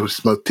said he was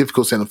the most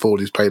difficult centre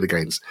forward he's played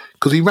against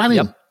because he ran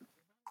him.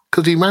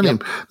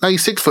 Now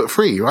he's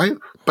 6'3", right?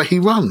 But he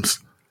runs.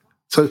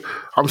 So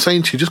I'm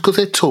saying to you, just because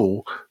they're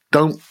tall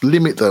don't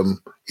limit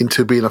them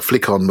into being a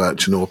flick-on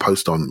merchant or a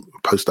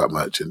post-up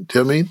merchant. Do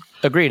you know what I mean?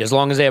 Agreed, as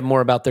long as they have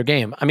more about their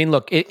game. I mean,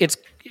 look, it's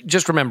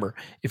just remember,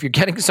 if you're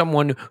getting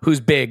someone who's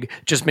big,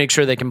 just make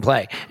sure they can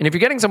play. And if you're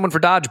getting someone for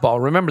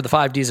dodgeball, remember the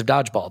 5 Ds of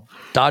dodgeball.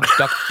 Dodge,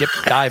 duck, dip,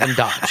 dive, and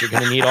dodge. You're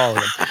going to need all of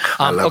them.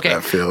 I love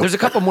that, Phil. There's a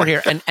couple more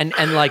here.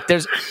 And like,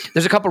 there's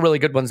a couple really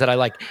good ones that I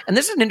like. And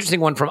this is an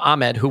interesting one from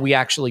Ahmed, who we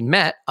actually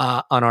met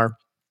on our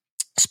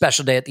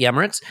special day at the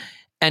Emirates.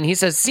 And he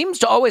says, seems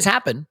to always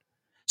happen.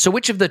 So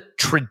which of the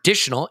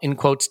traditional, in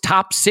quotes,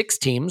 top 6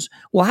 teams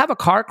will have a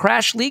car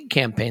crash league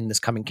campaign this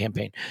coming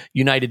campaign?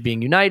 United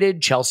being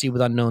United, Chelsea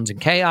with unknowns and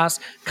chaos,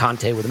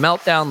 Conte with a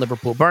meltdown,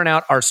 Liverpool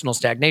burnout, Arsenal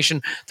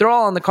stagnation. They're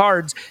all on the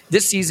cards.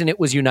 This season it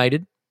was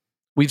United.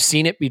 We've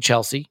seen it be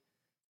Chelsea.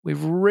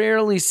 We've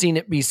rarely seen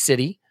it be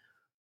City.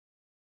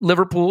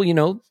 Liverpool, you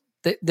know,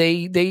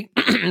 they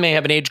may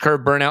have an age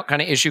curve burnout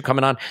kind of issue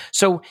coming on.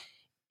 So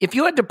if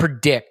you had to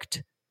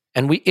predict,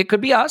 and it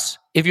could be us,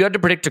 if you had to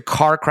predict a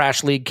car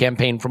crash league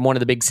campaign from one of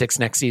the big 6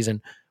 next season,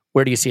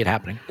 where do you see it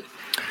happening?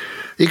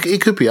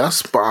 It could be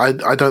us,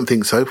 but I don't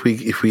think so.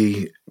 If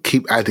we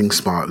keep adding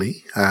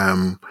smartly,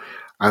 and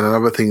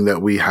another thing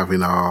that we have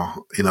in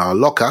our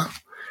locker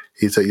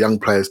is that young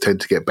players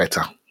tend to get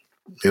better,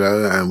 you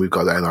know, and we've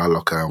got that in our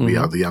locker. And we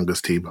are the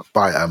youngest team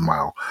by a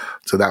mile,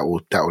 so that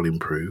will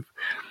improve.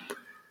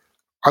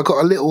 I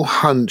got a little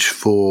hunch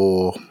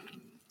for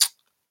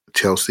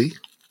Chelsea.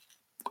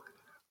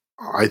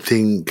 I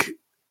think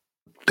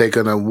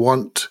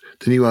the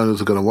new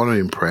owners are going to want to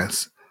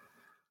impress,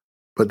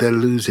 but they're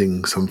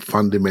losing some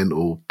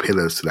fundamental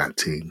pillars to that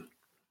team.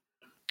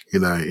 You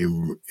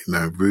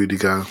know,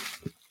 Rudiger,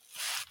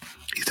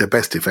 he's their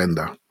best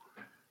defender,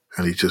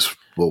 and he just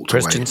walked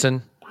away.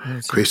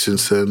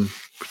 Christensen,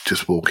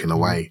 just walking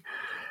away.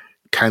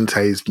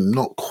 Kante's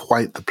not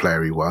quite the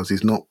player he was.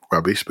 He's not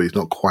rubbish, but he's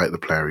not quite the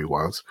player he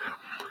was.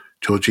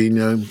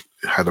 Jorginho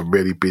had a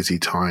really busy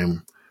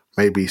time.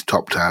 Maybe he's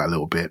topped out a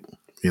little bit,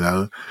 you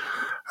know.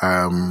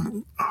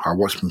 I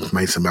watched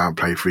Mason Mount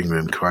play for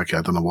England. Crikey,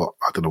 I don't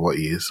know what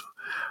he is.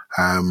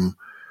 Ziyech,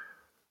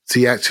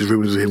 there's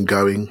rumours of him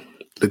going.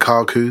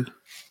 Lukaku,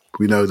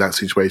 we know that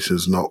situation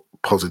is not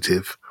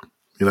positive,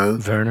 you know.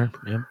 Werner,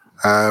 yeah.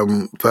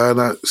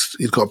 Werner,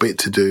 he's got a bit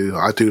to do.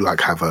 I do like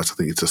Havertz. I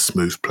think he's a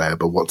smooth player,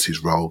 but what's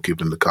his role,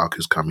 given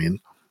Lukaku's come in?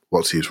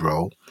 What's his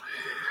role?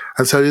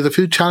 And so there's a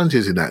few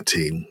challenges in that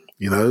team,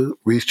 you know.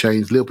 Reece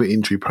James, a little bit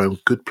injury prone,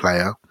 good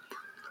player.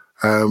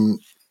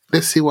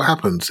 Let's see what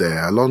happens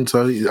there.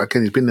 Alonso,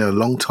 again, he's been there a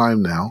long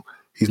time now.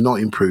 He's not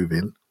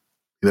improving.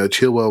 You know,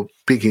 Chilwell,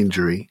 big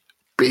injury,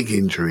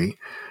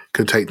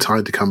 could take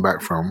time to come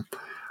back from.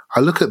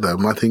 I look at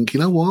them, I think, you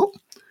know what?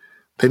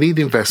 They need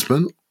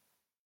investment.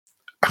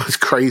 It's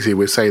crazy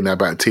we're saying that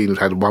about a team that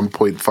had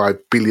 £1.5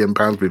 billion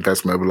of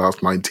investment over the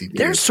last 19 years.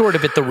 They're sort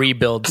of at the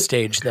rebuild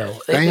stage, though.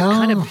 They are.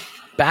 Kind of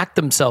backed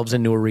themselves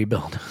into a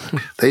rebuild.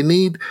 They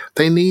need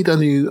a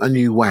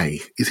new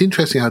way. It's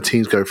interesting how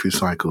teams go through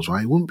cycles,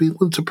 right? It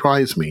wouldn't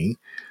surprise me.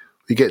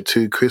 We get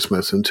to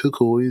Christmas and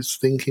Tuchel is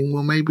thinking,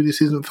 well, maybe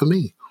this isn't for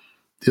me.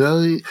 You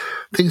know,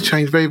 things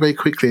change very, very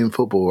quickly in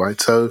football, right?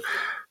 So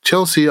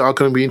Chelsea are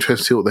going to be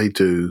interested to see what they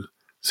do,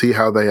 see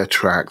how they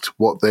attract,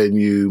 what their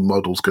new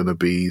model's going to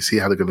be, see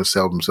how they're going to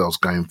sell themselves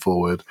going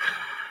forward.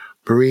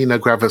 Marina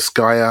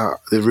Graverskaya,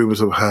 the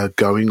rumours of her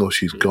going or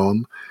she's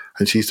gone,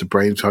 and she's the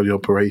brainchild of the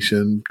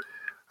operation.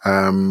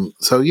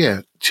 So,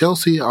 yeah,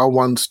 Chelsea are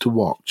ones to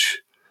watch.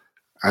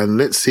 And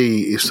let's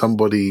see if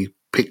somebody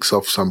picks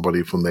off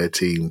somebody from their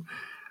team.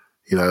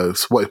 You know,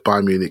 so what if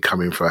Bayern Munich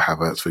come in for a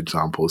Havertz, for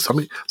example?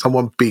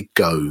 Someone big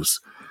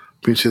goes.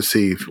 We should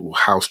see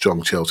how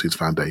strong Chelsea's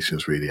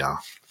foundations really are.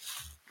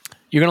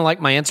 You're going to like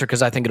my answer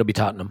because I think it'll be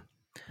Tottenham.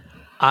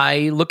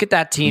 I look at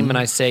that team and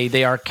I say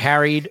they are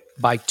carried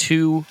by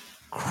 2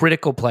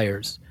 critical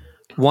players.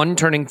 One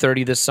turning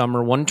 30 this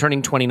summer, one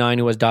turning 29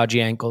 who has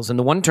dodgy ankles, and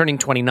the one turning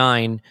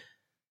 29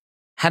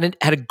 had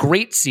a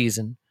great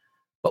season,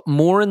 but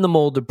more in the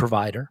mold of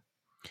provider.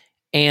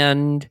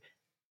 And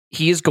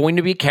he is going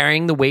to be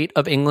carrying the weight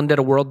of England at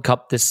a World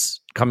Cup this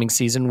coming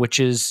season, which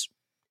is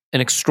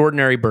an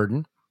extraordinary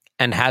burden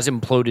and has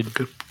imploded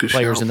good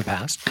players shout. in the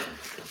past.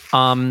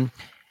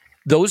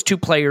 Those 2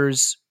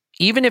 players,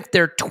 even if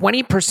they're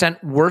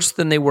 20% worse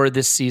than they were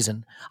this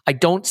season, I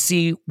don't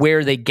see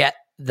where they get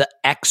the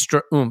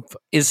extra oomph.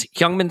 Is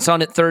Heung-min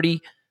Son at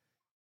 30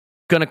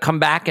 going to come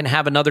back and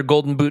have another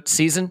Golden Boot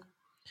season?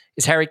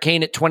 Is Harry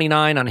Kane at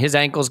 29 on his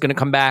ankles going to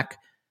come back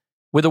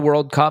with a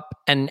World Cup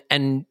and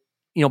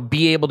you know,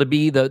 be able to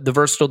be the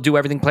versatile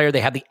do-everything player?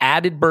 They have the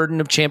added burden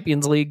of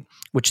Champions League,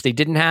 which they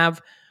didn't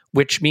have,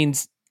 which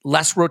means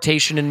less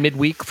rotation in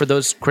midweek for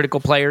those critical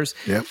players.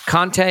 Yep.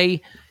 Conte,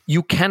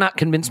 you cannot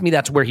convince me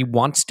that's where he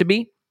wants to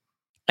be.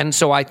 And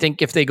so I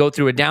think if they go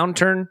through a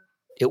downturn,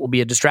 it will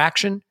be a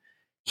distraction.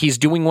 He's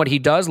doing what he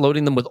does,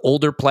 loading them with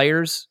older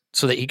players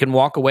so that he can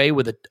walk away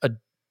with a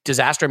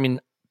disaster. I mean,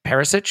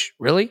 Perisic,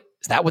 really?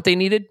 Is that what they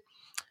needed?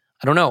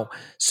 I don't know.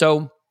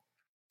 So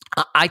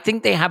I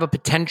think they have a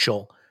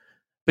potential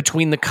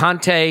between the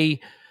Conte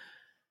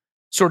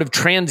sort of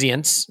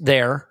transience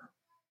there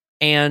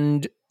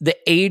and the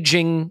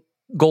aging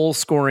goal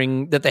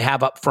scoring that they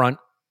have up front.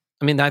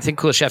 I mean, I think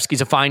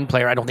Kulusevski's a fine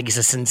player. I don't think he's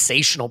a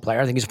sensational player.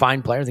 I think he's a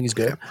fine player. I think he's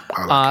good.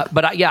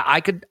 Yeah,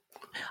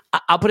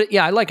 I'll put it.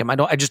 Yeah, I like him.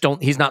 I just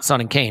don't. He's not Son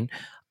and Kane.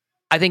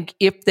 I think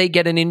if they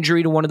get an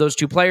injury to one of those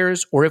two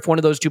players, or if one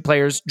of those two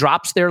players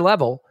drops their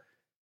level,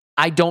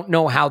 I don't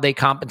know how they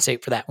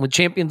compensate for that. With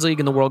Champions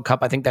League and the World Cup,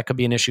 I think that could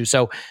be an issue.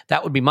 So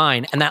that would be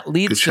mine, and that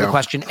leads to the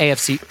question: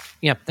 AFC.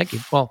 Yeah, thank you.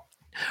 Well,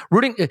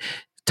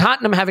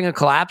 Tottenham having a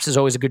collapse is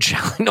always a good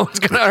shout. No one's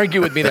going to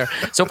argue with me there.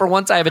 So for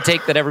once, I have a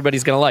take that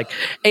everybody's going to like.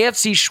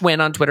 AFC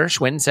Schwinn on Twitter.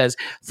 Schwinn says,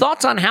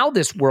 thoughts on how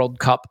this World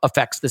Cup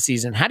affects the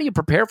season? How do you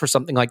prepare for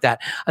something like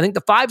that? I think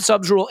the 5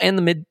 subs rule and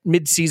the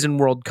mid-season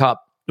World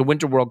Cup, the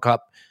Winter World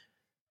Cup,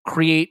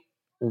 create,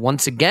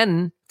 once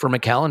again, for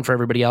Mikel and for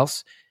everybody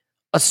else,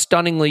 a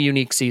stunningly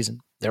unique season.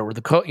 There were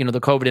the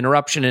COVID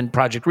interruption and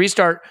Project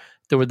Restart.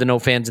 There were the no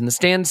fans in the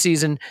stand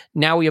season.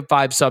 Now we have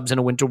 5 subs and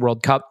a Winter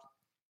World Cup.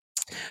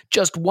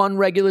 Just one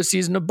regular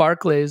season of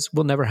Barclays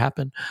will never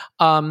happen.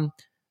 How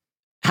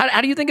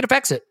do you think it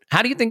affects it?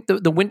 How do you think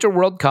the Winter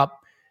World Cup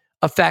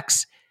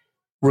affects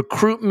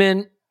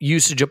recruitment,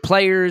 usage of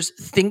players,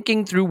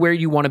 thinking through where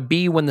you want to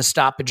be when the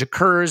stoppage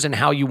occurs and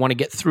how you want to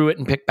get through it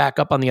and pick back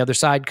up on the other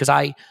side? Because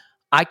I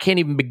can't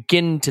even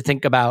begin to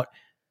think about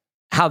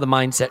how the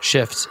mindset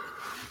shifts.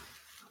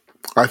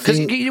 I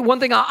think one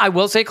thing I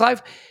will say,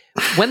 Clive,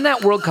 when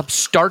that World Cup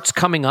starts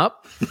coming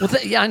up,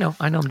 I know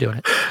I'm doing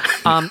it.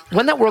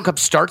 When that World Cup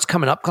starts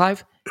coming up,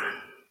 Clive,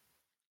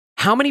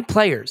 how many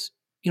players,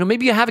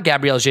 maybe you have a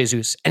Gabriel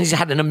Jesus and he's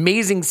had an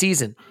amazing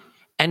season.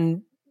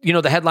 And,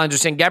 the headlines are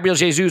saying Gabriel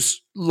Jesus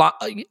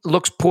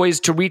looks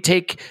poised to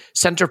retake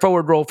center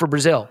forward role for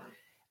Brazil.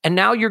 And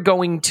now you're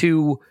going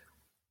to,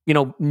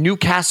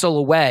 Newcastle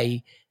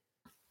away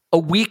a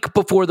week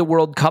before the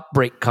World Cup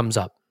break comes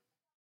up.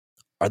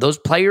 Are those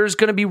players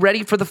going to be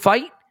ready for the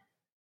fight?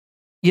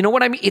 You know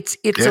what I mean? It's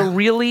a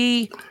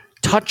really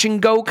touch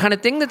and go kind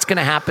of thing that's going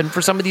to happen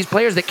for some of these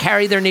players that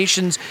carry their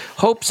nation's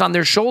hopes on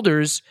their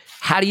shoulders.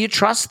 How do you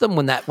trust them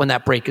when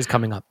that break is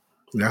coming up?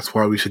 That's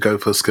why we should go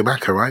for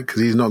Skamaka, right?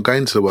 Because he's not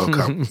going to the World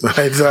Cup.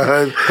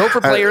 Go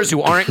for players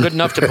who aren't good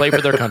enough to play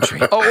for their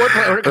country.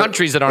 Or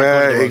countries that aren't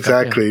going to the World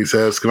exactly. Cup,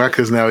 So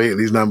Skamaka's now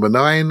he's number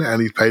 9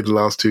 and he's played the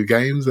last 2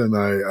 games.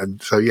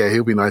 And so,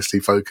 he'll be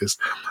nicely focused.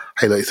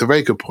 Hey, look, it's a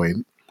very good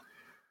point.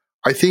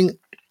 I think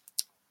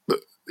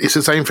it's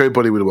the same for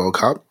everybody with the World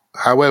Cup.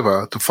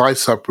 However, the 5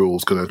 sub rule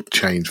is going to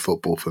change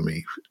football for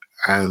me.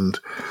 And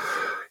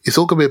it's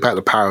all going to be about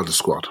the power of the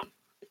squad.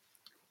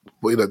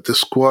 The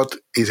squad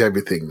is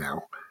everything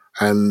now.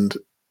 And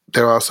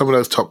there are some of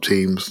those top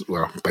teams,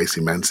 well,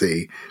 basically Man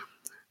City,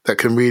 that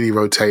can really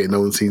rotate and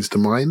no one seems to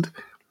mind.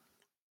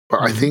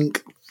 But I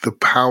think the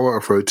power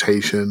of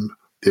rotation,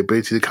 the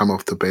ability to come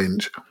off the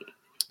bench.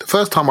 The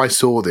first time I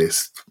saw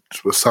this,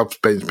 the subs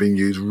bench being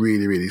used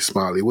really, really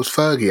smartly, was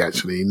Fergie,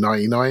 actually, in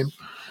 99.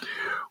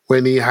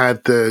 When he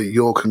had the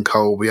York and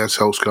Cole, we had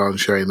Solskjaer and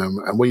Sheringham,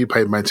 and when you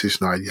played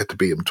Manchester United, you had to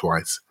beat them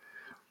twice.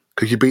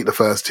 Because you beat the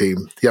first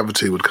team, the other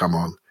 2 would come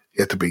on.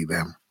 You had to beat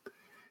them.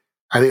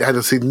 And it had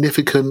a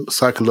significant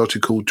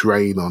psychological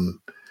drain on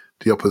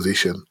the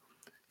opposition.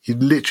 You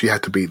literally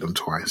had to beat them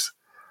twice.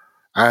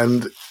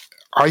 And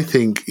I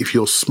think if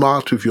you're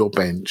smart with your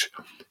bench,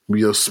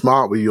 you're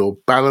smart with your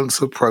balance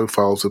of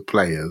profiles of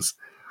players,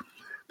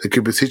 there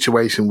could be a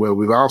situation where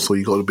with Arsenal,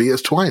 you've got to beat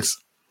us twice.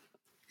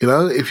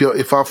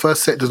 If our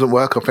first set doesn't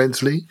work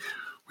offensively,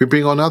 we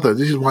bring on others.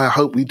 This is why I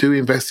hope we do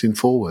invest in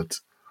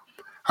forwards.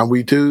 And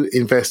we do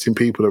invest in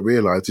people that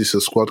realise this is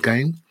a squad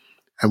game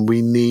and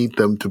we need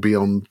them to be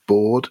on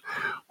board.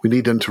 We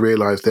need them to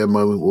realise their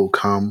moment will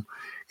come.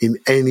 In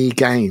any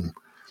game,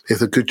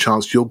 there's a good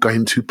chance you're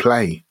going to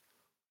play.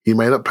 You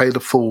may not play the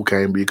full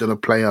game, but you're going to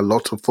play a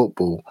lot of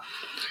football.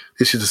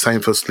 This is the same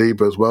for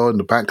Saliba as well. In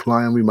the back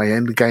line, we may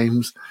end the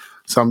games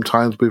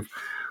sometimes with,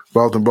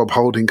 rather than Rob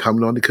Holding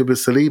coming on, it could be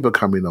Saliba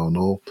coming on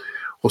or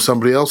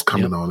somebody else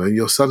coming on. And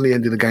you're suddenly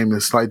ending the game in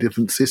a slightly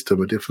different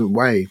system, a different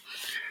way.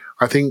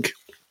 I think,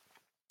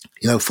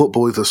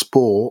 football is a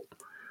sport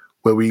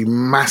where we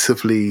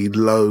massively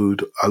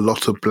load a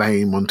lot of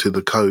blame onto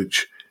the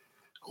coach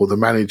or the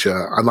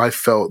manager. And I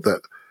felt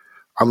that,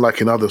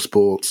 unlike in other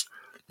sports,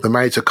 the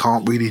manager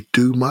can't really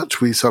do much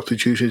with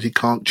substitutions. He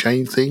can't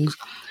change things.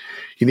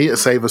 You need to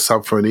save a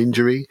sub for an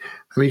injury.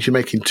 That means you're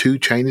making 2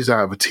 changes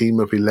out of a team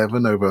of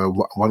 11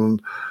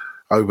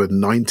 over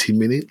 90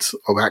 minutes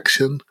of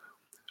action.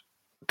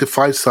 The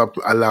 5 sub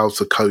allows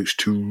the coach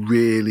to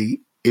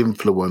really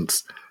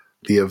influence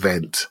the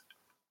event.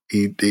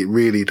 It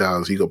really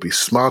does. You've got to be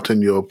smart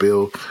on your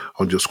build,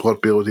 on your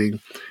squad building,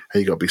 and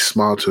you've got to be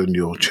smarter on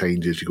your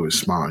changes. You've got to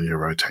be smart on your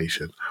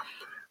rotation.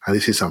 And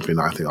this is something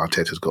that I think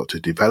Arteta's got to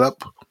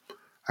develop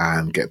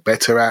and get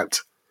better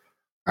at.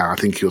 I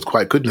think he was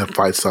quite good in the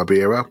 5 sub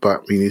era,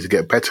 but he needs to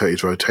get better at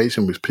his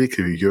rotation, with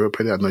particularly Europe.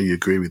 I know you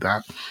agree with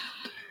that.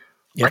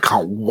 Yep. I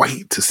can't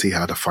wait to see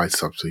how the 5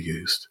 subs are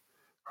used.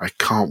 I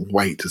can't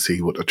wait to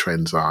see what the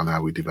trends are and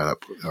how we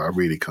develop. I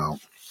really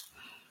can't.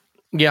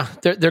 Yeah,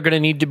 they're going to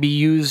need to be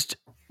used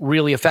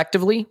really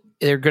effectively.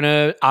 they're going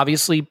to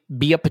obviously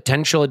be a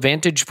potential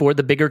advantage for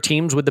the bigger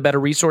teams with the better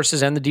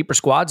resources and the deeper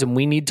squads, and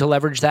we need to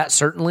leverage that,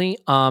 certainly.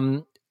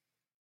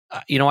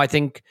 I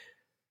think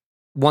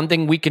one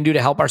thing we can do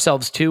to help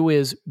ourselves, too,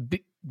 is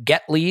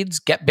get leads,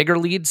 get bigger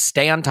leads,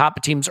 stay on top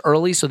of teams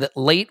early so that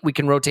late we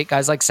can rotate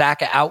guys like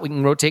Saka out. We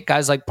can rotate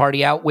guys like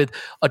Partey out with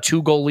a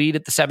 2-goal lead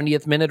at the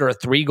 70th minute or a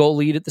 3-goal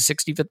lead at the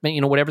 65th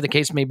minute, whatever the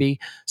case may be.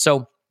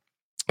 So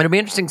it'll be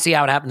interesting to see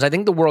how it happens. I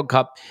think the World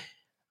Cup,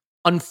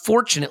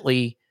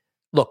 unfortunately,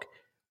 look,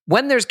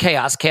 when there's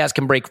chaos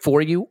can break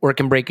for you or it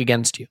can break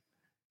against you.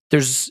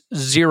 There's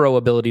zero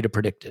ability to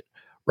predict it,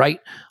 right?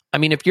 I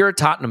mean, if you're a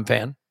Tottenham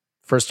fan,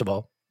 first of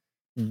all,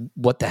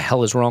 what the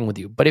hell is wrong with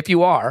you? But if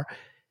you are,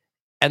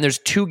 and there's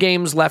 2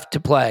 games left to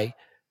play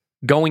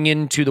going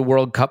into the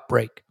World Cup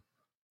break,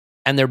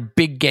 and they're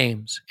big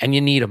games, and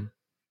you need them,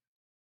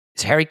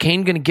 is Harry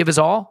Kane going to give his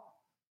all?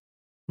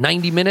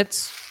 90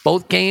 minutes,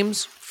 both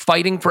games,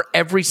 fighting for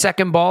every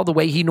second ball the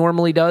way he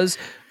normally does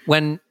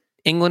when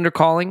England are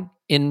calling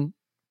in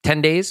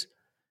 10 days?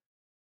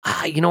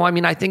 I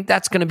think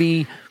that's going to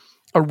be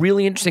a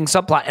really interesting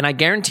subplot. And I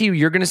guarantee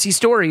you're going to see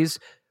stories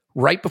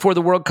right before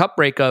the World Cup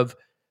break of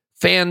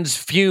fans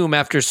fume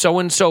after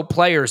so-and-so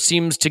player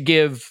seems to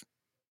give,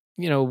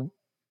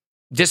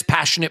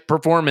 dispassionate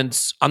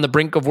performance on the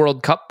brink of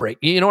World Cup break.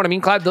 You know what I mean,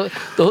 Clive? Those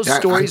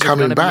stories are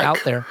going to be out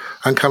there.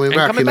 And coming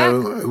back.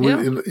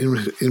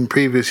 In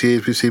previous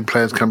years, we've seen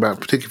players come back,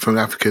 particularly from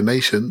African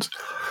nations.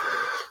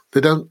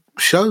 They don't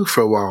show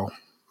for a while,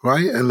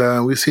 right?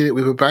 And we've seen it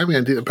with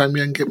Aubameyang. Did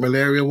Aubameyang get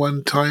malaria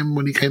one time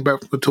when he came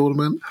back from the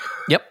tournament?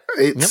 Yep.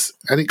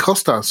 And it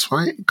cost us,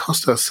 right? It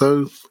cost us.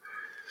 So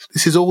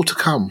this is all to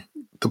come.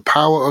 The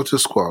power of the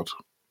squad.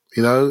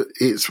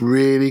 It's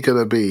really going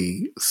to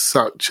be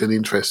such an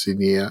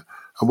interesting year,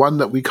 and one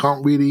that we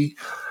can't really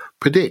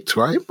predict,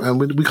 right? And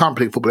we can't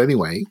predict football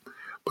anyway,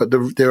 but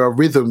there are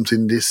rhythms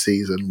in this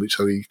season which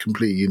are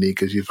completely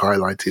unique, as you've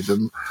highlighted.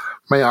 And,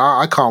 mate,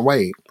 I can't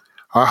wait.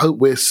 I hope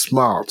we're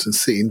smart and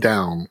sitting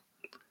down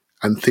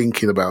and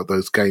thinking about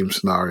those game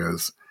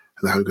scenarios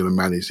and how we're going to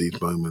manage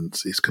these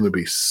moments. It's going to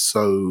be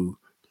so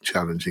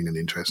challenging and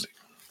interesting.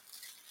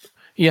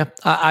 Yeah,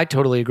 I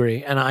totally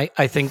agree. And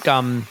I think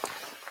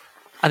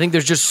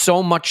there's just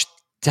so much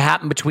to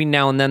happen between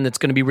now and then that's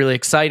going to be really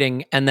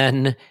exciting. And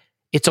then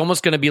it's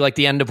almost going to be like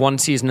the end of one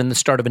season and the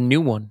start of a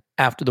new one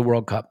after the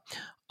World Cup.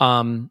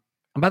 And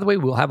by the way,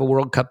 we'll have a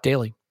World Cup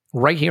daily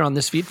right here on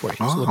this feed for you.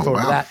 So look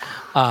forward to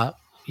that.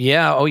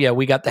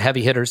 We got the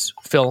heavy hitters.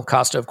 Phil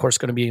Costa, of course,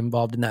 going to be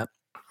involved in that.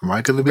 Am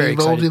I going to be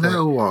involved in that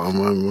or what? I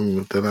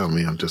don't know.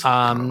 I'm just...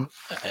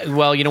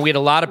 we had a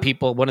lot of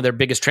people. One of their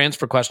biggest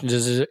transfer questions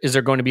is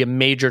there going to be a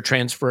major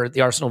transfer at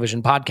the Arsenal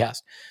Vision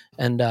podcast?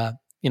 And,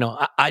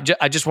 I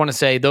just want to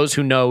say those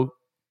who know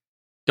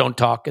don't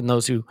talk, and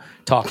those who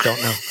talk don't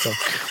know. So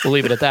we'll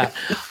leave it at that.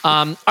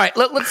 All right,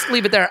 let's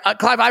leave it there.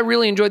 Clive, I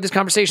really enjoyed this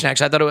conversation,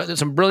 actually. I thought it was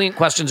some brilliant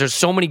questions. There's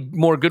so many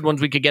more good ones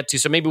we could get to,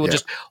 so maybe we'll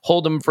just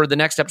hold them for the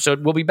next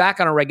episode. We'll be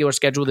back on our regular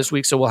schedule this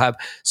week, so we'll have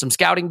some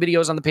scouting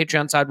videos on the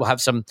Patreon side. We'll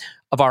have some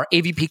of our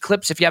AVP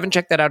clips. If you haven't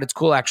checked that out, it's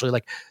cool, actually.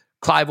 Like,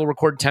 Clive will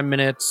record 10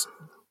 minutes,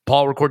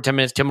 Paul will record 10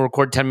 minutes, Tim will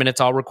record 10 minutes,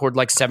 I'll record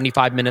like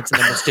 75 minutes,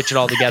 and then we'll stitch it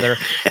all together.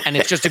 And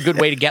it's just a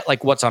good way to get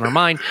like what's on our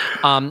mind.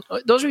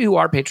 Those of you who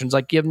are patrons,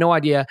 like, you have no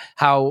idea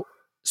how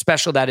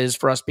special that is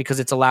for us, because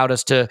it's allowed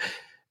us to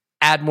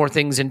add more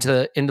things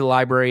into the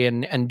library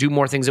and do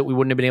more things that we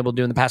wouldn't have been able to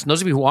do in the past. And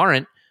those of you who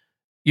aren't,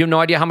 you have no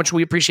idea how much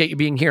we appreciate you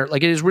being here.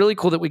 Like, it is really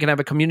cool that we can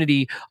have a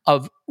community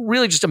of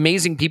really just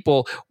amazing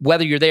people,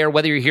 whether you're there,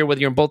 whether you're here,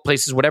 whether you're in both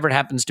places, whatever it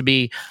happens to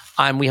be.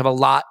 We have a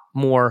lot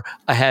more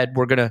ahead.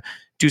 We're going to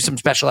do some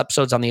special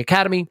episodes on the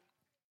Academy,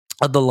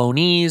 of the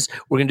loanees.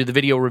 We're going to do the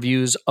video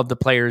reviews of the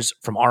players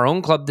from our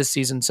own club this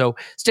season. So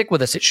stick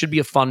with us. It should be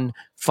a fun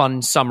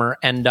summer.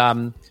 And,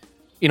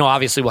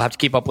 obviously we'll have to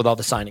keep up with all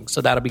the signings.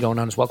 So that'll be going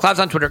on as well. Clive's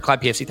on Twitter,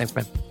 ClivePFC. Thanks,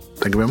 man.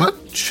 Thank you very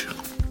much.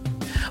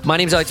 My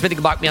name's Alex Smith. You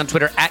can block me on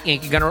Twitter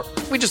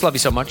 @YankeeGunner. We just love you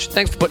so much.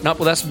 Thanks for putting up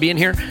with us and being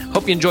here.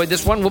 Hope you enjoyed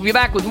this one. We'll be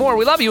back with more.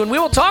 We love you, and we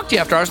will talk to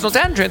you after Arsenal's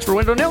transfer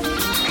window nil.